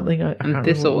vinegar or something. I can't remember what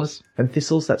it thistles. was. And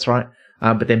thistles, that's right.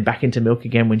 But then back into milk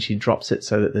again when she drops it,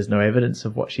 so that there's no evidence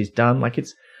of what she's done. Like,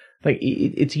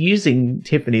 it's using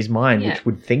Tiffany's mind, Yeah. which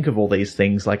would think of all these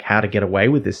things, like how to get away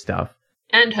with this stuff.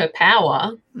 And her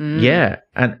power. Yeah,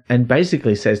 and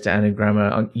basically says to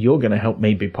Anagramma, you're going to help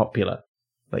me be popular.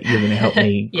 Like, you're going to help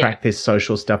me Yeah. crack this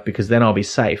social stuff, because then I'll be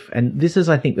safe. And this is,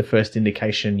 I think, the first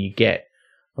indication you get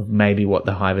of maybe what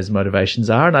the Hiver's motivations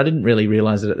are. And I didn't really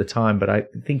realize it at the time, but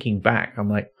thinking back, I'm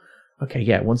like, okay,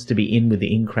 yeah, it wants to be in with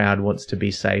the in crowd, wants to be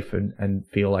safe and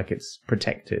feel like it's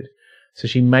protected. So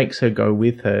she makes her go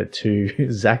with her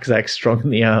to Zach Strong in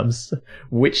the Arms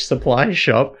witch supply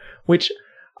shop, which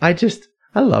I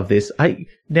love this.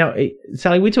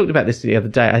 Sally, we talked about this the other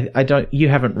day. You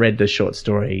haven't read the short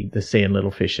story, The Sea and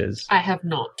Little Fishes. I have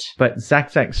not. But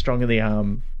Zach Strong in the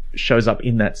Arm shows up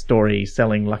in that story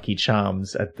selling Lucky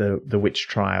Charms at the witch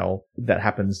trial that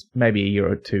happens maybe a year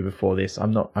or two before this.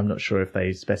 I'm not sure if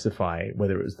they specify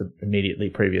whether it was the immediately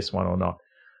previous one or not.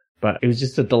 But it was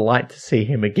just a delight to see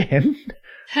him again.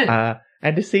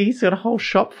 And to see he's got a whole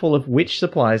shop full of witch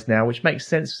supplies now, which makes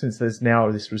sense since there's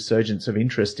now this resurgence of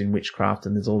interest in witchcraft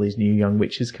and there's all these new young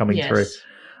witches coming through.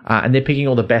 And they're picking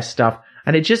all the best stuff.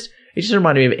 And it just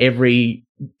reminded me of every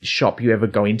shop you ever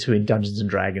go into in Dungeons and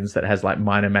Dragons that has like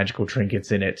minor magical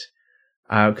trinkets in it.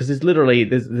 Because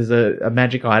there's a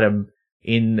magic item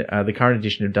in the current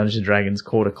edition of Dungeons and Dragons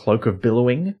called a Cloak of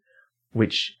Billowing,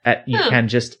 which you can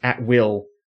just at will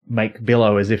make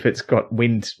billow as if it's got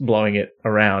wind blowing it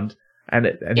around. And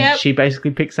she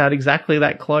basically picks out exactly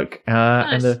that cloak,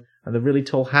 Nice. and the really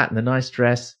tall hat and the nice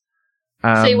dress.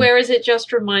 See, whereas it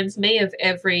just reminds me of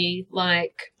every,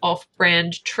 like,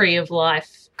 off-brand Tree of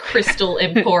Life crystal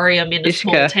emporium in a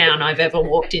small Ishka. town I've ever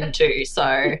walked into.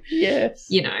 So, Yes.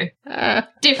 you know,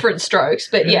 different strokes.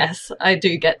 But yes, I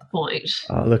do get the point.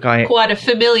 Oh, look, Quite a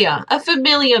familiar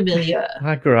milieu.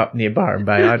 I grew up near Byron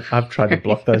Bay. I've tried to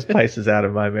block those places out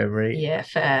of my memory. Yeah,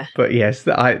 fair. But yes,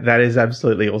 that is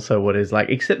absolutely also what it's like.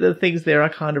 Except the things there are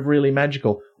kind of really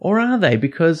magical. Or are they?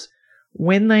 Because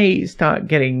when they start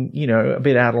getting, you know, a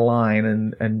bit out of line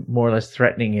and more or less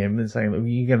threatening him and saying, "Look,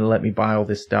 you're going to let me buy all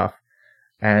this stuff,"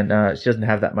 and she doesn't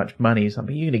have that much money, so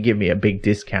you're going to give me a big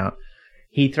discount.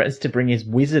 He threatens to bring his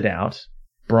wizard out,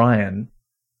 Brian.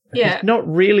 Yeah. He's not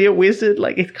really a wizard.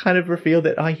 Like, it's kind of revealed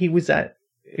that he was at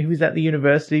the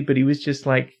university, but he was just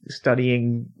like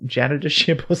studying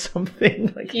janitorship or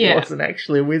something. Like, he wasn't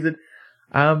actually a wizard.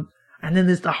 And then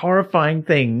there's the horrifying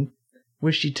thing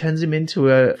where she turns him into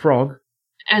a frog.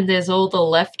 And there's all the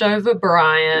leftover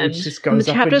Brian. Which just And goes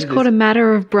the up chapter's into called this- A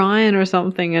Matter of Brian or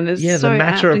something, and it's so the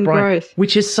matter apt of and Brian, gross.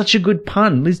 which is such a good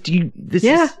pun. Liz, this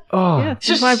Yeah. is, Yeah,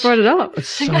 that's why I brought it up. it's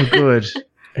so good.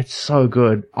 It's so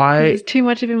good. There's too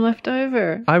much of him left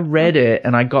over. I read it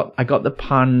and I got the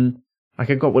pun, like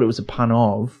I got what it was a pun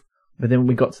of, but then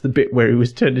we got to the bit where he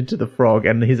was turned into the frog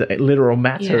and his literal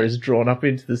matter is drawn up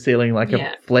into the ceiling like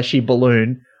a fleshy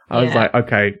balloon. I was like,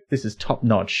 okay, this is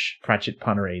top-notch Pratchett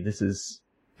punnery.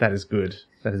 That is good.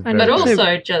 That is very But good.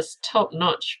 also just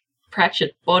top-notch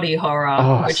Pratchett body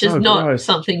horror, which is so not gross.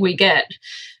 something we get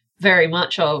very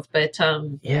much of. But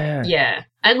yeah.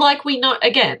 And like we know,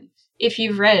 again, if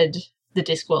you've read the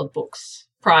Discworld books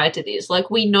prior to this, like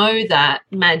we know that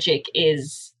magic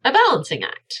is a balancing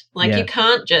act. Like you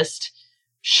can't just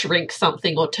shrink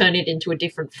something or turn it into a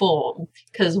different form,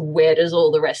 because where does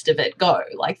all the rest of it go?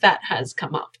 Like that has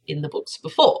come up in the books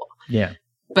before. Yeah.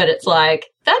 But it's like,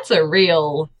 that's a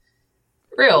real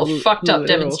fucked up literal.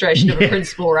 demonstration of a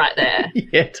principle right there.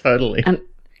 Yeah, totally. And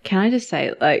can I just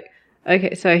say, like,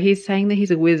 Okay, so he's saying that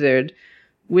he's a wizard.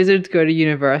 Wizards go to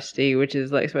university, which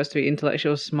is like supposed to be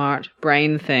intellectual, smart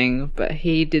brain thing, but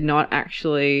he did not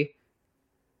actually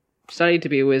study to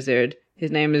be a wizard.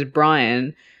 His name is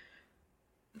Brian.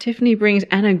 Tiffany brings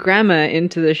Anagramma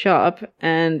into the shop,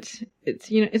 and it's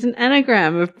an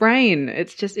anagram of brain.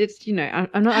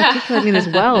 I'm not articulating this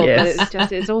well, Yes.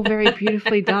 but it's all very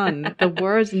beautifully done. The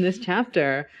words in this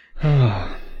chapter.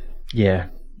 Yeah,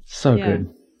 so Yeah.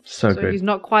 good, so good. He's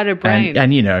not quite a brain.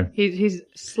 And he's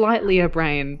slightly a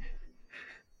brain.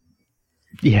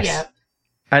 yes. Yeah.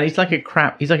 And he's like a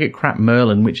crap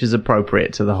Merlin, which is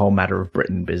appropriate to the whole Matter of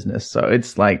Britain business. So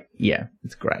it's like, yeah,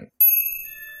 it's great.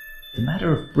 The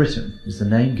Matter of Britain is the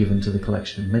name given to the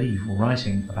collection of medieval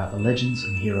writing about the legends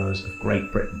and heroes of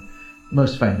Great Britain,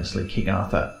 most famously King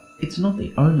Arthur. It's not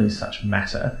the only such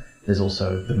matter. There's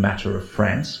also the Matter of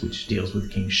France, which deals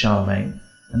with King Charlemagne,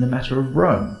 and the Matter of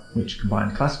Rome, which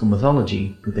combined classical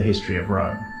mythology with the history of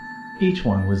Rome. Each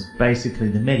one was basically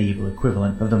the medieval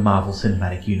equivalent of the Marvel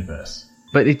Cinematic Universe.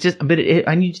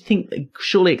 And you think,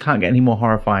 surely it can't get any more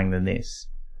horrifying than this.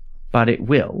 But it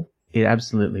will. It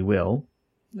absolutely will.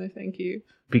 No, thank you.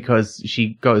 Because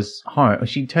she goes home,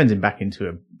 she turns him back into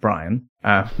a Brian.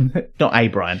 Not a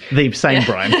Brian, the same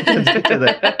Brian.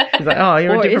 He's like, oh,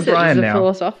 you're a different Brian now. It's a now.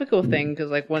 philosophical thing,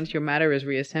 because like once your matter is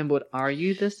reassembled, are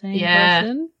you the same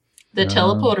person? The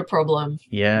teleporter problem.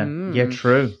 Yeah, yeah,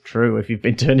 true. If you've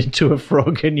been turned into a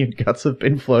frog and your guts have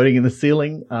been floating in the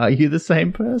ceiling, are you the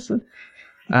same person?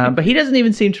 But he doesn't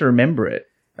even seem to remember it,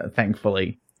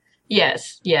 thankfully.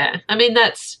 Yes, yeah. I mean,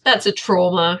 that's a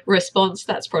trauma response.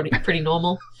 That's pretty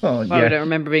normal. Oh, I don't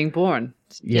remember being born.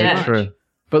 Yeah, Yeah. true.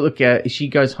 But look, she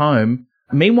goes home.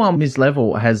 Meanwhile, Ms.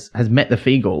 Level has met the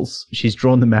Feagles. She's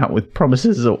drawn them out with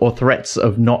promises or threats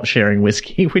of not sharing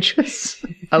whiskey, which is...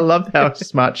 I love how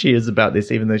smart she is about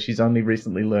this, even though she's only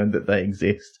recently learned that they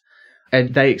exist.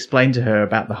 And they explain to her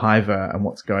about the Hiver and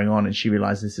what's going on, and she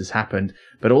realizes this has happened.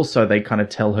 But also they kind of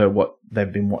tell her what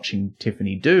they've been watching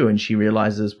Tiffany do, and she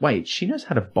realizes, wait, she knows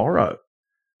how to borrow.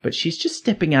 But she's just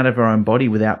stepping out of her own body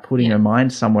without putting her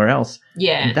mind somewhere else.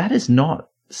 Yeah. And that is not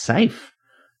safe.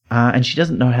 And she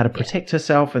doesn't know how to protect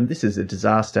herself, and this is a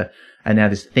disaster. And now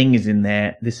this thing is in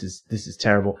there. This is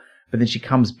terrible. But then she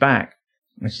comes back,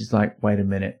 and she's like, wait a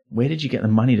minute. Where did you get the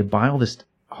money to buy all this?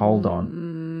 Hold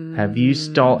on. Have you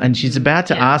stolen? And she's about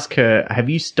to ask her, have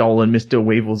you stolen Mr.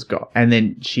 Weevil's got? And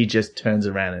then she just turns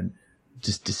around and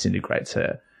just disintegrates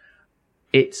her.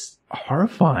 It's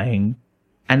horrifying.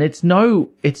 And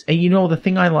the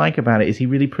thing I like about it is he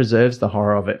really preserves the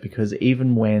horror of it, because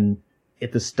even when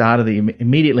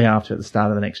immediately after the start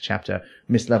of the next chapter,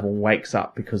 Miss Level wakes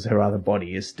up because her other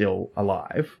body is still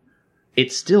alive,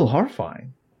 it's still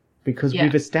horrifying. Because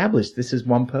we've established this is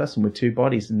one person with two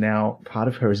bodies, and now part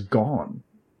of her is gone.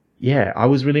 Yeah, I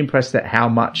was really impressed at how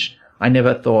much I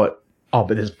never thought, oh,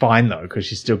 but it's fine though, because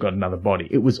she's still got another body.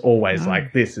 It was always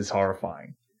like, this is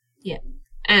horrifying. Yeah.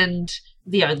 And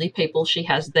the only people she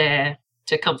has there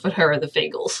to comfort her are the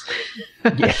Feagles.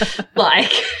 Yeah.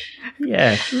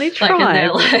 Yeah. They try. And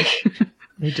they're like...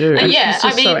 They do. And yeah, she's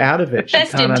just so out of it. She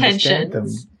best can't understand them.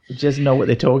 intentions. She doesn't know what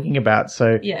they're talking about.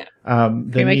 So, yeah.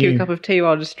 Can you make you a cup of tea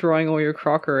while destroying all your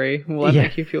crockery? Will that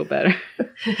make you feel better?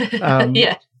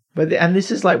 Yeah. And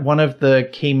this is like one of the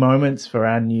key moments for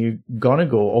our new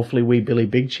Gonagle, Awfully Wee Billy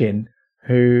Big Chin,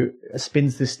 who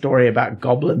spins this story about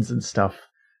goblins and stuff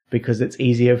because it's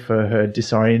easier for her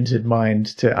disoriented mind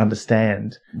to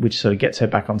understand, which sort of gets her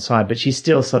back on side. But she's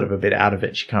still sort of a bit out of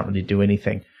it. She can't really do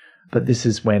anything. But this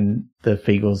is when the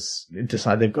Feagles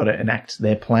decide they've got to enact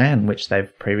their plan, which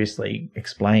they've previously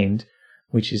explained,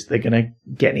 which is they're going to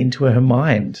get into her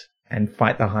mind and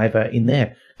fight the Hiver in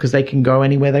there, because they can go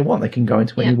anywhere they want. They can go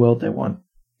into any world they want.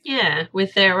 Yeah,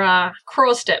 with their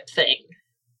crawl step thing.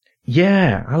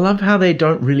 Yeah, I love how they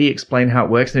don't really explain how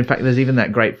it works. And in fact, there's even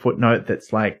that great footnote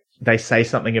that's like, they say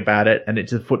something about it, and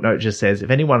the footnote just says, if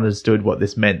anyone understood what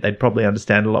this meant, they'd probably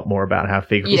understand a lot more about how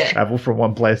Feagles travel from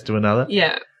one place to another.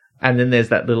 Yeah. And then there's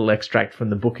that little extract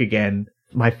from the book again,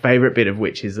 my favorite bit of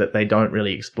which is that they don't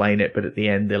really explain it, but at the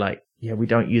end they're like, yeah, we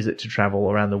don't use it to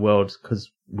travel around the world because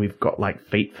we've got like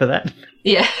feet for that.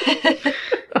 Yeah.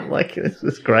 I'm like, this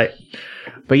is great.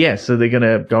 But yeah, so they're going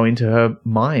to go into her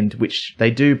mind, which they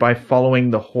do by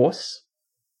following the horse.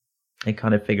 They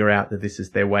kind of figure out that this is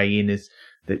their way in, is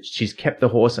that she's kept the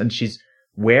horse and she's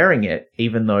wearing it,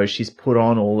 even though she's put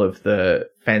on all of the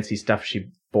fancy stuff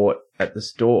she bought at the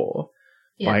store.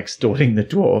 By extorting the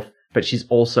dwarf, but she's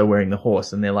also wearing the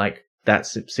horse, and they're like,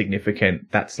 that's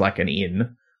significant. That's like an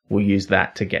in. We'll use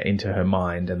that to get into her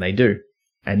mind, and they do.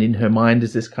 And in her mind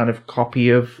is this kind of copy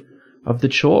of of the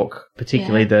chalk,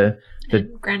 particularly the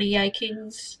And Granny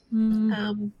Aking's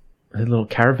little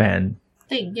caravan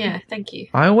thing. Yeah, thank you.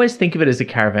 I always think of it as a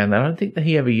caravan. I don't think that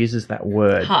he ever uses that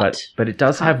word, Hut. but it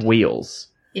does have wheels,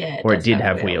 Yeah, or it does did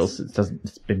have wheels.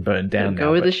 It's been burned down. Go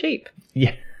now, with but- the sheep.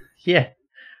 Yeah, yeah.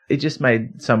 It just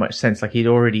made so much sense. Like he'd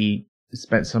already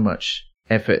spent so much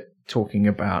effort talking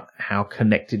about how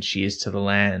connected she is to the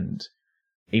land,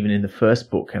 even in the first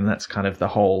book, and that's kind of the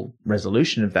whole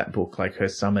resolution of that book, like her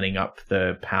summoning up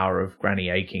the power of Granny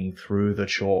Aking through the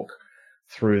chalk,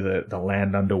 through the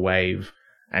land under wave,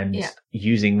 and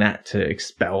using that to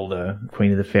expel the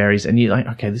Queen of the Fairies. And you're like,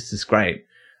 okay, this is great.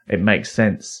 It makes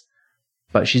sense.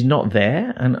 But she's not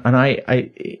there. And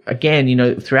I again, you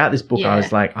know, throughout this book, I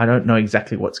was like, I don't know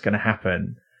exactly what's going to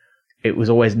happen. It was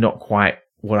always not quite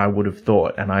what I would have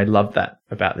thought. And I love that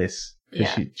about this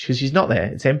because she's not there.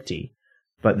 It's empty.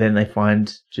 But then they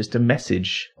find just a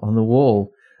message on the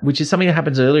wall, which is something that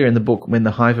happens earlier in the book when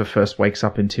the Hiver first wakes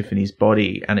up in Tiffany's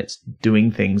body and it's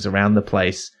doing things around the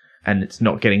place and it's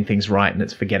not getting things right and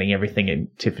it's forgetting everything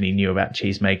Tiffany knew about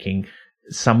cheese making.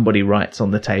 Somebody writes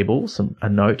on the table a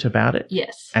note about it.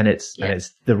 Yes. And it's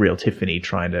the real Tiffany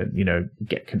trying to, you know,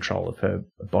 get control of her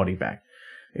body back.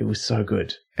 It was so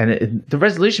good. And the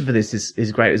resolution for this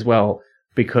is great as well,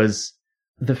 because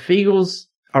the Feagles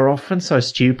are often so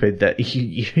stupid that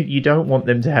you don't want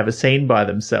them to have a scene by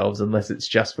themselves unless it's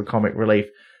just for comic relief.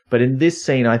 But in this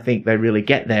scene, I think they really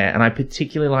get there. And I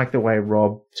particularly like the way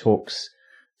Rob talks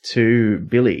to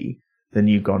Billy, the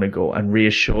new Gonagle, and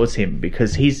reassures him,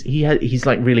 because he's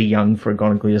like really young for a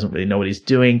Gonagle. He doesn't really know what he's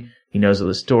doing. He knows all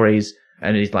the stories.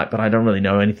 And he's like, but I don't really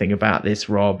know anything about this,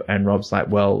 Rob. And Rob's like,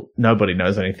 well, nobody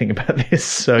knows anything about this.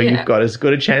 So you've got as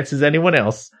good a chance as anyone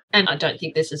else. And I don't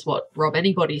think this is what Rob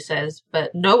anybody says, but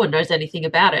no one knows anything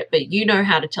about it. But you know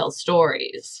how to tell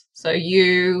stories. So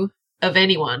you, of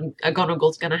anyone, a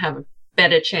Gonagle's going to have a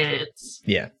better chance.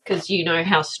 Yeah. Because you know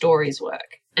how stories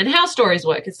work. And how stories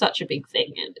work is such a big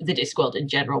thing in the Discworld in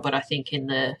general, but I think in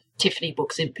the Tiffany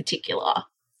books in particular.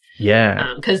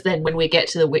 Yeah. Because then when we get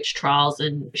to the witch trials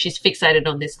and she's fixated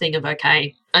on this thing of,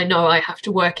 okay, I know I have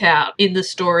to work out in the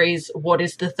stories what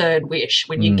is the third wish.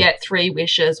 When you get 3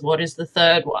 wishes, what is the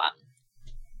third one?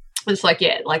 It's like,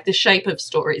 like the shape of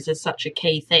stories is such a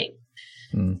key thing.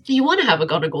 You want to have a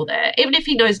Gonagle there. Even if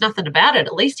he knows nothing about it,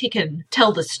 at least he can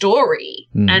tell the story.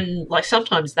 And like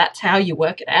sometimes that's how you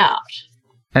work it out.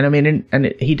 And I mean,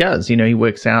 he does, you know, he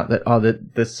works out that,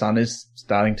 the sun is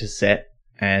starting to set.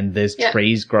 And there's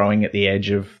trees growing at the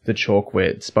edge of the chalk where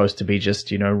it's supposed to be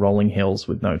just, you know, rolling hills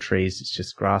with no trees. It's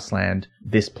just grassland.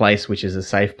 This place, which is a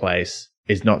safe place,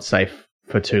 is not safe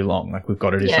for too long. Like, we've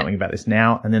got to do something about this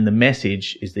now. And then the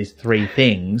message is these 3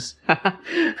 things.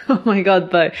 Oh my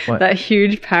God, that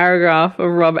huge paragraph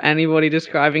of Rob Anybody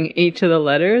describing each of the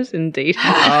letters in detail.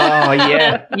 Oh,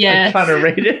 yeah. Yes. I'm trying to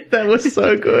read it. That was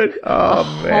so good. Oh,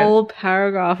 the man. whole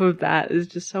paragraph of that is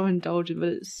just so indulgent, but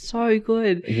it's so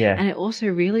good. Yeah. And it also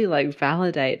really, like,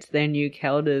 validates their new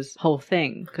Kelda's whole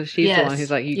thing, because she's the one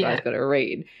who's like, you guys got to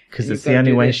read. Because it's the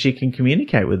only way she can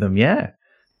communicate with them,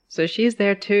 So she's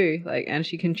there too, like, and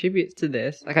she contributes to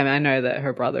this. Like, I mean, I know that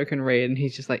her brother can read, and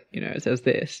he's just like, you know, it says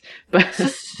this, but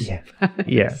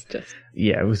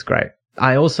it was great.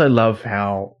 I also love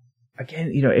how,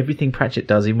 again, you know, everything Pratchett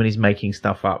does, even when he's making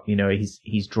stuff up, you know,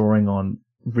 he's drawing on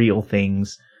real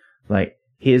things. Like,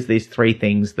 here's these 3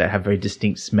 things that have very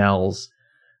distinct smells,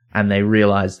 and they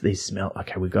realize these smell.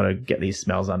 Okay, we've got to get these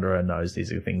smells under her nose.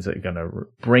 These are things that are going to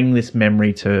bring this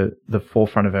memory to the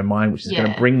forefront of her mind, which is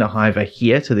going to bring the Hiver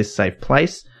here to this safe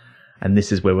place. And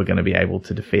this is where we're going to be able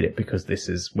to defeat it, because this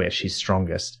is where she's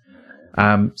strongest.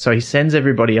 So he sends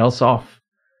everybody else off,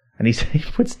 and he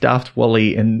puts Daft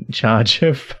Wally in charge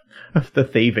of the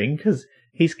thieving, because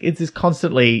it's just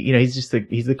constantly, you know, he's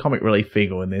the comic relief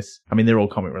Feagle in this. I mean, they're all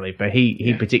comic relief, but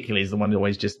he particularly is the one who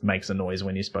always just makes a noise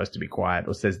when you're supposed to be quiet,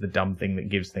 or says the dumb thing that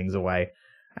gives things away.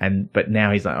 But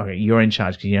now he's like, okay, you're in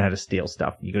charge because you know how to steal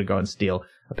stuff. You got to go and steal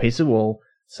a piece of wool,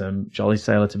 some Jolly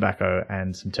Sailor tobacco,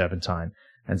 and some turpentine.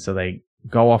 And so they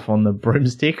go off on the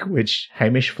broomstick, which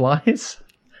Hamish flies.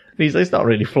 He's not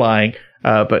really flying,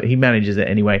 but he manages it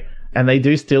anyway. And they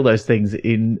do steal those things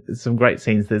in some great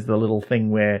scenes. There's the little thing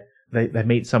where they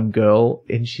meet some girl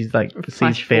and she's like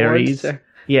sees fairies. Her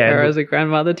as a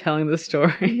grandmother telling the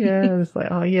story. And it's like,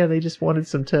 oh yeah, they just wanted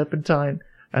some turpentine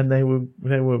and they were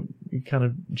kind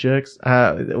of jerks.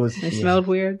 They smelled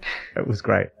weird. It was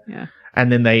great. Yeah.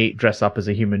 And then they dress up as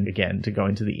a human again to go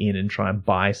into the inn and try and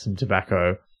buy some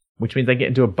tobacco, which means they get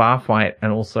into a bar fight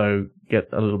and also get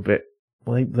a little bit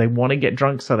they want to get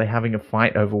drunk, so they're having a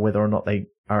fight over whether or not they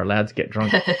are allowed to get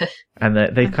drunk. And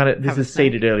they kind of, this is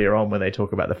seeded earlier on when they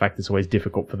talk about the fact it's always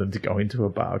difficult for them to go into a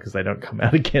bar because they don't come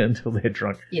out again until they're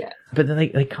drunk. Yeah. But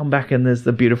then they come back and there's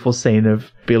the beautiful scene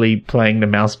of Billy playing the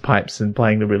mouse pipes and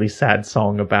playing the really sad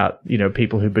song about, you know,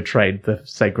 people who betrayed the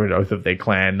sacred oath of their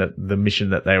clan, the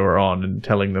mission that they were on, and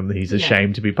telling them that he's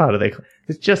ashamed to be part of their clan.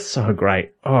 It's just so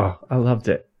great. Oh, I loved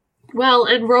it. Well,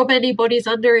 and rob anybody's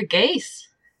under a geese.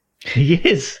 He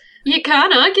is. You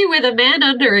can't argue with a man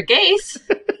under a geese.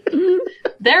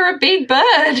 They're a big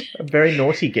bird. A very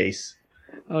naughty geese.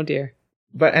 Oh dear.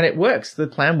 And it works. The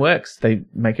plan works. They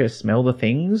make her smell the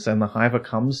things, and the hiver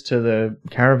comes to the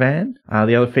caravan.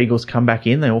 The other Feagles come back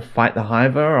in. They all fight the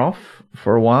hiver off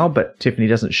for a while, but Tiffany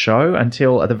doesn't show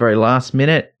until at the very last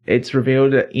minute. It's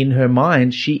revealed that in her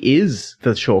mind she is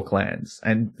the Shaw clans,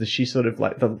 and she sort of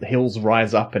like the hills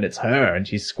rise up and it's her, and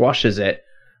she squashes it,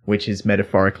 which is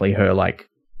metaphorically her like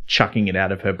chucking it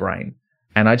out of her brain.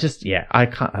 And I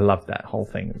loved that whole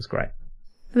thing. It was great.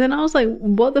 And then I was like,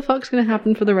 what the fuck's going to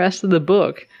happen for the rest of the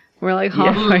book? We're like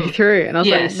halfway through. And I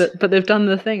was like, but they've done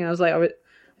the thing. And I was like,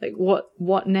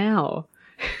 what now?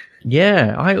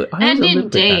 Yeah. And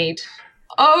indeed.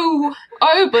 Oh,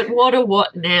 but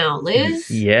what now,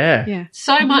 Liz? Yeah. Yeah.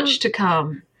 So much to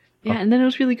come. Yeah, and then it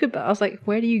was really good. But I was like,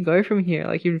 where do you go from here?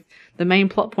 Like, the main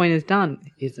plot point is done,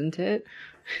 isn't it?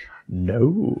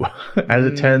 No, as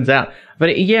it turns out. But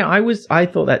I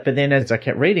thought that, but then as I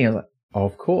kept reading, I was like, oh,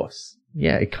 of course.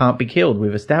 Yeah, it can't be killed.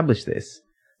 We've established this.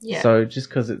 Yeah. So just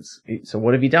because so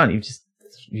what have you done?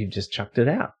 You've just chucked it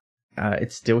out.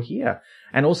 It's still here.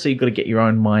 And also you've got to get your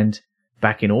own mind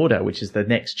back in order, which is the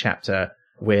next chapter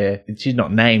where she's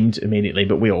not named immediately,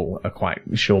 but we all are quite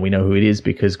sure we know who it is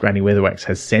because Granny Weatherwax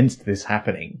has sensed this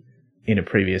happening in a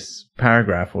previous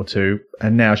paragraph or two.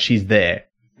 And now she's there,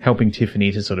 helping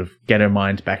Tiffany to sort of get her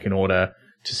mind back in order,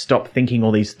 to stop thinking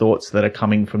all these thoughts that are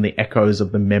coming from the echoes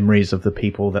of the memories of the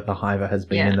people that the hiver has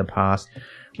been in the past.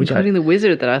 Including the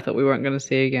wizard that I thought we weren't going to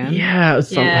see again. Yeah,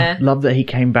 I love that he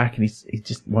came back and he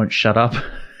just won't shut up.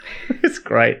 It's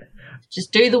great.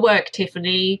 Just do the work,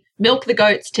 Tiffany. Milk the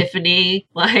goats, Tiffany.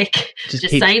 Like, just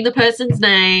saying the person's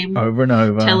name. Over and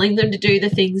over. Telling them to do the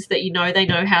things that you know they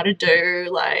know how to do.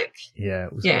 Like, yeah,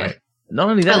 it was great. Not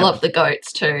only that. I love the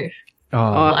goats too.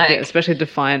 Especially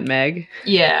Defiant Meg.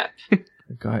 Yeah.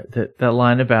 That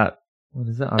line about, what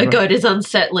is that? A goat is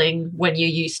unsettling when you're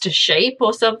used to sheep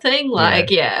or something. Like,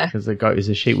 because a goat is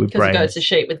a sheep with brains. Because a goat's a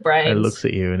sheep with brains. It looks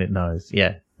at you and it knows.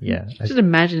 Yeah. Just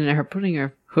imagine her putting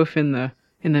her hoof in the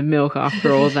milk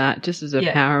after all that, just as a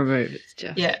power move. It's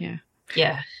just,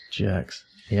 Yeah. Jerks.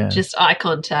 Yeah. Just eye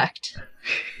contact.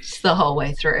 Just the whole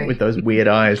way through. With those weird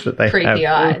eyes that they have. Creepy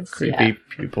eyes. Creepy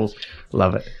pupils.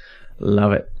 Love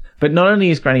it. But not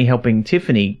only is Granny helping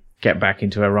Tiffany get back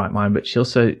into her right mind, but she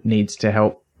also needs to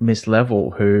help Miss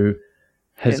Level, who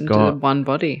has got one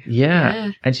body. Yeah.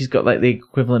 And she's got like the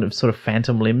equivalent of sort of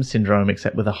phantom limb syndrome,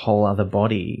 except with a whole other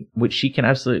body, which she can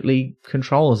absolutely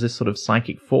control as this sort of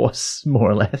psychic force, more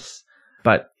or less.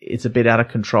 But it's a bit out of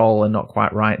control and not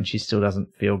quite right, and she still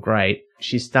doesn't feel great.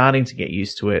 She's starting to get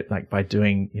used to it, like by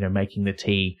doing, making the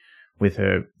tea with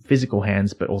her physical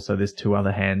hands, but also there's two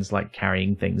other hands like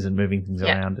carrying things and moving things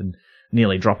around and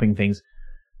nearly dropping things.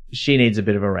 She needs a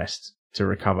bit of a rest to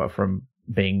recover from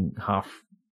being half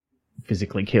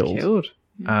physically killed.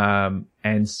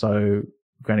 And so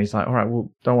Granny's like, all right, well,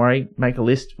 don't worry, make a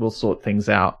list. We'll sort things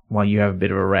out while you have a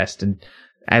bit of a rest. And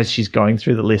as she's going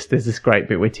through the list, there's this great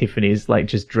bit where Tiffany's like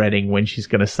just dreading when she's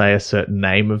going to say a certain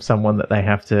name of someone that they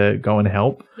have to go and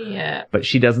help. Yeah. But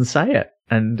she doesn't say it.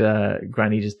 And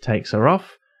Granny just takes her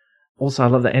off. Also, I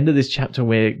love the end of this chapter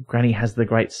where Granny has the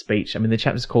great speech. I mean, the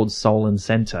chapter's called Soul and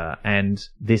Center, and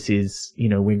this is,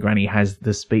 where Granny has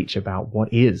the speech about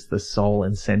what is the soul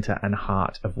and center and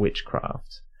heart of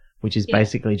witchcraft, which is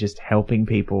basically just helping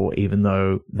people even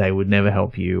though they would never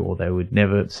help you or they would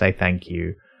never say thank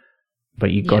you.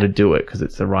 But you've got to do it because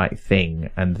it's the right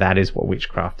thing, and that is what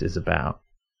witchcraft is about,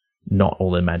 not all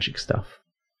the magic stuff.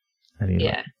 And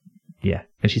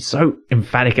and she's so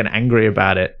emphatic and angry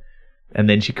about it. And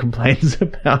then she complains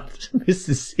about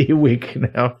Mrs. Earwig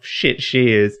and how shit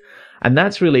she is. And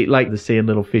that's really like the Sea and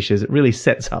Little Fishes. It really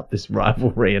sets up this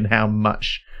rivalry and how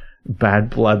much bad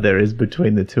blood there is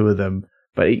between the two of them.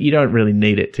 But you don't really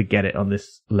need it to get it on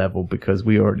this level because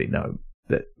we already know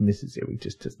that Mrs. Earwig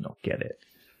just does not get it.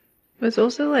 But it's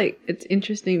also like, it's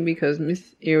interesting because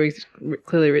Miss Ewing's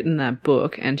clearly written that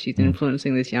book and she's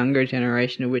influencing this younger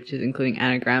generation of witches, including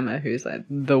Anagramma, who's like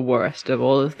the worst of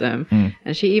all of them.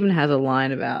 And she even has a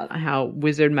line about how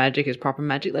wizard magic is proper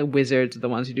magic. Like wizards are the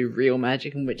ones who do real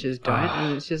magic and witches don't.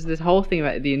 And it's just this whole thing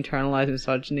about the internalized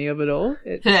misogyny of it all.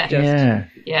 It's just,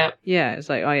 Yeah. It's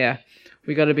like, oh yeah,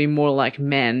 we got to be more like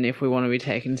men if we want to be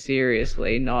taken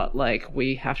seriously, not like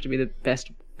we have to be the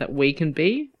best that we can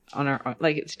be on our own.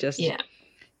 Like, it's just,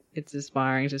 it's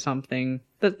aspiring to something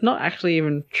that's not actually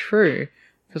even true.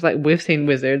 Because, like, we've seen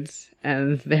wizards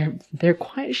and they're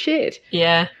quite shit.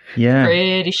 Yeah. Yeah.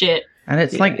 Pretty shit. And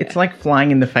it's like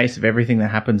flying in the face of everything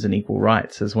that happens in equal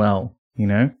rights as well, you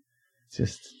know? It's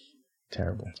just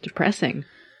terrible. It's depressing.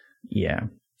 Yeah.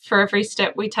 For every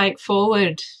step we take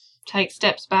forward, take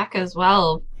steps back as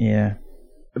well. Yeah.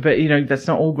 But, you know, that's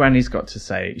not all Granny's got to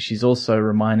say. She's also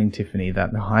reminding Tiffany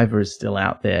that the Hiver is still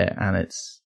out there and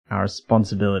it's our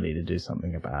responsibility to do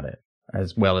something about it,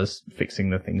 as well as fixing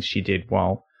the things she did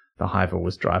while the Hiver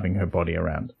was driving her body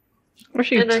around. Or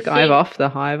she could off the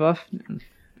hive off.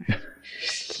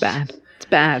 It's bad. It's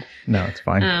bad. No, it's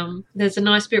fine. There's a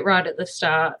nice bit right at the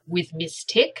start with Miss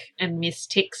Tick, and Miss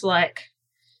Tick's like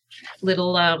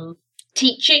little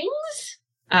teachings.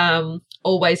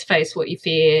 Always face what you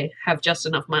fear, have just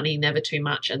enough money, never too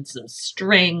much, and some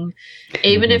string.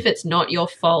 Even if it's not your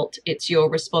fault, it's your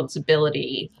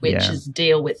responsibility, which is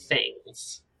deal with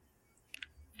things.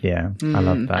 Yeah, I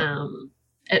love that.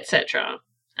 Etc.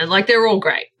 And, like, they're all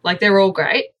great.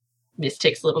 Miss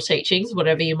Tick's little teachings,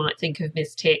 whatever you might think of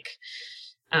Miss Tick.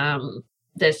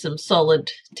 There's some solid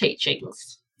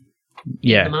teachings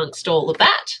amongst all of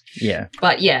that. Yeah.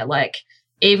 But, yeah, like,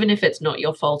 even if it's not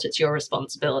your fault, it's your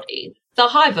responsibility. The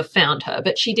Hiver found her,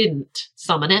 but she didn't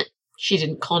summon it. She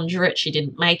didn't conjure it. She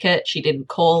didn't make it. She didn't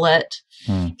call it.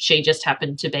 She just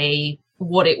happened to be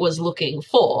what it was looking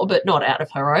for, but not out of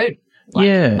her own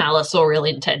malice or ill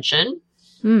intention.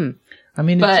 I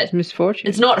mean, it's misfortune.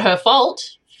 It's not her fault.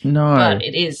 No. But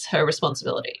it is her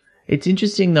responsibility. It's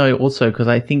interesting, though, also, because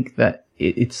I think that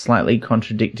it's slightly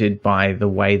contradicted by the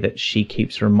way that she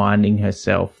keeps reminding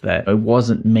herself that it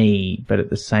wasn't me, but at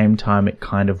the same time it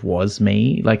kind of was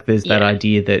me. Like, there's that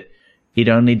idea that it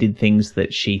only did things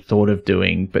that she thought of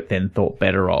doing, but then thought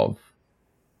better of.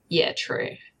 Yeah, true.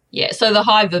 Yeah, so the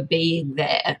Hiver being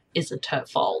there isn't her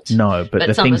fault. No, but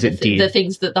the things it did. The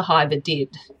things that the Hiver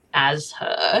did as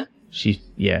her,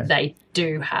 they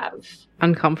do have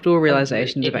uncomfortable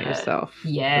realizations about yourself.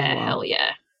 Yeah, well. Hell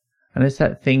yeah. And it's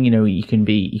that thing, you know, you can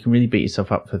really beat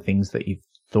yourself up for things that you've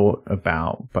thought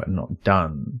about but not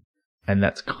done. And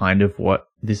that's kind of what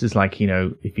this is like, you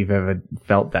know, if you've ever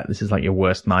felt that, this is like your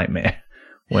worst nightmare.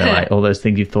 Where like all those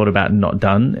things you've thought about and not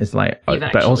done is like,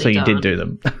 but also you did do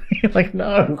them. You're like,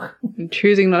 no.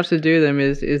 Choosing not to do them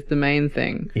is the main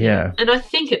thing. Yeah. And I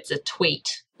think it's a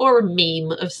tweet or a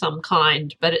meme of some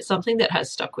kind, but it's something that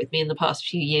has stuck with me in the past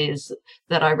few years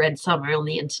that I read somewhere on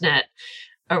the internet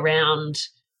around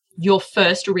your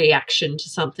first reaction to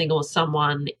something or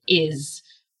someone is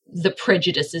the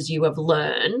prejudices you have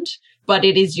learned, but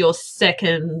it is your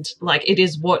second, like it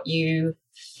is what you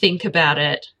think about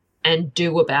it and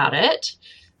do about it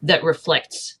that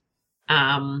reflects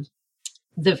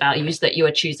the values that you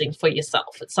are choosing for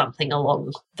yourself. It's something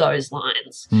along those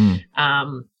lines.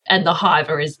 And the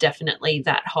Hiver is definitely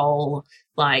that whole,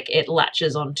 like, it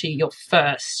latches onto your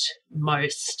first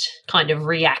most kind of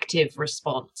reactive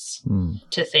response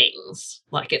to things.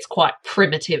 Like, it's quite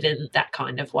primitive in that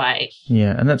kind of way.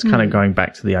 Yeah, and that's kind of going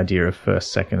back to the idea of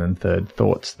first, second, and third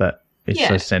thoughts that is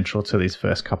so central to these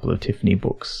first couple of Tiffany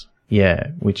books. Yeah,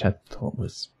 which I thought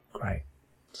was great.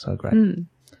 So great. And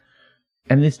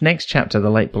this next chapter, The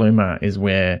Late Bloomer, is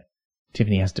where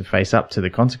Tiffany has to face up to the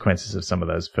consequences of some of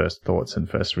those first thoughts and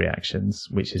first reactions,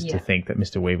 which is to think that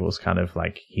Mr. Weevil's kind of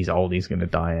like, he's old, he's going to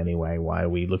die anyway. Why are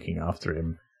we looking after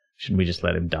him? Shouldn't we just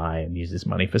let him die and use this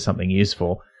money for something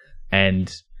useful?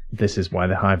 And this is why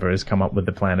the Hiver has come up with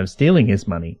the plan of stealing his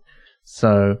money.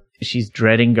 So she's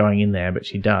dreading going in there, but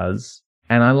she does.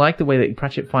 And I like the way that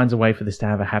Pratchett finds a way for this to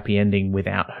have a happy ending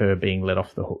without her being let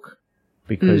off the hook.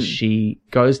 Because she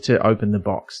goes to open the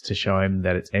box to show him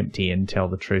that it's empty and tell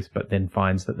the truth, but then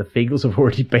finds that the Feagles have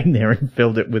already been there and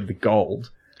filled it with the gold.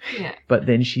 Yeah. But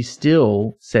then she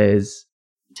still says...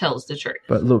 tells the truth.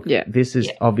 But look, this is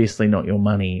obviously not your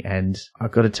money, and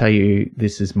I've got to tell you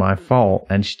this is my fault.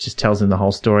 And she just tells him the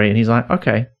whole story, and he's like,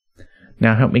 okay,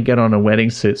 now help me get on a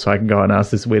wedding suit so I can go and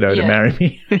ask this widow to marry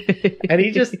me. And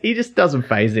he just doesn't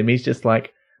faze him. He's just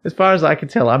like, as far as I can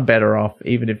tell, I'm better off,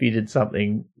 even if you did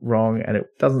something wrong, and it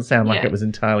doesn't sound like it was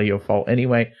entirely your fault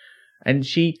anyway. And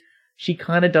she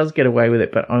kind of does get away with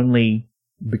it, but only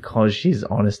because she's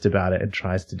honest about it and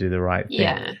tries to do the right thing.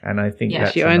 Yeah. And I think Yeah.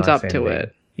 that's She a owns nice up to ending.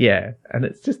 it. Yeah, and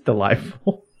it's just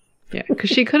delightful. Yeah, because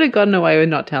she could have gotten away with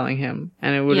not telling him,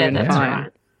 and it would have been that's fine.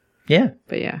 right. Yeah,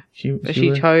 But yeah, she she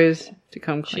was- chose to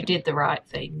come She clean. did the right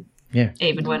thing, Yeah,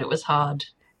 even when it was hard.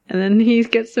 And then he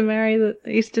gets to marry the.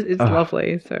 It's Oh.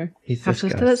 lovely. So he's I've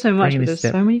just done it so much, bringing but his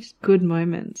there's step- so many good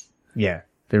moments. Yeah,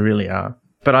 there really are.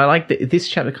 But I like that this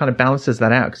chapter kind of balances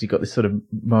that out because you've got this sort of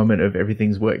moment of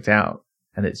everything's worked out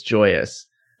and it's joyous,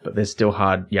 but there's still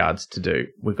hard yards to do.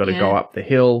 We've got to go Yeah. up the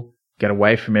hill, get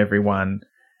away from everyone.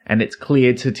 And it's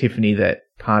clear to Tiffany that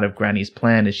part of Granny's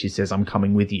plan is she says, I'm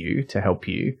coming with you to help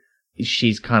you.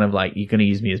 She's kind of like, you're going to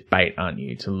use me as bait, aren't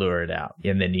you, to lure it out.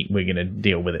 And then we're going to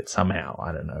deal with it somehow.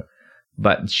 I don't know.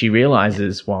 But she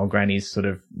realizes while Granny's sort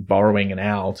of borrowing an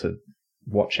owl to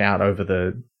watch out over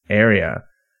the area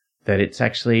that it's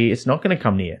not going to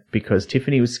come near because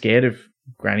Tiffany was scared of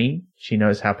Granny. She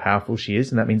knows how powerful she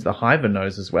is. And that means the Hiver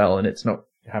knows as well. And it's not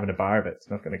having a bar of it. It's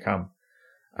not going to come.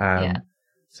 Yeah.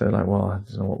 So like, well, I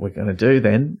don't know what we're going to do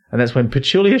then. And that's when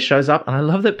Petulia shows up. And I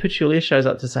love that Petulia shows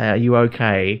up to say, are you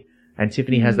okay? And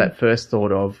Tiffany has that first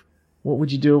thought of, what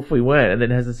would you do if we weren't? And then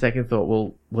has the second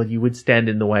thought, well, you would stand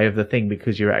in the way of the thing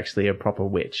because you're actually a proper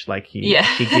witch. Like she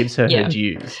gives her Yeah. her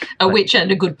dues. A witch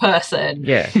and a good person.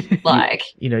 Yeah. Like,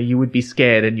 You would be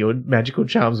scared and your magical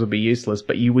charms would be useless,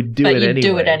 but you would do but it you anyway.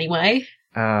 do it anyway.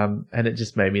 And it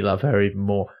just made me love her even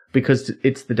more because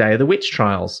it's the day of the witch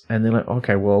trials. And they're like,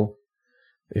 okay, well,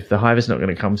 if the Hiver's not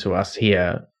going to come to us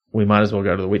here, we might as well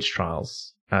go to the witch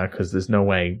trials because there's no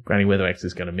way Granny Weatherwax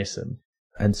is going to miss him.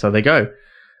 And so they go.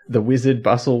 The wizard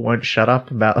Bustle won't shut up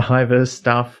about the Hiver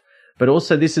stuff. But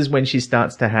also this is when she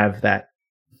starts to have that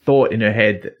thought in her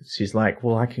head that she's like,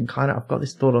 well, I've got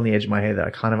this thought on the edge of my head that I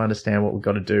kind of understand what we've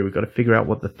got to do. We've got to figure out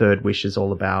what the third wish is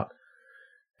all about.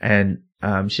 And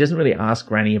she doesn't really ask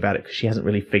Granny about it because she hasn't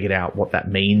really figured out what that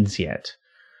means yet.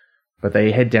 But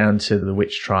they head down to the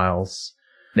witch trials.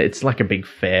 It's like a big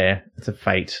fair. It's a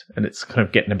fete, and it's kind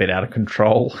of getting a bit out of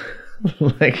control.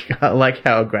 I like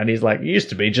how Granny's like, it used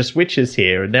to be just witches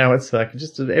here, and now it's like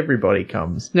just everybody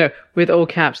comes. No, with all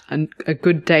caps, and a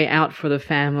good day out for the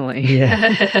family.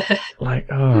 Yeah. Like,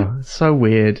 oh, it's so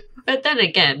weird. But then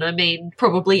again, I mean,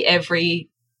 probably every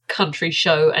country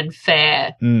show and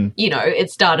fair, you know, it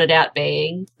started out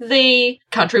being the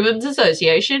Countrymen's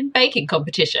Association baking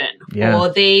competition Yeah. or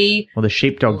the Or the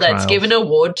sheepdog let's trials. give an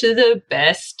award to the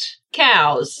best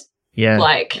cows Yeah.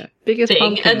 like Biggest thing.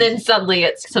 pumpkins. And then suddenly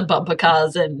it's some bumper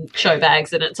cars and show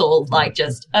bags and it's all like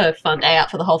just a fun day out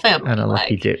for the whole family. And a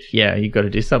lucky like, dip. Yeah, you've got to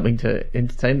do something to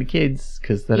entertain the kids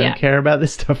because they Yeah. don't care about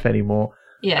this stuff anymore.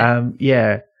 yeah.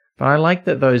 Yeah. But I like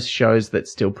that those shows that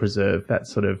still preserve that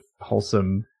sort of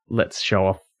wholesome, let's show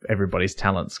off everybody's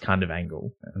talents kind of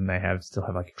angle. And they still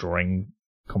have like drawing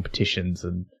competitions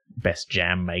and best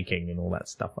jam making and all that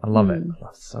stuff. I love it. Oh,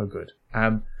 it's so good.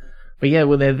 But yeah,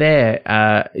 when they're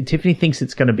there, Tiffany thinks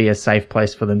it's going to be a safe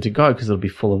place for them to go because it'll be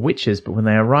full of witches. But when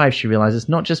they arrive, she realizes it's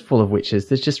not just full of witches.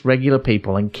 There's just regular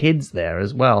people and kids there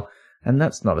as well. And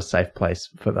that's not a safe place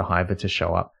for the Hiver to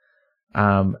show up.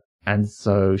 And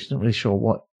so she's not really sure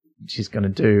what she's going to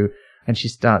do. And she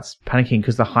starts panicking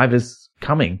because the Hiver's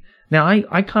coming. Now,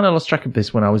 I kind of lost track of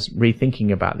this when I was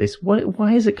rethinking about this.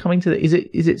 Why is it coming to is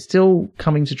it still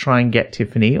coming to try and get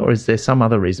Tiffany, or is there some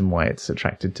other reason why it's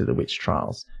attracted to the witch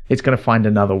trials? It's going to find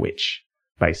another witch,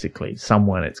 basically.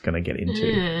 Someone it's going to get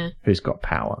into who's got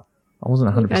power. I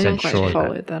wasn't 100% I don't sure quite of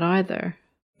follow that. that either.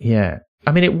 Yeah.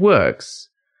 I mean, it works.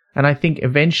 And I think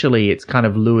eventually it's kind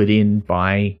of lured in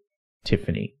by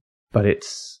Tiffany. But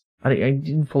I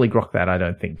didn't fully grok that, I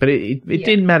don't think. But it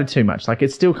didn't matter too much. Like,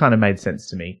 it still kind of made sense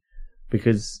to me.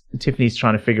 Because Tiffany's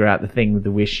trying to figure out the thing with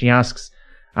the wish. She asks,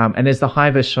 and as the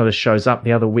Hiver sort of shows up,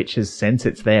 the other witches sense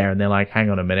it's there, and they're like, hang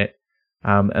on a minute.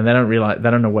 And they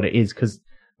don't know what it is, because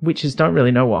witches don't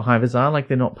really know what Hivers are. Like,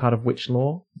 they're not part of witch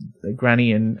lore.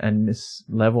 Granny and Miss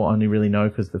Level only really know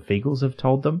because the Feagles have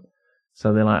told them.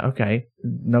 So they're like, okay,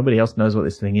 nobody else knows what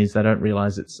this thing is. They don't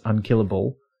realize it's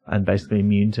unkillable and basically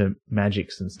immune to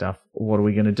magics and stuff. What are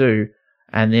we going to do?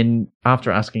 And then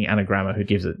after asking Anagramma, who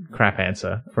gives a crap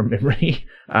answer from memory,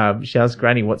 she asks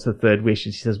Granny, what's the third wish?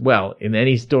 And she says, well, in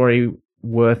any story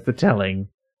worth the telling,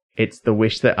 it's the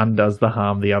wish that undoes the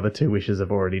harm the other two wishes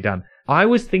have already done. I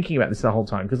was thinking about this the whole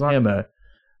time because I am a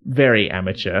very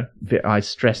amateur, I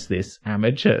stress this,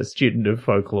 amateur student of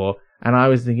folklore. And I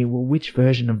was thinking, well, which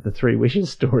version of the three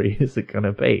wishes story is it going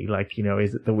to be? Like, you know,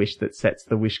 is it the wish that sets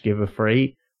the wish giver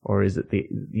free? Or is it the,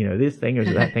 you know, this thing or is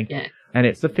it that thing? Yeah. And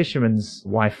it's the fisherman's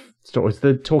wife story. It's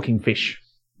the talking fish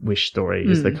wish story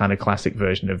is the kind of classic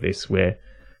version of this where,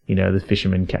 you know, the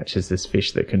fisherman catches this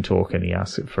fish that can talk and he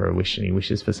asks it for a wish and he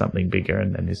wishes for something bigger,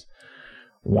 and then his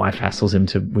wife hassles him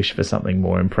to wish for something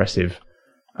more impressive,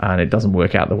 and it doesn't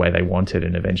work out the way they wanted,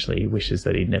 and eventually he wishes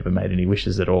that he'd never made any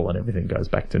wishes at all and everything goes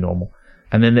back to normal.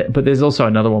 And then, but there's also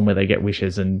another one where they get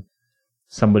wishes and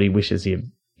somebody wishes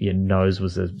your nose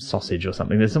was a sausage or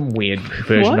something. There's some weird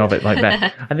version of it like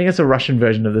that. I think it's a Russian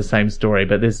version of the same story,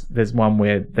 but there's one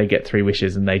where they get 3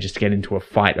 wishes and they just get into a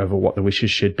fight over what the wishes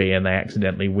should be, and they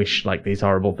accidentally wish like these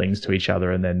horrible things to each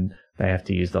other, and then they have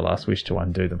to use the last wish to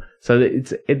undo them. So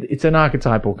it's an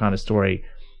archetypal kind of story,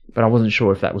 but I wasn't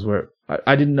sure if that was where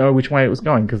I didn't know which way it was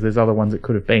going, because there's other ones it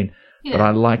could have been. Yeah. But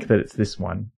I like that it's this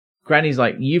one. Granny's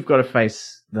like, you've got to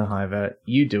face the Hiver.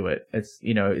 You do it. It's,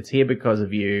 you know, it's here because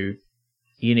of you.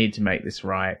 You need to make this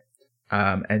right.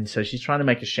 And so she's trying to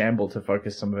make a shamble to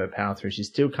focus some of her power through. She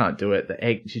still can't do it.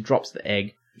 She drops the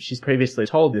egg. She's previously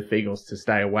told the Fiegels to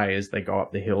stay away as they go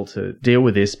up the hill to deal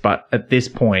with this. But at this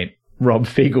point, Rob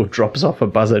Fiegel drops off a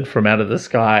buzzard from out of the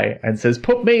sky and says,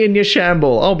 put me in your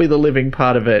shamble. I'll be the living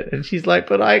part of it. And she's like,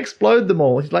 but I explode them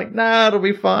all. He's like, nah, it'll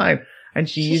be fine. And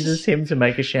she uses him to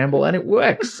make a shamble, and it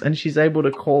works. And she's able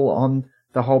to call on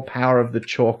the whole power of the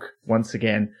chalk once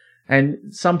again.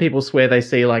 And some people swear they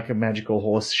see like a magical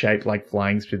horse shape like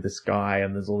flying through the sky,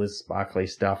 and there's all this sparkly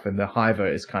stuff, and the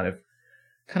Hiver is kind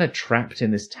of trapped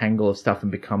in this tangle of stuff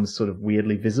and becomes sort of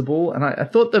weirdly visible. And I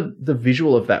thought the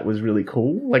visual of that was really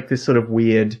cool, like this sort of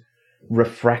weird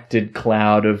refracted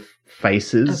cloud of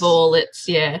faces. Of all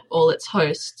its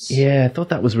hosts. Yeah, I thought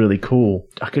that was really cool.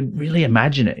 I could really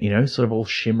imagine it, you know, sort of all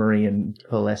shimmery and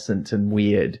pearlescent and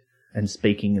weird and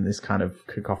speaking in this kind of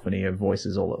cacophony of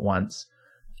voices all at once.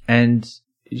 And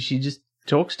she just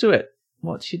talks to it.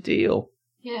 What's your deal?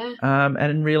 Yeah.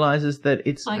 And realizes that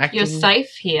it's like acting, you're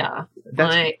safe here.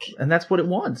 And that's what it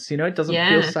wants. You know, it doesn't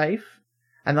feel safe.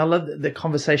 And I love that the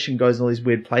conversation goes in all these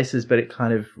weird places, but it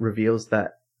kind of reveals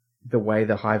that the way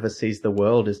the Hiver sees the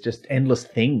world is just endless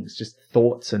things, just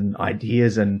thoughts and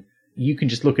ideas. And you can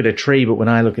just look at a tree, but when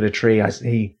I look at a tree, I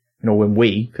see, you know, when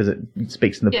we, because it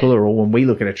speaks in the plural, when we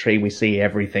look at a tree, we see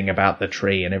everything about the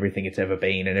tree and everything it's ever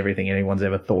been and everything anyone's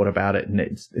ever thought about it. And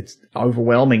it's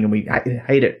overwhelming, and we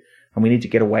hate it. And we need to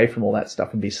get away from all that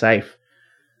stuff and be safe.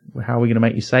 How are we going to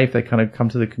make you safe? They kind of come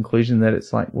to the conclusion that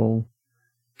it's like, well,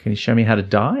 can you show me how to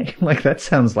die? Like, that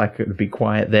sounds like it would be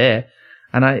quiet there.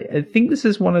 And I think this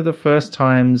is one of the first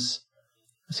times,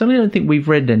 I certainly don't think we've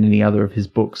read in any other of his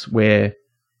books where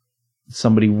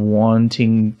somebody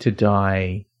wanting to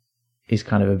die is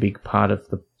kind of a big part of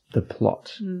the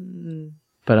plot. Mm-hmm.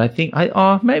 But I think,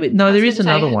 maybe, no, there is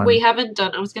another one.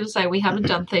 I was going to say, we haven't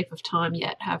done Thief of Time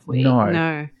yet, have we?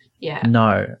 No. Yeah.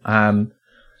 No.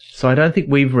 So I don't think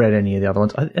we've read any of the other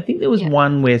ones. I think there was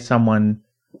one where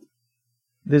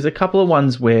there's a couple of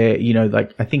ones where, you know,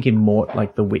 like, I think in Mort,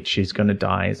 like, the witch is going to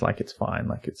die is like, it's fine.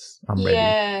 Like, I'm ready.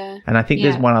 Yeah. And I think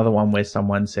there's one other one where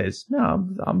someone says, no,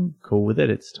 I'm cool with it.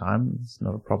 It's time. It's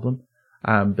not a problem.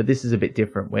 But this is a bit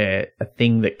different, where a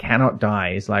thing that cannot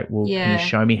die is like, well, can you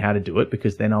show me how to do it?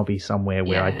 Because then I'll be somewhere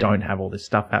where I don't have all this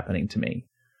stuff happening to me.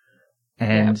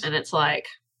 And it's like,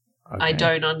 okay, I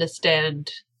don't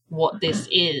understand what this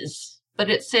is,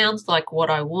 but it sounds like what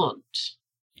I want.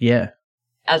 Yeah.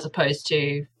 As opposed to,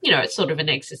 you know, it's sort of an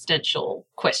existential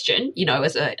question, you know,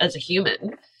 as a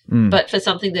human. But for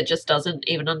something that just doesn't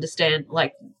even understand,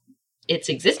 like, its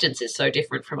existence is so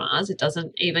different from ours, it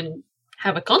doesn't even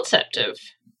have a concept of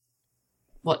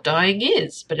what dying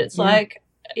is. But it's like,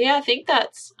 I think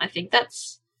that's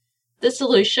the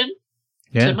solution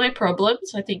to my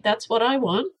problems. I think that's what I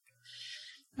want.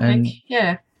 And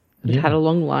It had a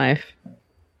long life.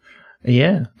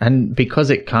 Yeah. And because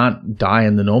it can't die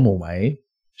in the normal way,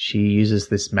 she uses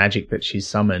this magic that she's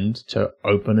summoned to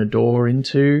open a door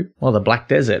into, the Black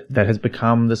Desert that has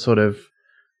become the sort of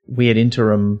weird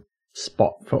interim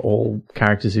spot for all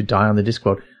characters who die on the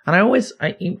Discworld. And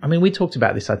I mean, we talked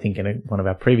about this, I think, in one of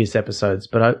our previous episodes,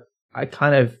 but I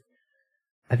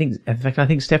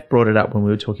think Steph brought it up when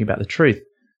we were talking about the truth,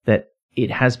 that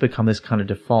it has become this kind of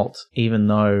default, even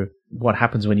though what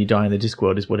happens when you die in the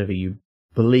Discworld is whatever you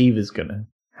believe is going to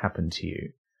happen to you.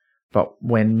 But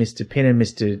when Mr. Pin and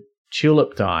Mr.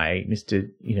 Tulip die,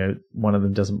 one of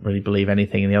them doesn't really believe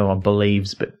anything and the other one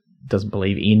believes but doesn't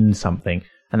believe in something,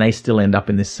 and they still end up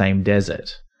in this same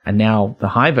desert. And now the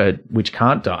Hiver, which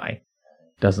can't die,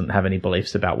 doesn't have any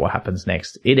beliefs about what happens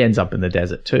next. It ends up in the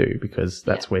desert too, because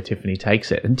that's where Tiffany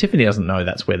takes it. And Tiffany doesn't know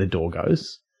that's where the door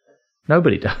goes.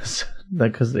 Nobody does.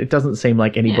 Because it doesn't seem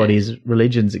like anybody's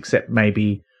religions, except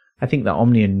maybe, I think the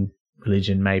Omnian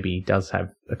religion maybe does have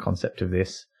a concept of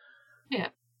this. Yeah.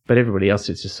 But everybody else,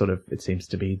 it's just sort of, it seems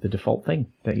to be the default thing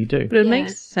that you do. But it Yeah.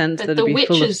 makes sense But that the it'd be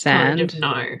full of witches kind sand, of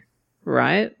know.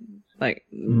 right? Like,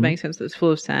 makes sense that it's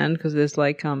full of sand because there's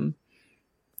like,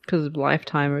 because of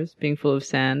lifetimers being full of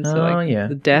sand. So Oh, like yeah.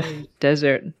 the death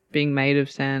desert being made of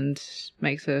sand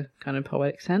makes a kind of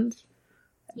poetic sense.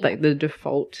 Yeah. Like the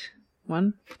default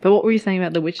one. But what were you saying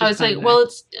about the witches? I was kind saying, of well, know?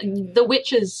 it's the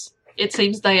witches. It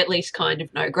seems they at least kind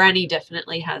of know. Granny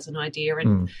definitely has an idea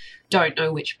and don't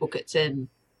know which book it's in.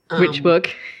 Which book?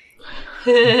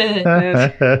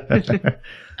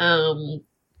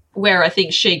 Where I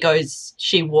think she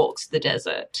walks the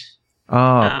desert.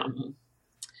 Oh,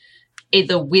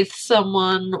 Either with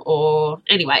someone or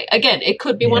anyway, again, it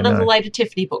could be Yeah, one of no. the later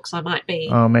Tiffany books I might be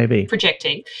oh, maybe.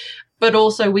 projecting. But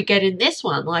also we get in this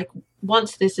one, like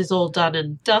once this is all done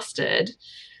and dusted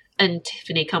and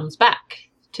Tiffany comes back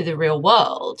to the real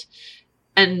world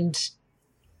and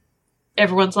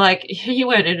everyone's like, you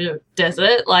weren't in a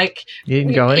desert, like You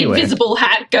didn't go anywhere. Invisible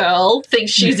Hat Girl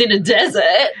thinks she's in a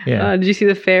desert. Yeah. Did you see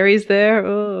the fairies there?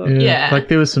 Oh. Yeah. Like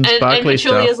there was some And sparkly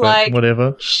Petunia's stuff, but like-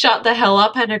 whatever. Shut the hell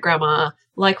up, Anagramma.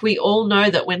 Like, we all know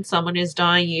that when someone is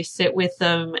dying, you sit with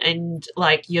them and,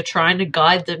 like, you're trying to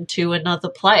guide them to another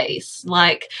place.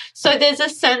 Like, so there's a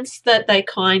sense that they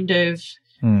kind of,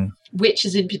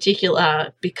 witches in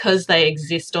particular, because they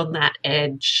exist on that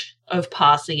edge of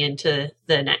passing into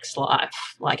the next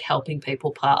life, like helping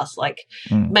people pass. Like,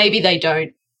 maybe they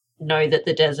don't know that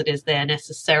the desert is there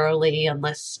necessarily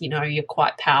unless, you know, you're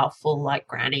quite powerful like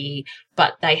Granny,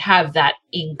 but they have that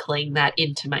inkling, that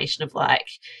intimation of like,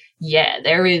 yeah,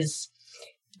 there is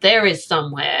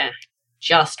somewhere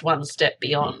just one step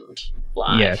beyond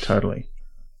life. Yeah, totally.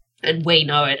 And we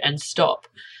know it and stop.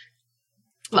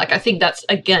 Like, I think that's,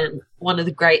 again, one of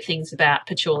the great things about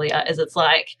Petulia is it's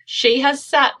like she has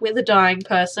sat with a dying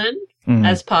person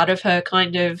as part of her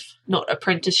kind of, not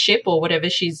apprenticeship or whatever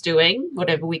she's doing,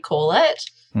 whatever we call it.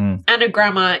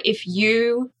 Anagramma, if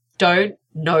you don't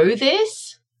know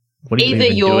this, What are you either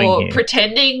even doing you're here?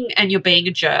 pretending and you're being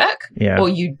a jerk, Yeah. or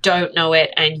you don't know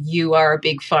it and you are a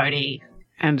big phony.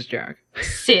 And a joke.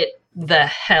 Sit the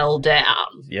hell down.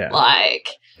 Yeah. Like,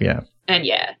 Yeah.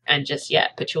 and just,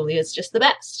 Petulia's just the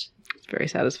best. It's very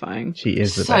satisfying. She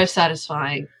is the So best.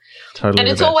 satisfying. Totally And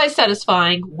the it's best. always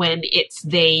satisfying when it's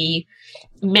the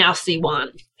mousy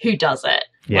one who does it.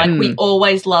 Yeah. Like, we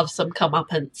always love some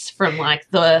comeuppance from, like,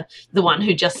 the one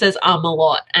who just says a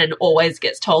lot and always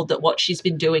gets told that what she's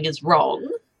been doing is wrong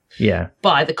Yeah.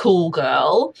 by the cool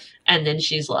girl. And then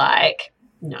she's like,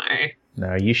 no,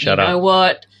 No, you shut you know up.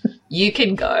 what? You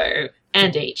can go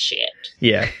and eat shit.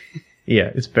 Yeah.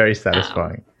 Yeah, it's very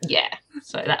satisfying. Yeah.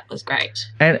 So that was great.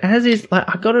 And as is, like,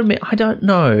 I gotta admit, I don't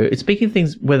know. It's speaking of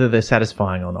things, whether they're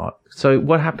satisfying or not. So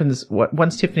what happens,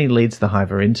 once Tiffany leads the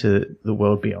Hiver into the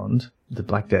world beyond, the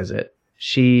Black Desert,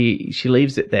 she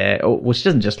leaves it there, or, well, she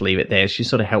doesn't just leave it there, she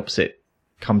sort of helps it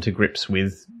come to grips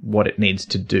with what it needs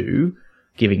to do,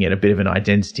 giving it a bit of an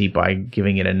identity by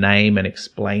giving it a name and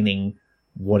explaining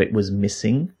what it was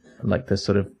missing, like the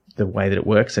sort of the way that it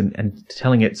works, and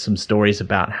telling it some stories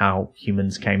about how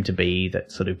humans came to be that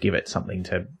sort of give it something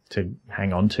to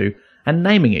hang on to, and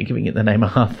naming it, giving it the name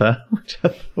Arthur, which I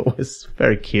thought was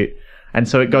very cute. And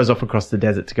so it goes off across the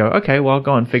desert to go, okay, well, I'll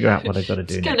go and figure out what I've got to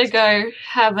do It's next. going to go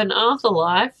have an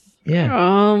afterlife. Yeah.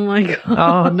 Oh my god.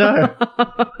 Oh, no.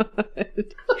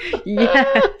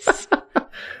 Yes.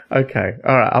 Okay.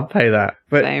 All right. I'll pay that.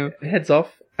 But Same. heads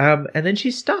off. And then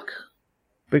she's stuck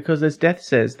because, as Death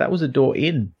says, that was a door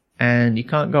in and you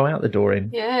can't go out the door in.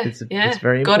 Yeah. It's yeah.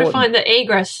 very Got to important. find the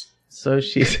egress. So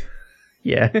she's,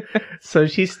 yeah. So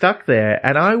she's stuck there.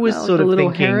 And I was Like sort a of little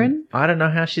thinking, heron? I don't know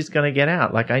how she's going to get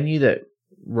out. Like, I knew that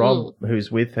Rob,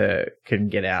 who's with her, can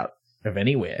get out of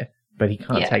anywhere, but he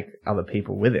can't Yeah. take other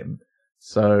people with him.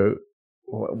 So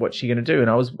what's she going to do? And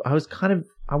I was kind of,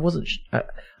 I wasn't, and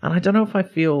I don't know if I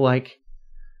feel like,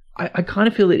 I kind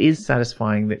of feel it is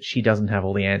satisfying that she doesn't have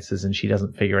all the answers and she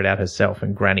doesn't figure it out herself,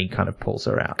 and Granny kind of pulls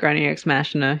her out. Granny Ex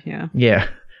Machina, yeah. Yeah.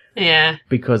 Yeah.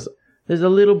 Because there's a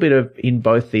little bit of, in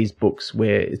both these books,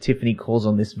 where Tiffany calls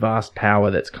on this vast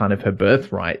power that's kind of her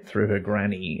birthright through her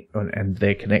granny and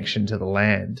their connection to the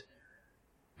land.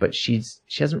 But she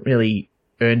hasn't really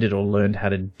earned it or learned how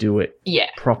to do it Yeah.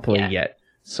 properly yet.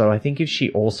 So I think if she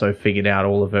also figured out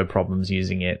all of her problems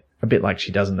using it, a bit like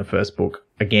she does in the first book,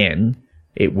 again,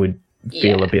 it would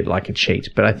feel Yeah. a bit like a cheat.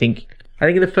 But I think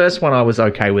in the first one I was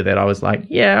okay with it. I was like,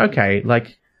 yeah, okay,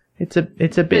 like it's a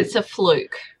bit. It's a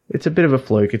fluke. It's a bit of a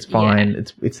fluke. It's fine. Yeah.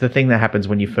 It's the thing that happens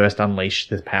when you first unleash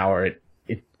the power.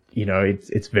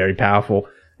 It's very powerful.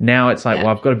 Now it's like, Yeah.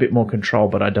 well, I've got a bit more control,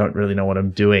 but I don't really know what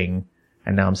I'm doing,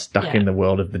 and now I'm stuck Yeah. in the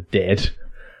world of the dead.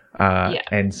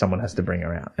 and someone has to bring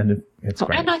her out, and it's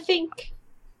great. And I think,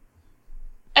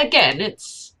 again,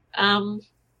 it's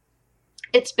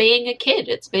being a kid.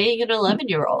 It's being an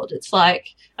 11-year-old. It's like,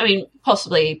 I mean,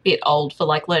 possibly a bit old for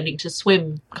like learning to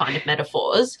swim kind of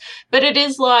metaphors, but it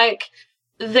is like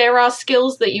there are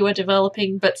skills that you are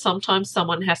developing, but sometimes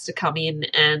someone has to come in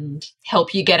and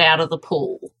help you get out of the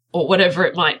pool or whatever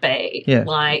it might be. Yeah.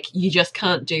 Like, you just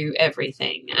can't do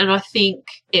everything. And I think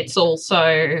it's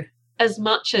also, as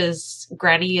much as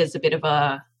Granny is a bit of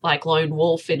a like lone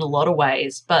wolf in a lot of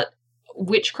ways, but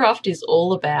witchcraft is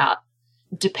all about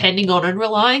depending on and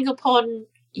relying upon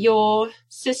your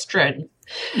sistren.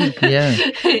 Yeah.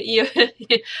 Your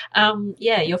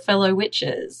fellow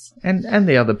witches. And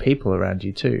the other people around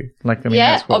you too. Like, I mean,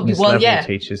 Yeah. that's what Miss Well, Level yeah.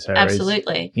 teaches her.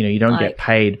 Absolutely. Is, you don't Like- get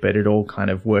paid, but it all kind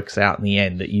of works out in the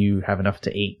end that you have enough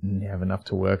to eat and you have enough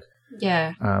to work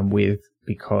Yeah. with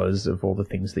because of all the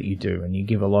things that you do. And you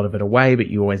give a lot of it away, but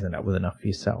you always end up with enough for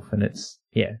yourself. And it's,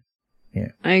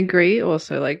 I agree.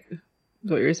 Also, like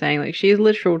what you were saying, like she's a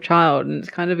literal child, and it's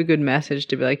kind of a good message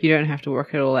to be like, you don't have to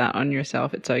work it all out on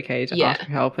yourself. It's okay to ask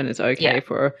for help, and it's okay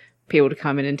for people to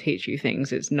come in and teach you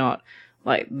things. It's not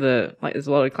like there's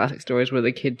a lot of classic stories where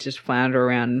the kids just flounder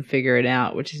around and figure it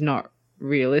out, which is not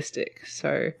realistic.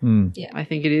 So I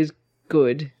think it is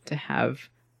good to have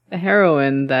a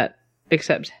heroine that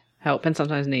accepts help and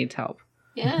sometimes needs help.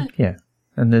 Yeah. yeah.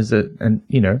 And there's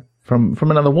from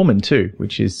another woman too,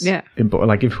 which is important.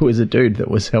 Like if it was a dude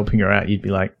that was helping her out, you'd be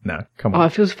like, no, come on. Oh,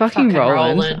 if it was fucking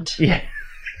Roland. Yeah.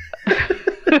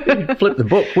 You'd flip the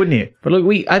book, wouldn't you? But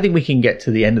look, I think we can get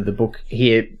to the end of the book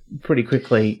here pretty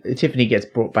quickly. Tiffany gets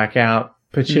brought back out.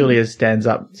 Petulia stands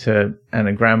up to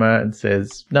Anagrama and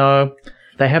says, no,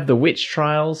 they have the witch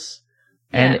trials.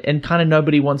 And kind of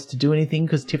nobody wants to do anything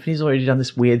because Tiffany's already done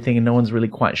this weird thing and no one's really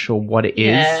quite sure what it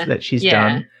is that she's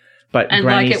done. But and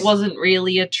like it wasn't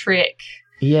really a trick.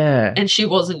 Yeah. And she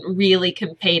wasn't really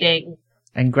competing.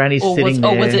 And Granny's sitting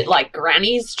there. Or was it like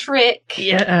Granny's trick?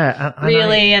 Yeah.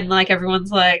 Really? And like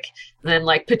everyone's like, and then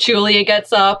like Petulia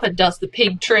gets up and does the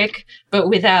pig trick, but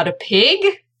without a pig.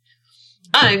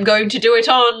 I'm going to do it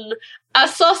on a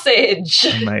sausage.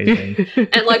 Amazing.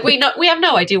 And like we have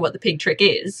no idea what the pig trick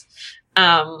is.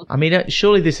 I mean,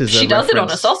 surely this is she does it on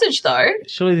a sausage though.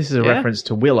 Surely this is a reference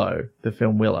to Willow, the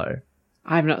film Willow.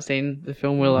 I have not seen the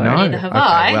film Willow. No? Neither have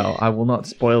I. Well, I will not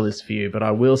spoil this for you, but I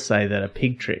will say that a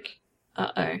pig trick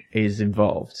is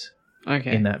involved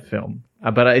in that film.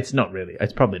 But it's not really.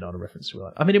 It's probably not a reference to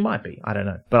Willow. I mean, it might be. I don't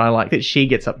know. But I like that she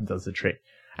gets up and does the trick.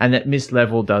 And that Miss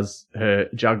Level does her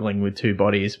juggling with two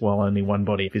bodies while only one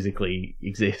body physically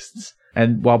exists.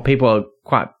 And while people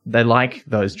are they like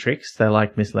those tricks, they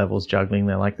like Miss Level's juggling,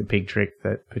 they like the pig trick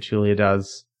that Petulia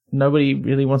does, nobody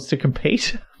really wants to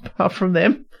compete apart from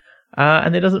them.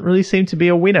 And there doesn't really seem to be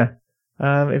a winner.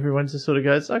 Everyone just sort of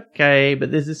goes, okay,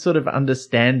 but there's this sort of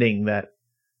understanding that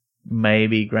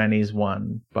maybe Granny's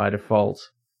won by default.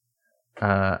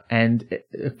 And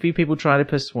a few people try to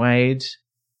persuade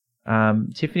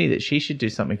Tiffany that she should do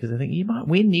something because they think, you might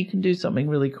win, you can do something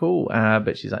really cool.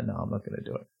 But she's like, no, I'm not going to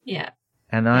do it. Yeah.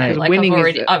 And I've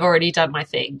already done my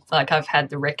thing. Like I've had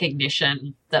the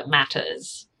recognition that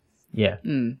matters. Yeah.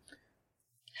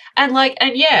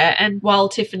 And while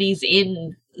Tiffany's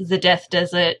in the Death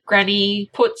Desert, Granny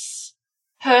puts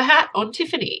her hat on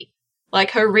Tiffany,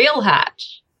 like her real hat.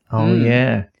 Oh,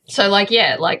 yeah. So,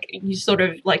 you sort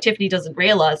of, Tiffany doesn't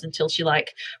realize until she,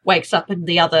 wakes up and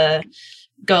the other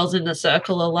girls in the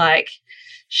circle are like,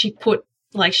 she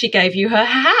gave you her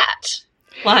hat.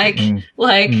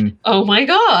 Oh my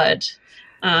God.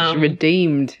 She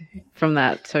redeemed from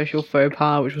that social faux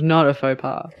pas, which was not a faux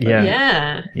pas.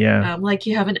 Yeah. Yeah.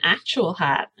 You have an actual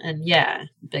hat. And it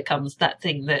becomes that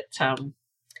thing that,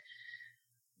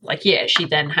 she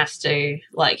then has to,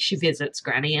 she visits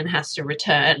Granny and has to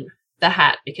return the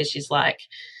hat because she's like,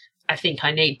 I think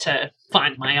I need to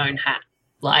find my own hat.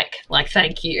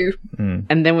 Thank you.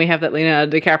 And then we have that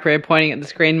Leonardo DiCaprio pointing at the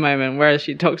screen moment where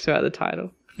she talks about the title.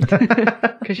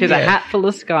 Because she's a hat full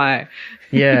of sky.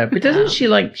 Yeah, but doesn't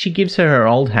she gives her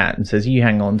old hat and says, you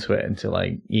hang on to it until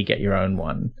you get your own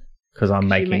one because I'm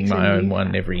making my own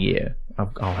one every year.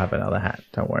 I'll have another hat.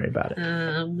 Don't worry about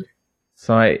it.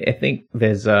 So I think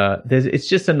there's it's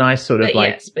just a nice sort of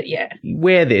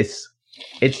wear this.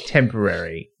 It's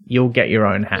temporary. You'll get your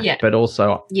own hat, but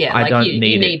also I don't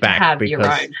need it back to have because your own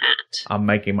hat. I'm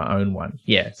making my own one.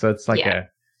 Yeah, so it's a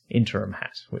interim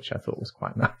hat, which I thought was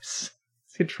quite nice.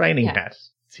 It's your training hat.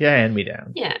 It's your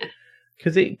hand-me-down. Yeah.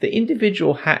 Because the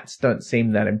individual hats don't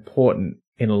seem that important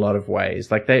in a lot of ways.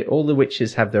 All the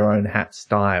witches have their own hat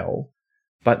style,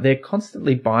 but they're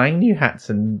constantly buying new hats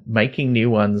and making new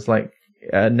ones.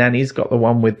 Nanny's got the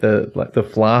one with the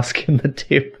flask in the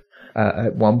tip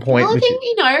at one point. Well, I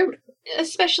think,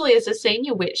 especially as a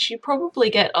senior witch, you probably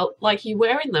get, you're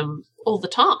wearing them all the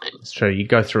time. It's true. You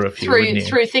go through a few, wouldn't you?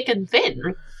 Through thick and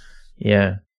thin.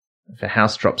 Yeah. If a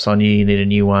house drops on you, you need a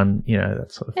new one,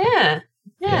 that sort of thing.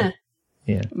 Yeah.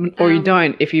 Yeah. Or you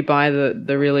don't if you buy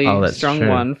the really strong true.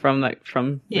 one from the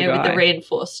with guy. the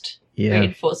reinforced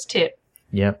tip.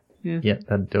 Yeah. Yeah. Yeah,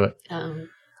 that'd do it.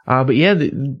 But yeah,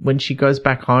 when she goes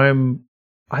back home,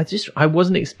 I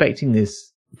wasn't expecting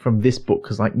this from this book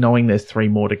because, knowing there's 3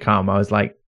 more to come, I was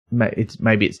like,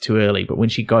 maybe it's too early. But when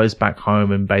she goes back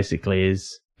home and basically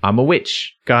is, I'm a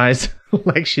witch, guys.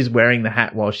 She's wearing the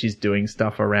hat while she's doing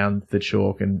stuff around the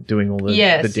chalk and doing all the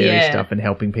dairy stuff and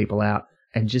helping people out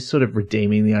and just sort of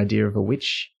redeeming the idea of a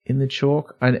witch in the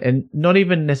chalk and not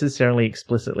even necessarily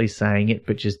explicitly saying it,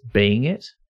 but just being it.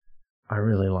 I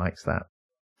really liked that.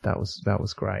 That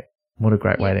was great. What a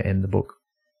great way to end the book.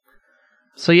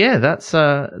 So yeah, that's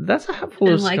a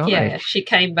Hatful of Sky. Yeah, she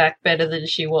came back better than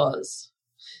she was.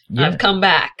 Yeah. I've come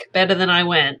back better than I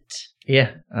went.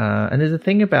 Yeah, and there's a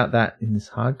thing about that in this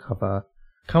hardcover.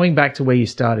 Coming back to where you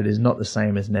started is not the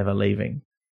same as never leaving.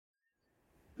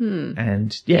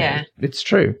 And it's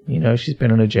true. She's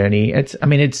been on a journey. You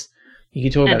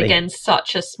can talk about again,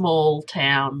 such a small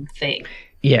town thing.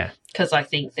 Yeah. Because I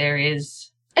think there is,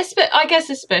 I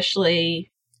guess especially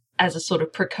as a sort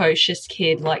of precocious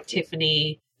kid like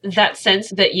Tiffany, that sense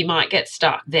that you might get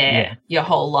stuck there your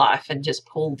whole life and just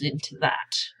pulled into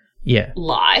that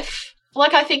life.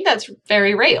 I think that's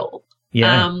very real.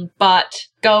 Yeah. But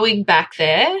going back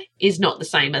there is not the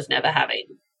same as never having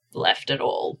left at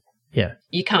all. Yeah.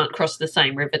 You can't cross the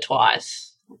same river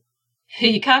twice.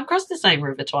 You can't cross the same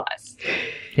river twice.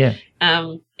 Yeah.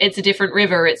 It's a different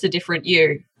river. It's a different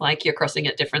you. You're crossing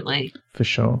it differently. For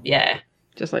sure. Yeah.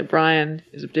 Just like Brian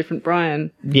is a different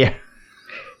Brian. Yeah.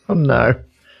 Oh, no.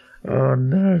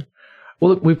 Well,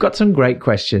 look, we've got some great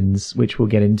questions, which we'll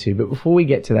get into. But before we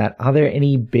get to that, are there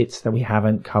any bits that we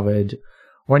haven't covered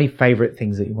or any favourite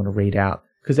things that you want to read out?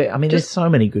 Because, there's so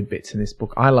many good bits in this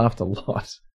book. I laughed a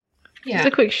lot. Yeah. Just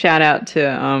a quick shout out to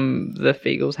the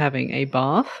Feagles having a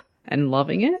bath and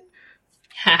loving it.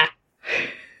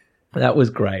 That was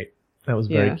great. That was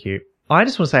very cute. I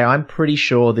just want to say I'm pretty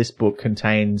sure this book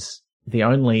contains the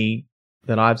only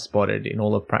that I've spotted in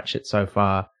all of Pratchett so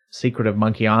far, Secret of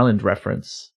Monkey Island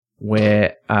reference,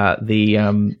 where the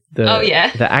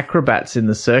acrobats in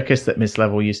the circus that Miss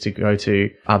Level used to go to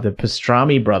are the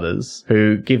Pastrami brothers,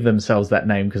 who give themselves that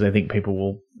name because they think people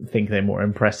will think they're more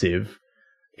impressive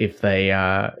if they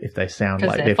sound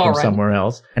like they're from somewhere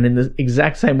else. And in the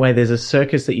exact same way, there's a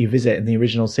circus that you visit in the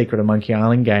original Secret of Monkey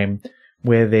Island game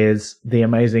where there's the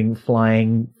amazing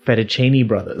flying fettuccine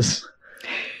brothers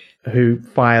who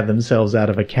fire themselves out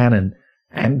of a cannon.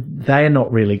 And they are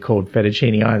not really called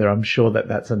fettuccine either. I'm sure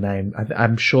that's a name.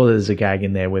 I'm sure there's a gag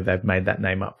in there where they've made that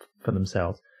name up for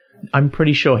themselves. I'm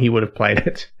pretty sure he would have played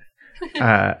it.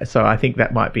 So I think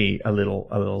that might be a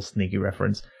little sneaky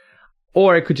reference.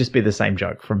 Or it could just be the same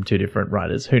joke from 2 different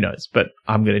writers. Who knows? But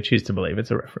I'm going to choose to believe it's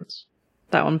a reference.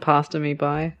 That one passed me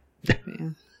by. Yeah.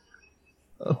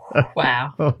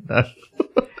 Wow. Oh, no.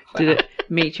 Did it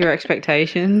meet your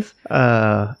expectations?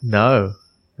 No.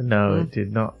 No, it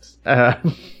did not. I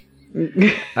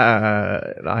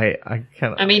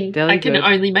cannot. I can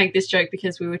only make this joke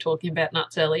because we were talking about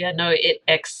nuts earlier. No, it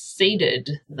exceeded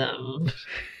them.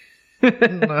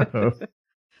 No.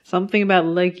 Something about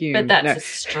legume. But that's a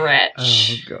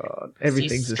stretch. Oh, God.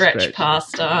 Everything's a stretch.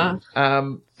 Pasta.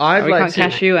 I'd we like can't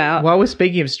cash you out. While we're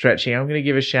speaking of stretching, I'm going to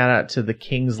give a shout out to the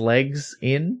King's Legs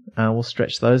Inn. We'll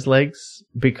stretch those legs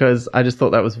because I just thought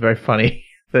that was very funny.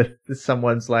 That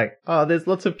someone's like, oh, there's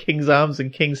lots of king's arms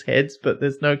and king's heads, but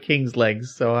there's no king's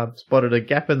legs, so I've spotted a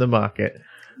gap in the market.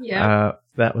 Yeah.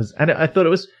 And I thought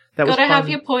was Gotta fun. have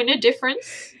your point of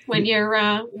difference when you're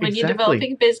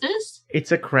developing business.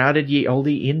 It's a crowded ye olde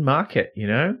inn market,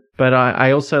 But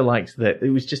I also liked that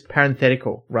it was just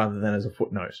parenthetical rather than as a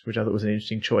footnote, which I thought was an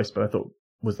interesting choice, but I thought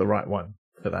was the right one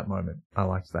for that moment. I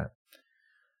liked that.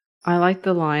 I like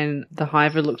the line, the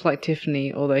Hiver looked like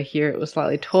Tiffany, although here it was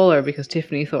slightly taller because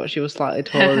Tiffany thought she was slightly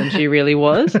taller than she really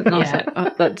was. And I was like,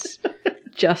 oh, that's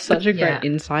just such a great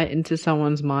insight into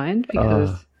someone's mind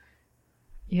because,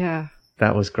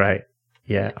 That was great.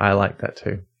 Yeah, I like that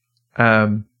too.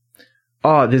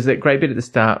 There's that great bit at the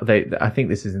start. I think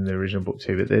this is in the original book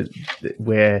too, but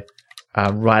where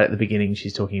right at the beginning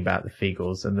she's talking about the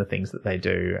Feagles and the things that they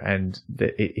do, and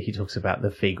he talks about the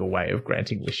Feagle way of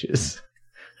granting wishes.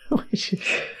 Which is,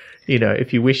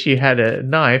 if you wish you had a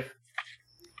knife,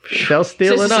 they'll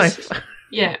steal a knife.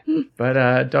 Yeah.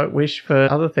 But don't wish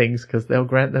for other things because they'll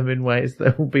grant them in ways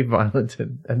that will be violent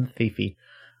and thiefy.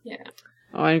 Yeah.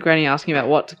 Oh, and Granny asking about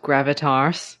what's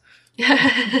gravitas.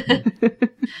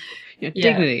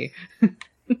 Dignity.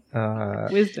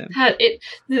 Wisdom.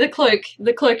 The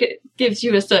cloak gives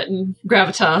you a certain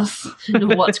gravitas.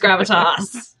 What's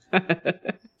gravitas?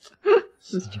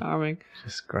 This is charming.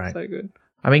 Just great. So good.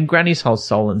 I mean, Granny's whole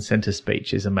soul and center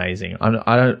speech is amazing. I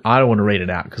don't want to read it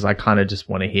out because I kind of just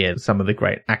want to hear some of the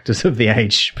great actors of the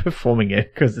age performing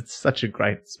it because it's such a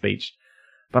great speech.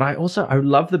 But I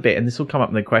love the bit, and this will come up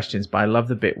in the questions, but I love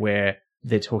the bit where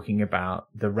they're talking about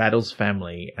the Raddles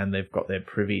family and they've got their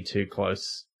privy too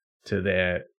close to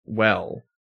their well,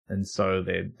 and so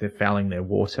they're fouling their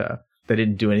water. They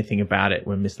didn't do anything about it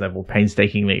when Miss Level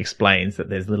painstakingly explains that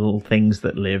there's little things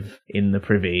that live in the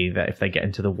privy that if they get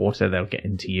into the water, they'll get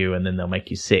into you and then they'll make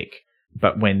you sick.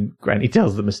 But when Granny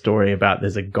tells them a story about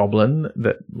there's a goblin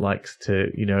that likes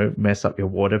to, mess up your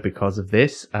water because of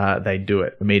this, they do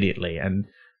it immediately. And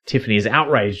Tiffany is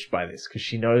outraged by this because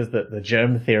she knows that the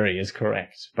germ theory is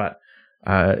correct. But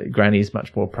Granny is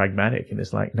much more pragmatic and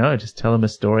is like, no, just tell them a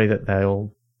story that they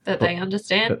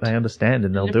understand. That they understand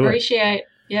and they'll do it. Appreciate,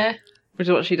 yeah. Which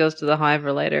is what she does to the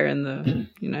Hiver later in the,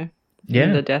 in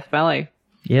the Death Valley.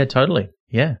 Yeah, totally.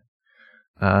 Yeah.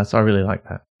 So I really like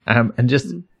that. And just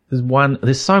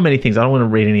there's so many things. I don't want to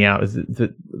read any out.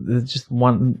 There's just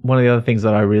one of the other things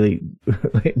that I really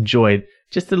enjoyed.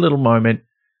 Just a little moment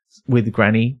with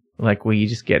Granny, like where you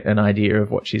just get an idea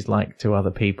of what she's like to other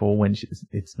people when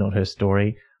it's not her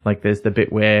story. Like there's the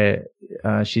bit where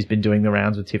she's been doing the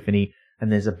rounds with Tiffany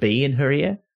and there's a bee in her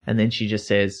ear. And then she just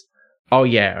says, oh,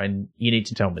 yeah, and you need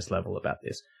to tell Miss Level about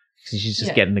this. Because she's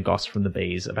just getting the goss from the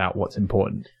bees about what's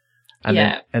important. And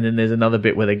then there's another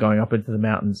bit where they're going up into the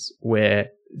mountains where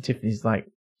Tiffany's like,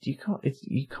 you come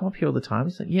up here all the time?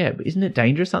 He's like, yeah, but isn't it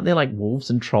dangerous? Aren't there like wolves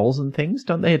and trolls and things?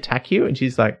 Don't they attack you? And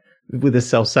she's like, with a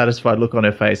self-satisfied look on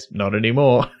her face, not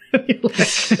anymore. So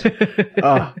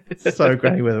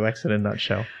Granny Weatherwax in a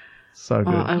nutshell. So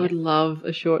good. I would love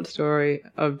a short story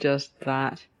of just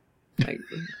that. Like...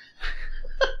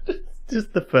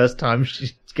 Just the first time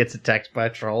she gets attacked by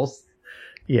trolls.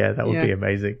 Yeah, that would be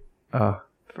amazing.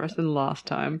 First and last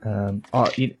time.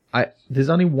 There's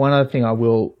only one other thing I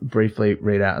will briefly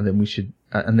read out, and then we should,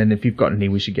 and then if you've got any,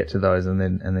 we should get to those, and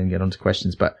then get on to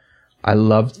questions. But I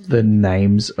loved the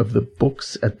names of the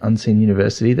books at Unseen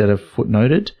University that are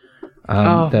footnoted,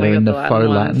 that are in the faux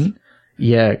Latin.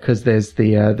 Yeah, because there's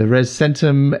the res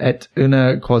centum et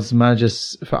una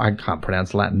cosmagus. I can't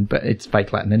pronounce Latin, but it's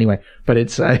fake Latin anyway. But it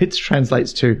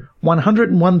translates to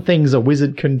 101 things a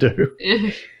wizard can do.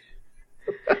 I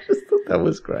just thought that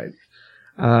was great.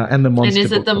 And the monster. And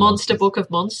is it the Monster Book of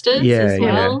Monsters as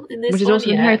well? In this which is also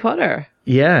in Harry Potter.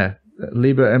 Yeah,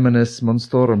 Liber Eminus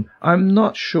Monstorum. I'm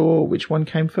not sure which one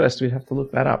came first. We'd have to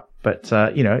look that up. But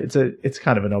it's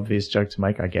kind of an obvious joke to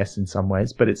make, I guess, in some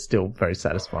ways. But it's still very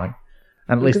satisfying.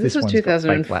 And at least this was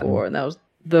 2004, and that was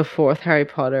the fourth Harry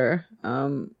Potter.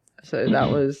 So that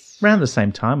was around the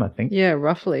same time, I think. Yeah,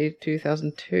 roughly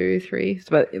 2002, 2003.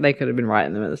 But they could have been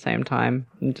writing them at the same time.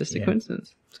 Just a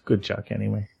coincidence. It's a good joke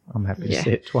anyway. I'm happy to see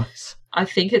it twice. I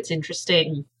think it's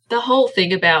interesting. The whole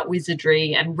thing about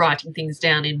wizardry and writing things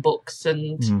down in books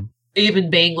and even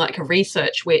being like a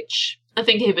research witch. I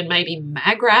think even maybe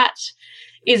Magrat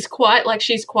is quite like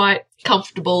she's quite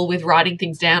comfortable with writing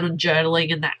things down and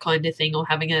journaling and that kind of thing, or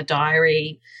having a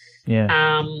diary.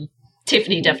 Yeah.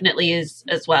 Tiffany definitely is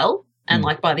as well. And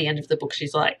like by the end of the book,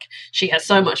 she's like, she has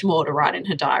so much more to write in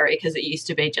her diary because it used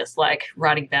to be just like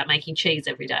writing about making cheese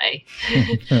every day.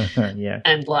 Yeah.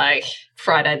 And like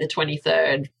Friday the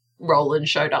 23rd, Roland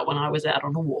showed up when I was out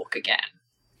on a walk again.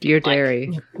 Dear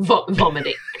Dairy.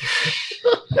 Vomiting.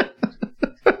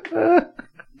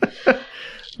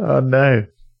 Oh, no.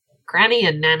 Granny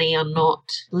and Nanny are not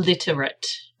literate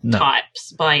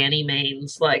types by any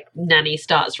means. Like, Nanny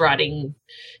starts writing,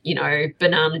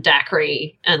 banana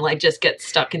daiquiri and, like, just gets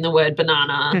stuck in the word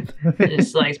banana. And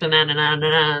it's like, banana,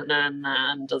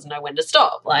 and doesn't know when to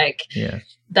stop. Like,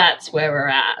 that's where we're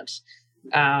at.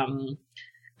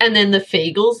 And then the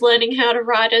Feagles learning how to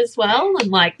write as well.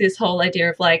 And, like, this whole idea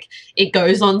of, like, it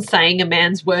goes on saying a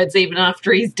man's words even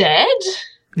after he's dead.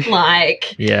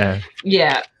 Like, yeah.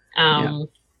 And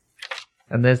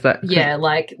there's that. Yeah,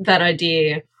 like that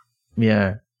idea.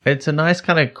 Yeah. It's a nice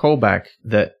kind of callback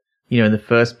that, in the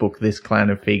first book, this clan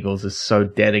of Feagles is so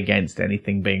dead against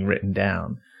anything being written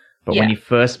down. But when you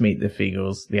first meet the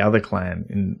Feagles, the other clan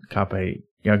in Carpe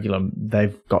Jugulum,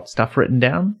 they've got stuff written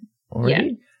down already.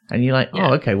 Yeah. And you're like,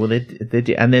 oh, okay, well, they're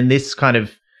and then this kind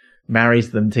of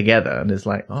marries them together and is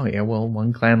like, oh, yeah, well,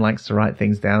 one clan likes to write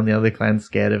things down, the other clan's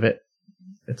scared of it.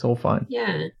 It's all fine.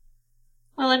 Yeah.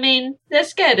 Well, I mean, they're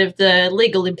scared of the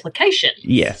legal implications.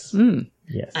 Yes. Mm.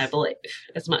 Yes. I believe,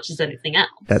 as much as anything else.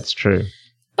 That's true.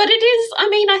 But it is, I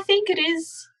mean, I think it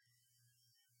is,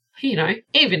 you know,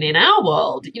 even in our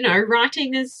world, you know,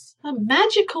 writing is a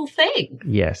magical thing.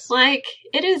 Yes. Like,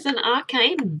 it is an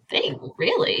arcane thing,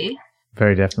 really.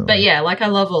 Very definitely. But yeah, like, I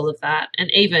love all of that. And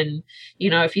even, you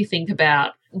know, if you think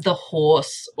about the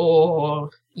horse or,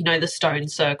 you know, the stone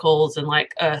circles and,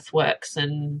 like, earthworks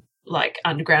and, like,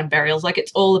 underground burials, like,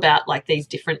 it's all about, like, these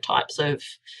different types of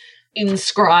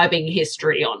inscribing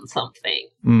history on something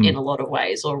in a lot of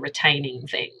ways, or retaining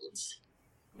things.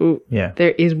 Ooh, Yeah.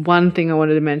 there is one thing I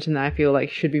wanted to mention that I feel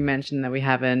like should be mentioned that we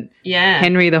haven't. Yeah.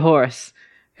 Henry the horse,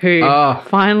 who Oh.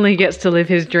 finally gets to live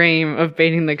his dream of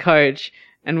beating the coach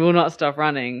and will not stop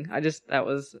running. That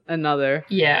was another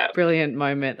Yeah. brilliant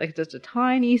moment. Like, just a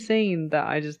tiny scene that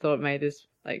I just thought made this,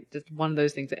 like, just one of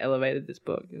those things that elevated this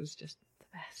book. It was just the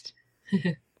best.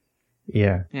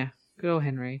 Yeah. Yeah. Good old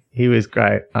Henry. He was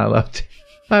great. I loved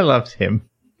him.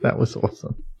 That was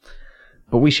awesome.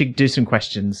 But we should do some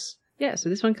questions. Yeah, so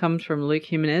this one comes from Luke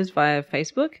Jimenez via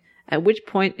Facebook. At which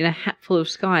point in A Hatful of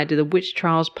Sky did the Witch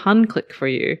Trials pun click for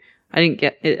you? I didn't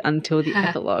get it until the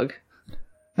epilogue.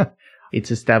 It's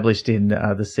established in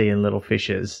The Sea and Little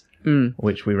Fishes,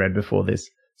 which we read before this.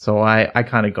 So I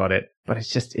kind of got it. But it's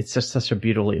just such a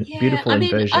beautiful I mean,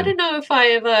 inversion. I don't know if I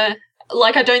ever...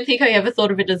 Like, I don't think I ever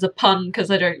thought of it as a pun because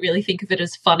I don't really think of it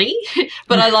as funny.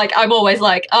 But I'm always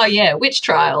like, oh yeah, witch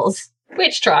trials.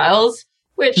 Like,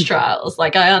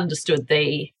 I understood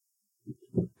the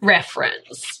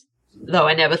reference, though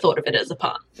I never thought of it as a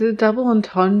pun. Is it a double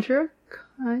entendre,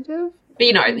 kind of? But,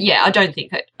 you know, yeah, I don't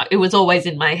think it was always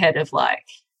in my head of like,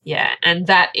 yeah. And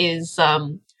that is,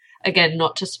 again,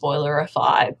 not to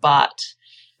spoilerify, but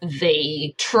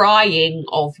the trying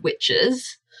of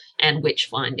witches and witch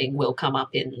finding will come up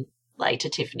in later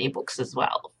Tiffany books as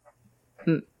well.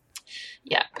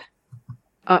 Yep.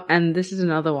 Oh, and this is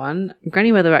another one.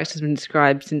 Granny Weatherwax has been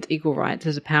described since Equal Rights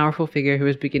as a powerful figure who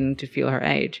is beginning to feel her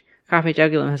age. Carpe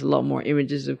Jugulum has a lot more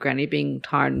images of Granny being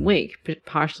tired and weak,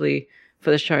 partially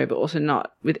for the show, but also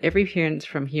not. With every appearance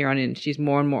from here on in, she's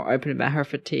more and more open about her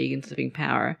fatigue and slipping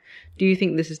power. Do you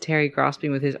think this is Terry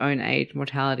grasping with his own age,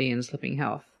 mortality, and slipping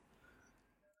health?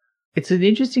 It's an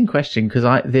interesting question because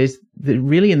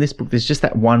really in this book, there's just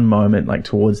that one moment, like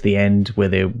towards the end, where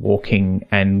they're walking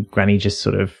and Granny just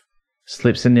sort of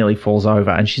slips and nearly falls over,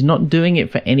 and she's not doing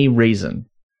it for any reason.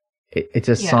 It's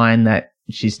a sign that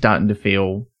she's starting to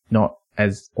feel not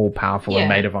as all powerful and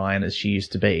made of iron as she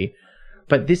used to be.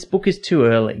 But this book is too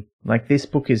early. Like, this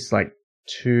book is like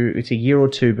it's a year or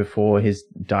two before his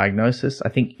diagnosis. I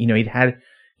think, you know,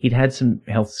 he'd had some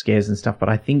health scares and stuff, but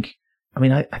I think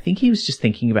he was just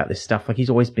thinking about this stuff. Like, he's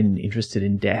always been interested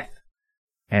in death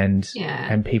and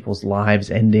people's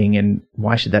lives ending, and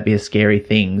why should that be a scary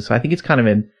thing? So I think it's kind of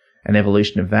an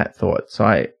evolution of that thought. So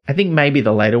I think maybe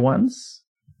the later ones.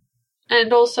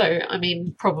 And also, I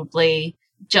mean, probably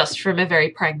just from a very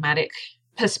pragmatic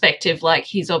perspective, like,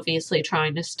 he's obviously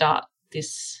trying to start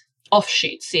this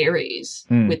offshoot series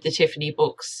with the Tiffany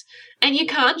books. And you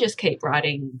can't just keep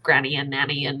writing Granny and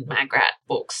Nanny and Magrat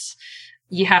books.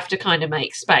 You have to kind of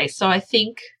make space. So I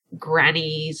think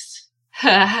Granny's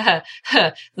the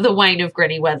wane of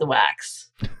Granny Weatherwax.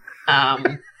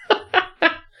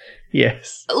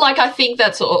 Yes. Like, I think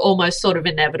that's almost sort of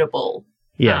inevitable.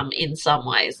 Yeah. In some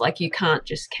ways, like, you can't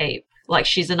just keep, like,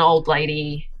 she's an old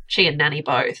lady. She and Nanny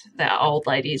both, they're old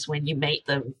ladies when you meet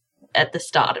them at the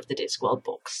start of the Discworld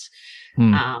books.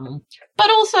 But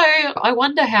also, I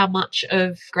wonder how much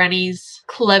of Granny's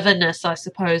cleverness, I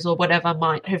suppose, or whatever,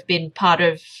 might have been part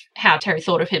of how Terry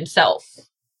thought of himself,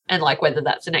 and, like, whether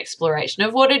that's an exploration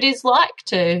of what it is like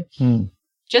to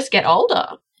just get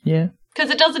older. Yeah. Because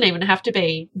it doesn't even have to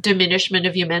be diminishment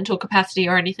of your mental capacity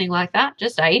or anything like that.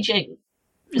 Just aging.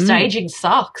 Aging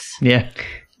sucks. Yeah.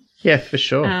 Yeah, for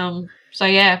sure. So,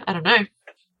 yeah, I don't know.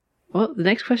 Well, the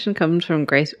next question comes from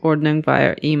Grace Ordnung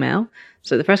via email.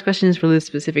 So the first question is for Liz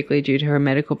specifically due to her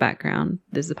medical background.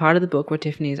 There's the part of the book where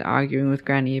Tiffany is arguing with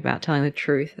Granny about telling the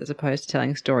truth as opposed to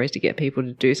telling stories to get people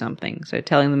to do something. So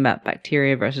telling them about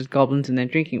bacteria versus goblins in their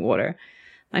drinking water.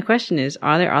 My question is,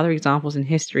 are there other examples in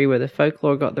history where the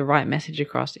folklore got the right message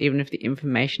across even if the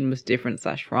information was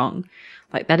different/wrong?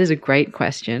 Like, that is a great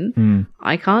question.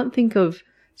 I can't think of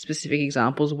specific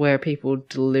examples where people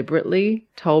deliberately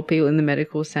told people in the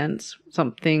medical sense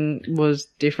something was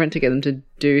different to get them to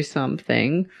do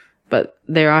something, but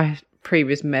there are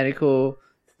previous medical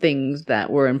things that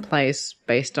were in place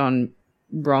based on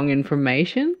wrong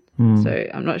information. So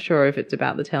I'm not sure if it's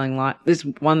about the telling light. This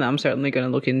is one that I'm certainly going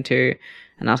to look into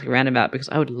and ask around about, because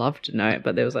I would love to know it.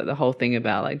 But there was like the whole thing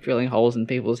about like drilling holes in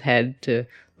people's head to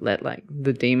let like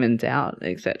the demons out,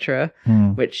 etc.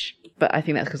 But I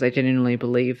think that's because they genuinely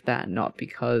believe that, not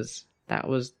because that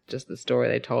was just the story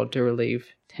they told to relieve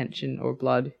tension or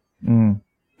blood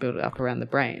build it up around the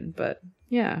brain. But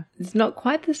yeah, it's not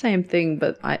quite the same thing.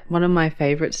 But one of my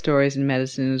favorite stories in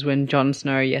medicine is when Jon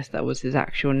Snow, yes, that was his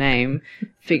actual name,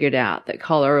 figured out that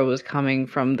cholera was coming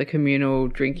from the communal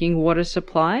drinking water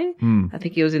supply. I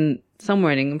think he was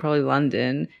somewhere in England, probably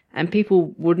London, and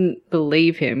people wouldn't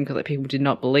believe him because like, people did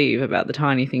not believe about the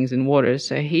tiny things in water.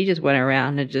 So he just went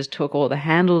around and just took all the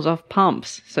handles off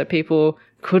pumps so people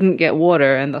couldn't get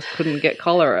water and thus couldn't get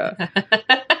cholera.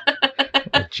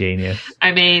 A genius.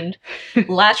 I mean,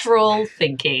 lateral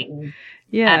thinking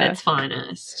at its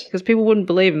finest. Because people wouldn't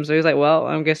believe him. So he was like, well,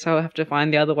 I guess I'll have to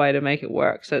find the other way to make it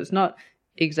work. So it's not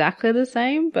exactly the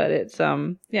same, but it's,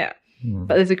 yeah.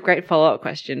 But there's a great follow-up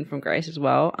question from Grace as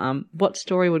well. What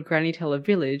story would Granny tell a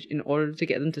village in order to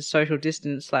get them to social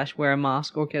distance / wear a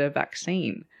mask or get a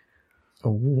vaccine?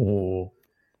 Oh,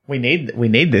 we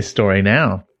need this story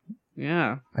now.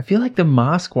 Yeah. I feel like the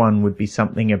mask one would be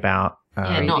something about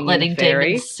not letting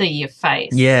demons see your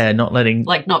face. Yeah, not letting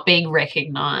like not being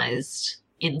recognized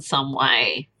in some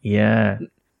way. Yeah.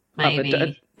 Maybe. But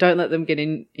don't let them get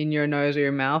in your nose or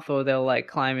your mouth, or they'll like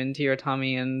climb into your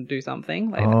tummy and do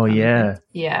something. Like oh yeah.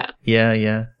 Yeah.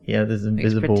 Yeah. There's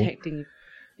invisible protecting.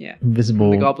 Yeah.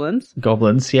 Invisible the goblins.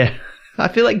 Goblins. Yeah. I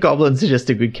feel like goblins are just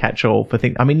a good catch-all for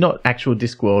things. I mean, not actual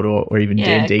Discworld or even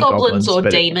D&D goblins or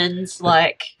demons.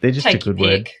 Like they're just a good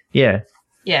word. Yeah.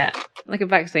 Yeah. Like a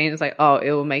vaccine is like, oh,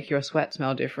 it will make your sweat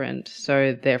smell different,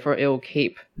 so therefore it will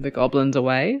keep the goblins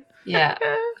away. Yeah.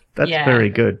 That's very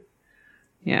good.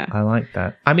 Yeah. I like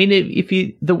that. I mean, if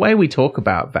you, the way we talk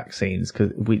about vaccines,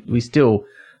 because we still,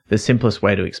 the simplest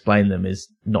way to explain them is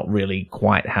not really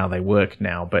quite how they work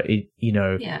now, but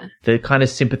the kind of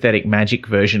sympathetic magic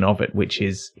version of it, which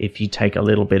is if you take a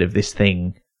little bit of this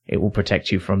thing, it will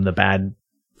protect you from the bad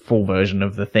full version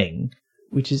of the thing,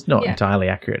 which is not entirely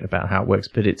accurate about how it works,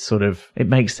 but it's sort of, it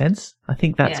makes sense. I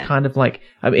think that's kind of like,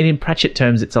 I mean, in Pratchett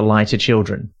terms, it's a lie to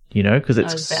children, because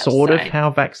it's sort of how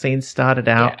vaccines started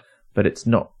out, but it's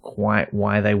not quite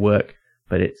why they work,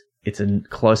 but it's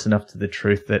close enough to the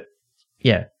truth that,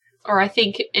 Or I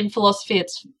think in philosophy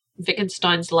it's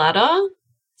Wittgenstein's ladder.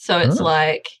 So it's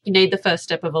like you need the first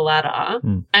step of a ladder,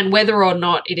 and whether or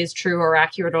not it is true or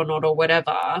accurate or not or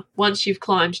whatever, once you've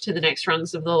climbed to the next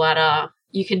rungs of the ladder,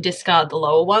 you can discard the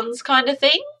lower ones kind of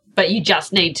thing, but you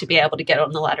just need to be able to get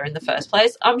on the ladder in the first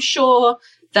place. I'm sure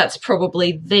that's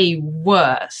probably the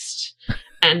worst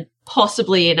and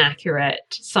possibly inaccurate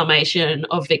summation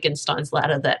of Wittgenstein's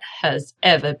ladder that has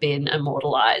ever been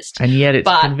immortalized. And yet it's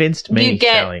convinced me,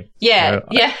 Sally. Yeah,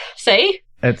 see?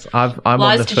 I'm Lies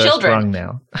on the to first children. rung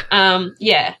now.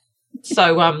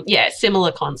 So,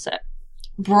 similar concept.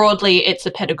 Broadly, it's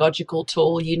a pedagogical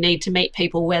tool. You need to meet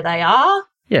people where they are,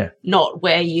 not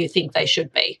where you think they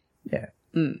should be. Yeah.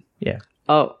 Yeah.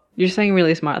 Oh, you're saying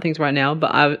really smart things right now,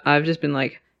 but I've just been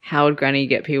like, how would Granny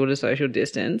get people to social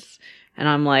distance? And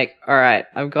I'm like, all right,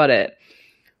 I've got it.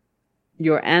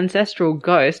 Your ancestral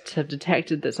ghosts have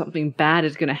detected that something bad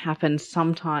is going to happen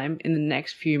sometime in the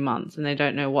next few months, and they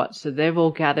don't know what. So they've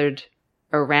all gathered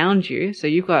around you. So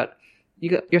you're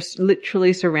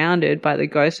literally surrounded by the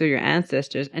ghosts of your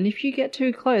ancestors. And if you get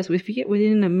too close, if you get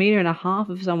within 1.5 meters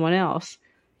of someone else,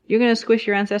 you're going to squish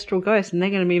your ancestral ghost, and they're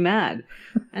going to be mad.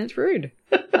 And it's rude.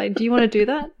 Like, do you want to do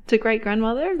that to great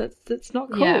grandmother? That's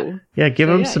not cool. Yeah, give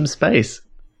them some space.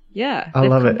 Yeah, I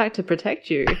love they've it. come back to protect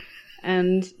you,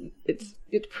 and it's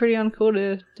pretty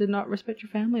uncool to not respect your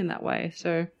family in that way.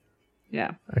 So,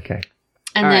 yeah. Okay.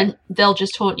 And then they'll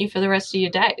just haunt you for the rest of your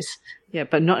days. Yeah,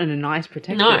 but not in a nice,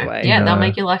 protective way. Yeah, they'll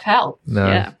make your life hell. No.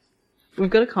 Yeah. We've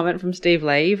got a comment from Steve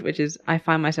Lave, which is, I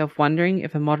find myself wondering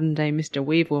if a modern-day Mr.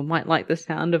 Weevil might like the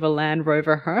sound of a Land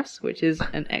Rover hearse, which is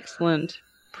an excellent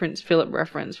Prince Philip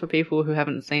reference for people who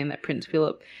haven't seen that Prince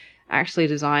Philip actually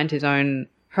designed his own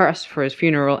hearse for his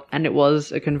funeral, and it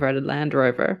was a converted Land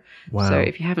Rover. Wow. So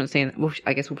if you haven't seen it,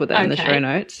 I guess we'll put that in the show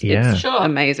notes. Yeah. It's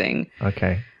amazing.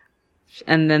 Okay.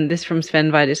 And then this from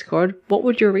Sven via Discord. What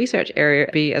would your research area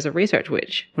be as a research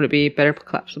witch? Would it be better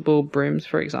collapsible brooms,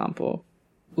 for example?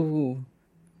 Ooh.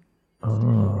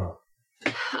 Oh.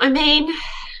 I mean,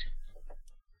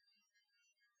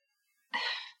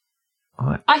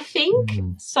 I think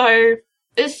so.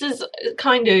 This is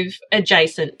kind of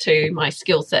adjacent to my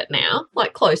skill set now,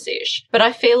 like close-ish. But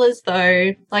I feel as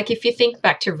though, like if you think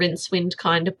back to Rincewind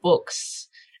kind of books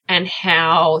and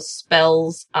how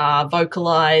spells are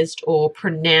vocalized or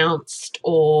pronounced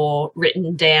or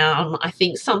written down. I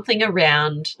think something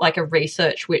around like a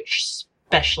research which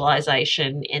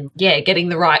specialization in getting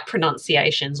the right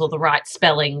pronunciations or the right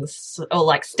spellings or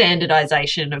like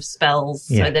standardization of spells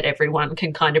so that everyone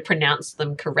can kind of pronounce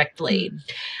them correctly.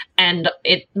 And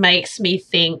it makes me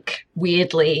think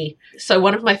weirdly. So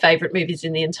one of my favorite movies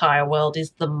in the entire world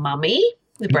is The Mummy,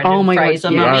 the Brendan Fraser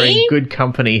God, Mummy. You are in good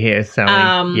company here,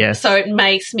 Sally. Yes. So it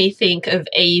makes me think of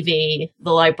Evie,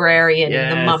 the librarian in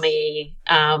The Mummy,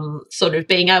 sort of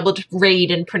being able to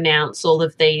read and pronounce all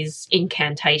of these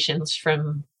incantations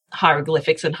from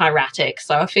hieroglyphics and hieratic.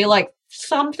 So I feel like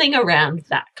something around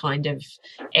that kind of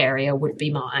area would be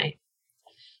my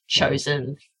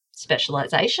chosen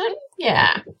specialization.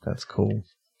 Yeah. That's cool.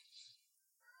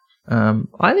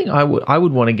 I think I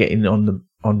would want to get in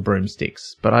on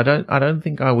broomsticks, but I don't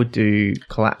think I would do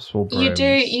collapsible brooms.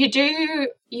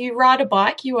 You ride a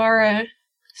bike, you are a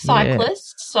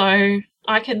cyclist, so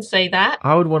I can see that.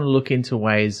 I would want to look into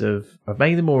ways of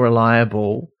making them more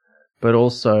reliable, but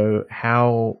also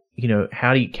how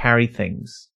do you carry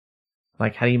things?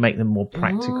 Like, how do you make them more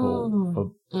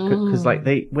practical? Because like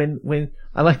when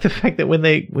I like the fact that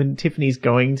when Tiffany's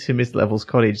going to Miss Level's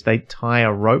cottage, they tie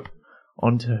a rope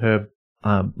onto her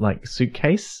like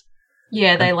suitcase.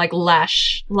 Yeah, they like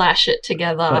lash it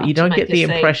together. But you don't get the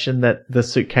impression that the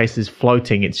suitcase is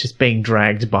floating. It's just being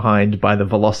dragged behind by the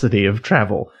velocity of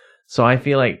travel. So I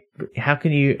feel like how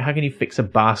can you fix a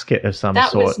basket of some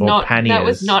sort or panniers? That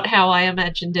was not how I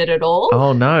imagined it at all.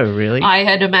 Oh no, really? I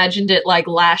had imagined it like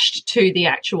lashed to the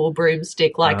actual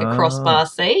broomstick like a crossbar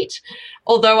seat.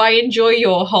 Although I enjoy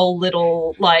your whole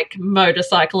little like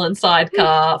motorcycle and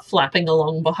sidecar flapping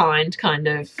along behind kind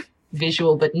of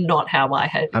visual, but not how I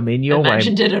had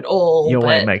imagined it at all. Your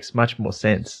way makes much more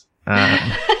sense.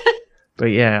 But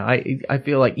yeah, I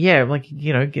feel like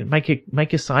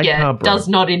make a sidecar. Broom. Does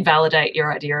not invalidate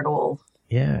your idea at all.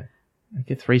 Yeah,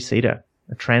 make a 3-seater,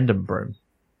 a tandem broom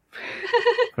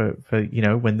for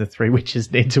when the three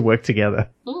witches need to work together.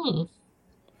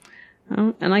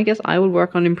 And I guess I would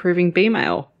work on improving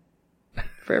B-mail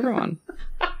for everyone.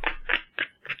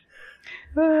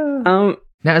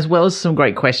 Now, as well as some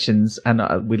great questions, and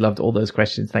we loved all those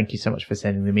questions. Thank you so much for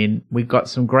sending them in. We've got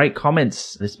some great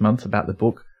comments this month about the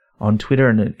book on Twitter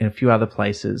and in a few other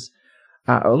places.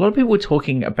 A lot of people were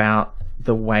talking about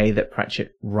the way that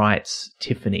Pratchett writes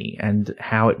Tiffany and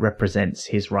how it represents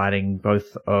his writing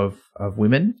both of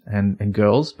women and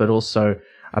girls, but also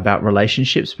about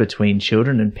relationships between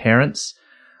children and parents,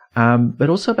 but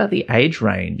also about the age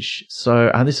range.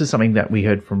 So this is something that we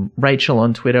heard from Rachel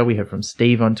on Twitter. We heard from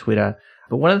Steve on Twitter.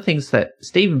 But one of the things that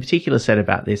Steve in particular said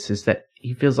about this is that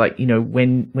he feels like,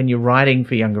 when you're writing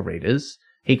for younger readers,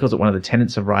 he calls it one of the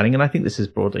tenets of writing, and I think this is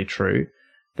broadly true,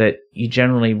 that you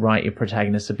generally write your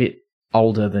protagonist a bit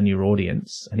older than your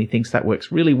audience. And he thinks that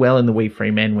works really well in The Wee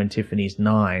Free Men when Tiffany's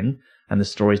 9 and the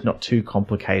story's not too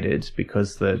complicated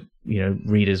because the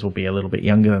readers will be a little bit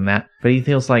younger than that. But he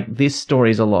feels like this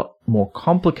story is a lot more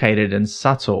complicated and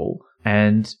subtle,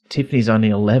 and Tiffany's only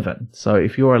 11. So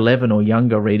if you're 11 or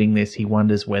younger reading this, he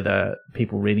wonders whether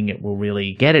people reading it will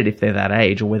really get it if they're that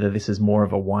age, or whether this is more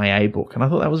of a YA book. And I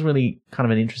thought that was really kind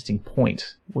of an interesting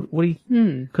point. What do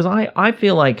you... Because I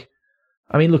feel like...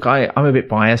 look, I'm a bit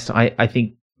biased. I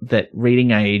think that reading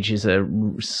age is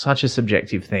such a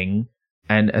subjective thing.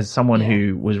 And as someone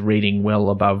who was reading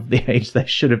well above the age they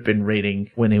should have been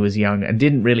reading when he was young and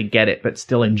didn't really get it but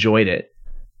still enjoyed it,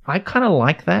 I kind of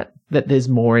like that there's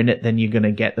more in it than you're going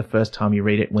to get the first time you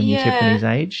read it when you're Tiffany's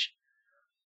age.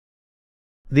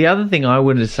 The other thing I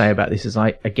wanted to say about this is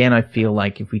I feel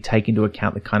like if we take into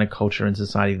account the kind of culture and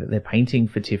society that they're painting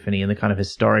for Tiffany and the kind of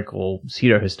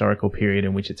pseudo-historical period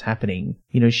in which it's happening,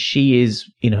 she is,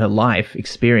 in her life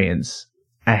experience,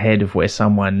 ahead of where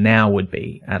someone now would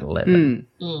be at 11.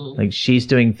 Like, she's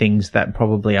doing things that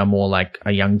probably are more like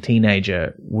a young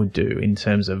teenager would do in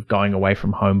terms of going away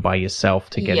from home by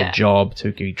yourself to get a job,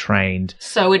 to be trained.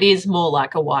 So it is more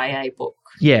like a YA book.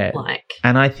 Yeah.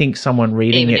 And I think someone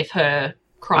reading even if her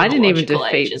I didn't even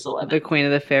defeat the Queen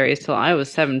of the Fairies till I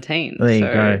was 17. There you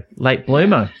go. Late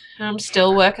bloomer. I'm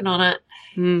still working on it.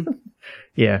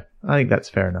 Yeah, I think that's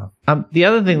fair enough. The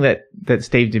other thing that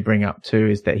Steve did bring up too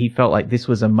is that he felt like this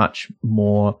was a much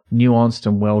more nuanced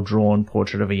and well-drawn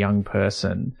portrait of a young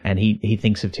person, and he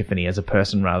thinks of Tiffany as a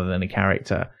person rather than a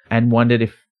character, and wondered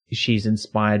if she's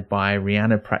inspired by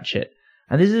Rhianna Pratchett.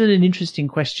 And this is an interesting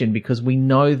question because we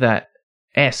know that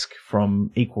Esk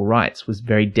from Equal Rights was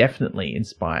very definitely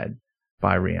inspired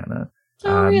by Rhianna.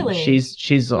 Oh, really?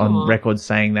 She's on record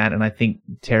saying that, and I think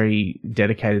Terry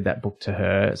dedicated that book to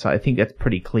her, so I think that's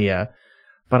pretty clear.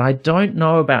 But I don't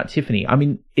know about Tiffany. I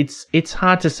mean, it's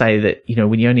hard to say that, you know,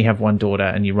 when you only have one daughter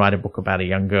and you write a book about a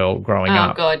young girl growing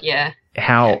up. Oh, God, yeah.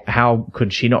 How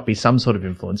could she not be some sort of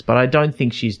influence? But I don't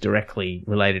think she's directly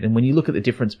related. And when you look at the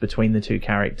difference between the two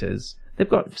characters, they've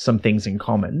got some things in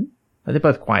common. They're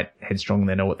both quite headstrong.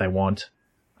 They know what they want.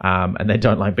 And they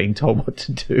don't like being told what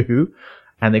to do.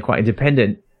 And they're quite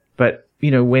independent. But,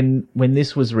 you know, when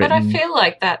this was written. But I feel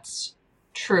like that's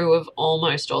true of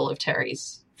almost all of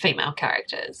Terry's female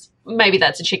characters. Maybe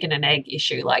that's a chicken and egg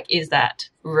issue. Like, is that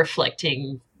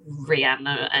reflecting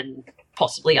Rhianna and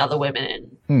possibly other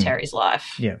women in Terry's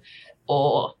life? Yeah.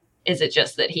 Or is it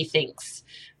just that he thinks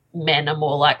men are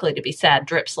more likely to be sad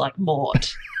drips like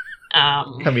Mort? I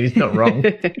mean, he's not wrong.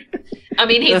 I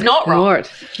mean, he's not wrong.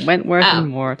 Mort. Wentworth and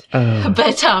Mort.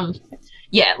 But,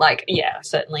 yeah,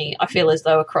 certainly I feel as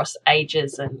though across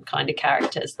ages and kind of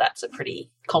characters, that's a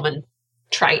pretty common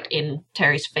trait in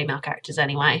Terry's female characters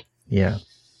anyway. Yeah.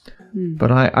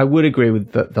 But I would agree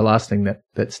with the last thing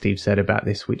that Steve said about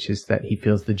this, which is that he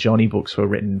feels the Johnny books were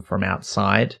written from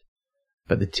outside,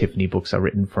 but the Tiffany books are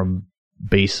written from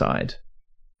B-side,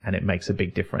 and it makes a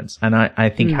big difference. And I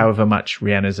think however much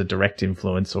Rhianna's a direct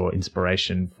influence or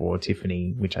inspiration for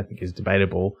Tiffany, which I think is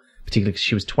debatable, particularly because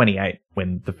she was 28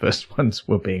 when the first ones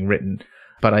were being written,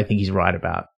 but I think he's right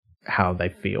about how they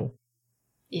feel.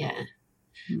 Yeah.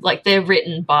 Like, they're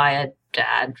written by a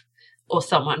dad or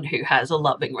someone who has a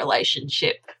loving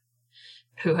relationship,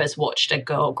 who has watched a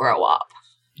girl grow up.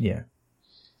 Yeah.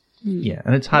 Yeah,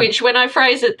 and it's hard. Which, when I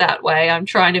phrase it that way, I'm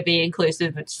trying to be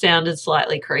inclusive. It sounded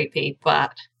slightly creepy,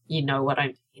 but you know what I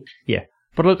mean. Yeah.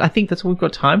 But look, I think that's all we've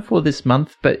got time for this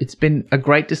month, but it's been a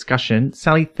great discussion.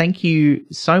 Sally, thank you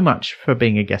so much for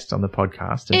being a guest on the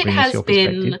podcast and bringing us your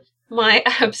perspective. It has been my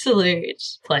absolute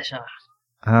pleasure.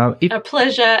 A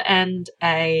pleasure and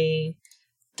a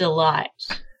delight.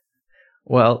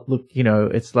 Well, look, you know,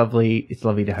 it's lovely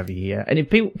to have you here. And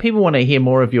if people want to hear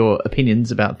more of your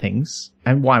opinions about things,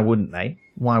 and why wouldn't they?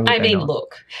 Why would they not?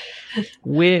 Look.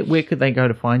 Where could they go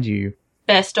to find you?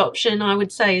 Best option, I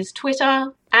would say, is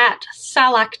Twitter,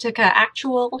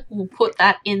 @Salactica_Actual. We'll put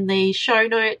that in the show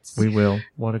notes. We will.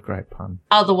 What a great pun.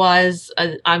 Otherwise,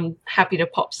 I'm happy to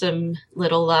pop some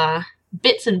little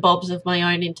bits and bobs of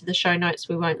my own into the show notes.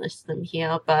 We won't list them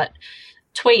here, but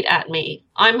tweet at me.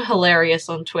 I'm hilarious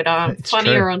on Twitter. I'm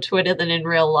funnier on Twitter than in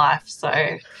real life, so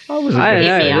I don't know.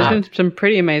 There's been some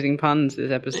pretty amazing puns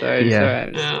this episode. Yeah.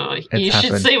 So you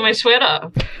should see my Twitter.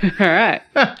 All right.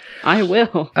 I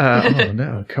will. Oh,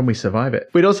 no. Can we survive it?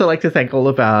 We'd also like to thank all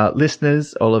of our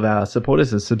listeners, all of our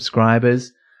supporters and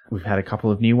subscribers. We've had a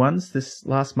couple of new ones this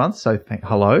last month, so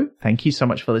hello. Thank you so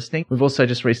much for listening. We've also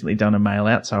just recently done a mail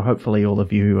out, so hopefully all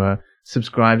of you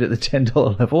subscribed at the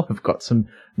 $10 level have got some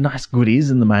nice goodies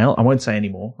in the mail. I won't say any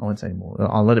more.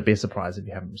 I'll let it be a surprise if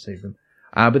you haven't received them.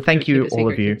 But thank you,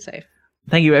 all of you.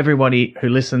 Thank you, everybody who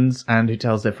listens and who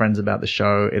tells their friends about the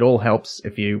show. It all helps.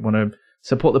 If you want to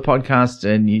support the podcast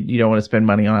and you don't want to spend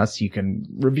money on us, you can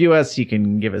review us. You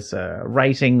can give us a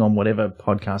rating on whatever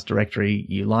podcast directory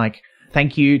you like.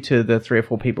 Thank you to the 3 or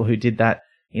 4 people who did that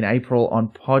in April on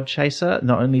Podchaser.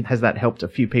 Not only has that helped a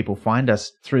few people find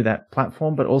us through that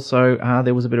platform, but also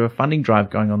there was a bit of a funding drive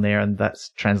going on there, and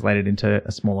that's translated into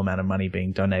a small amount of money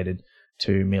being donated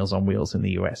to Meals on Wheels in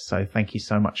the US. So thank you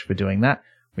so much for doing that.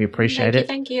 We appreciate it.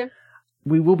 Thank you.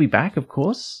 We will be back, of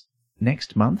course,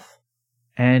 next month,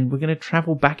 and we're going to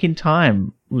travel back in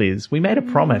time, Liz. We made a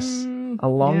promise a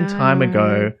long time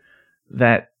ago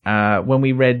that when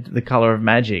we read The Color of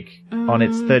Magic on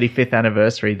its 35th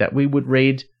anniversary, that we would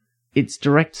read its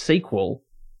direct sequel,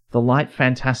 The Light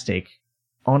Fantastic,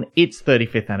 on its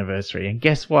 35th anniversary. And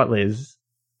guess what, Liz?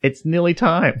 It's nearly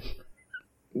time.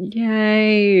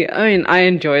 Yay. I mean, I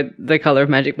enjoyed The Color of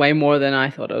Magic way more than I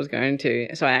thought I was going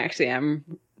to. So I actually am,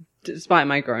 despite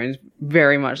my groans,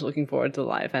 very much looking forward to The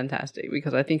Light Fantastic,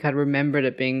 because I think I'd remembered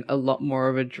it being a lot more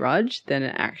of a drudge than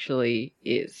it actually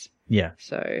is. Yeah.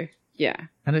 So, yeah.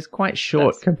 And it's quite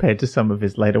short compared to some of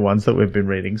his later ones that we've been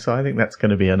reading. So I think that's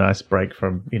going to be a nice break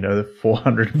from, you know, the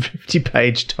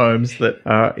 450-page tomes that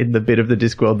are in the bit of the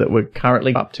Discworld that we're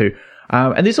currently up to.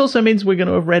 And this also means we're going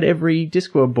to have read every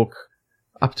Discworld book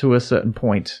up to a certain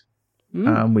point,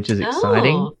 which is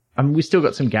exciting. We still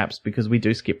got some gaps because we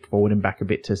do skip forward and back a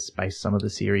bit to space some of the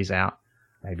series out.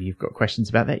 Maybe you've got questions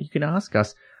about that, you can ask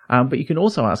us. But you can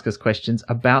also ask us questions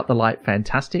about The Light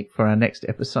Fantastic for our next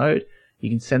episode. You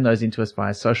can send those into us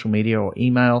via social media or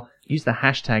email. Use the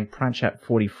hashtag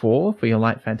Pratchat44 for your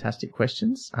Light Fantastic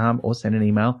questions, or send an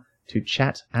email to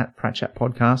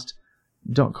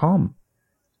chat@pratchatpodcast.com.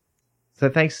 So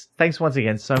thanks once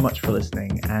again so much for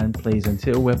listening. And please,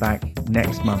 until we're back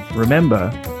next month,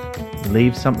 remember,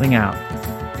 leave something out.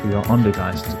 for your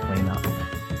Ondergeist to clean up.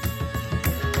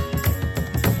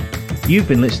 You've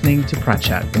been listening to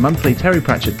Pratchat, the monthly Terry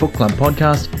Pratchett Book Club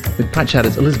podcast with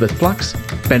Pratchatters Elizabeth Flux,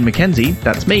 Ben McKenzie,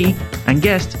 that's me, and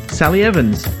guest Sally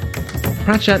Evans.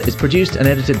 Pratchat is produced and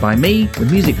edited by me,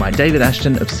 with music by David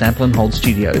Ashton of Sample and Hold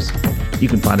Studios. You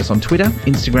can find us on Twitter,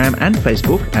 Instagram and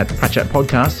Facebook at Pratchat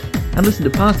Podcast, and listen to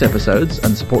past episodes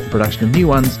and support the production of new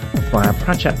ones via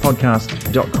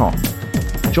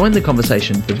pratchatpodcast.com. Join the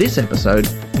conversation for this episode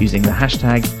using the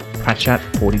hashtag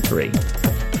Pratchat43.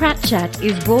 Pratchat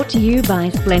is brought to you by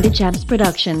Splendid Chaps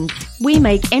Productions. We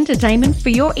make entertainment for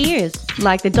your ears,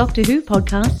 like the Doctor Who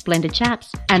podcast Splendid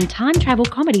Chaps and time travel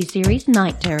comedy series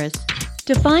Night Terrors.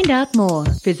 To find out more,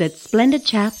 visit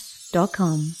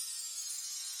splendidchaps.com.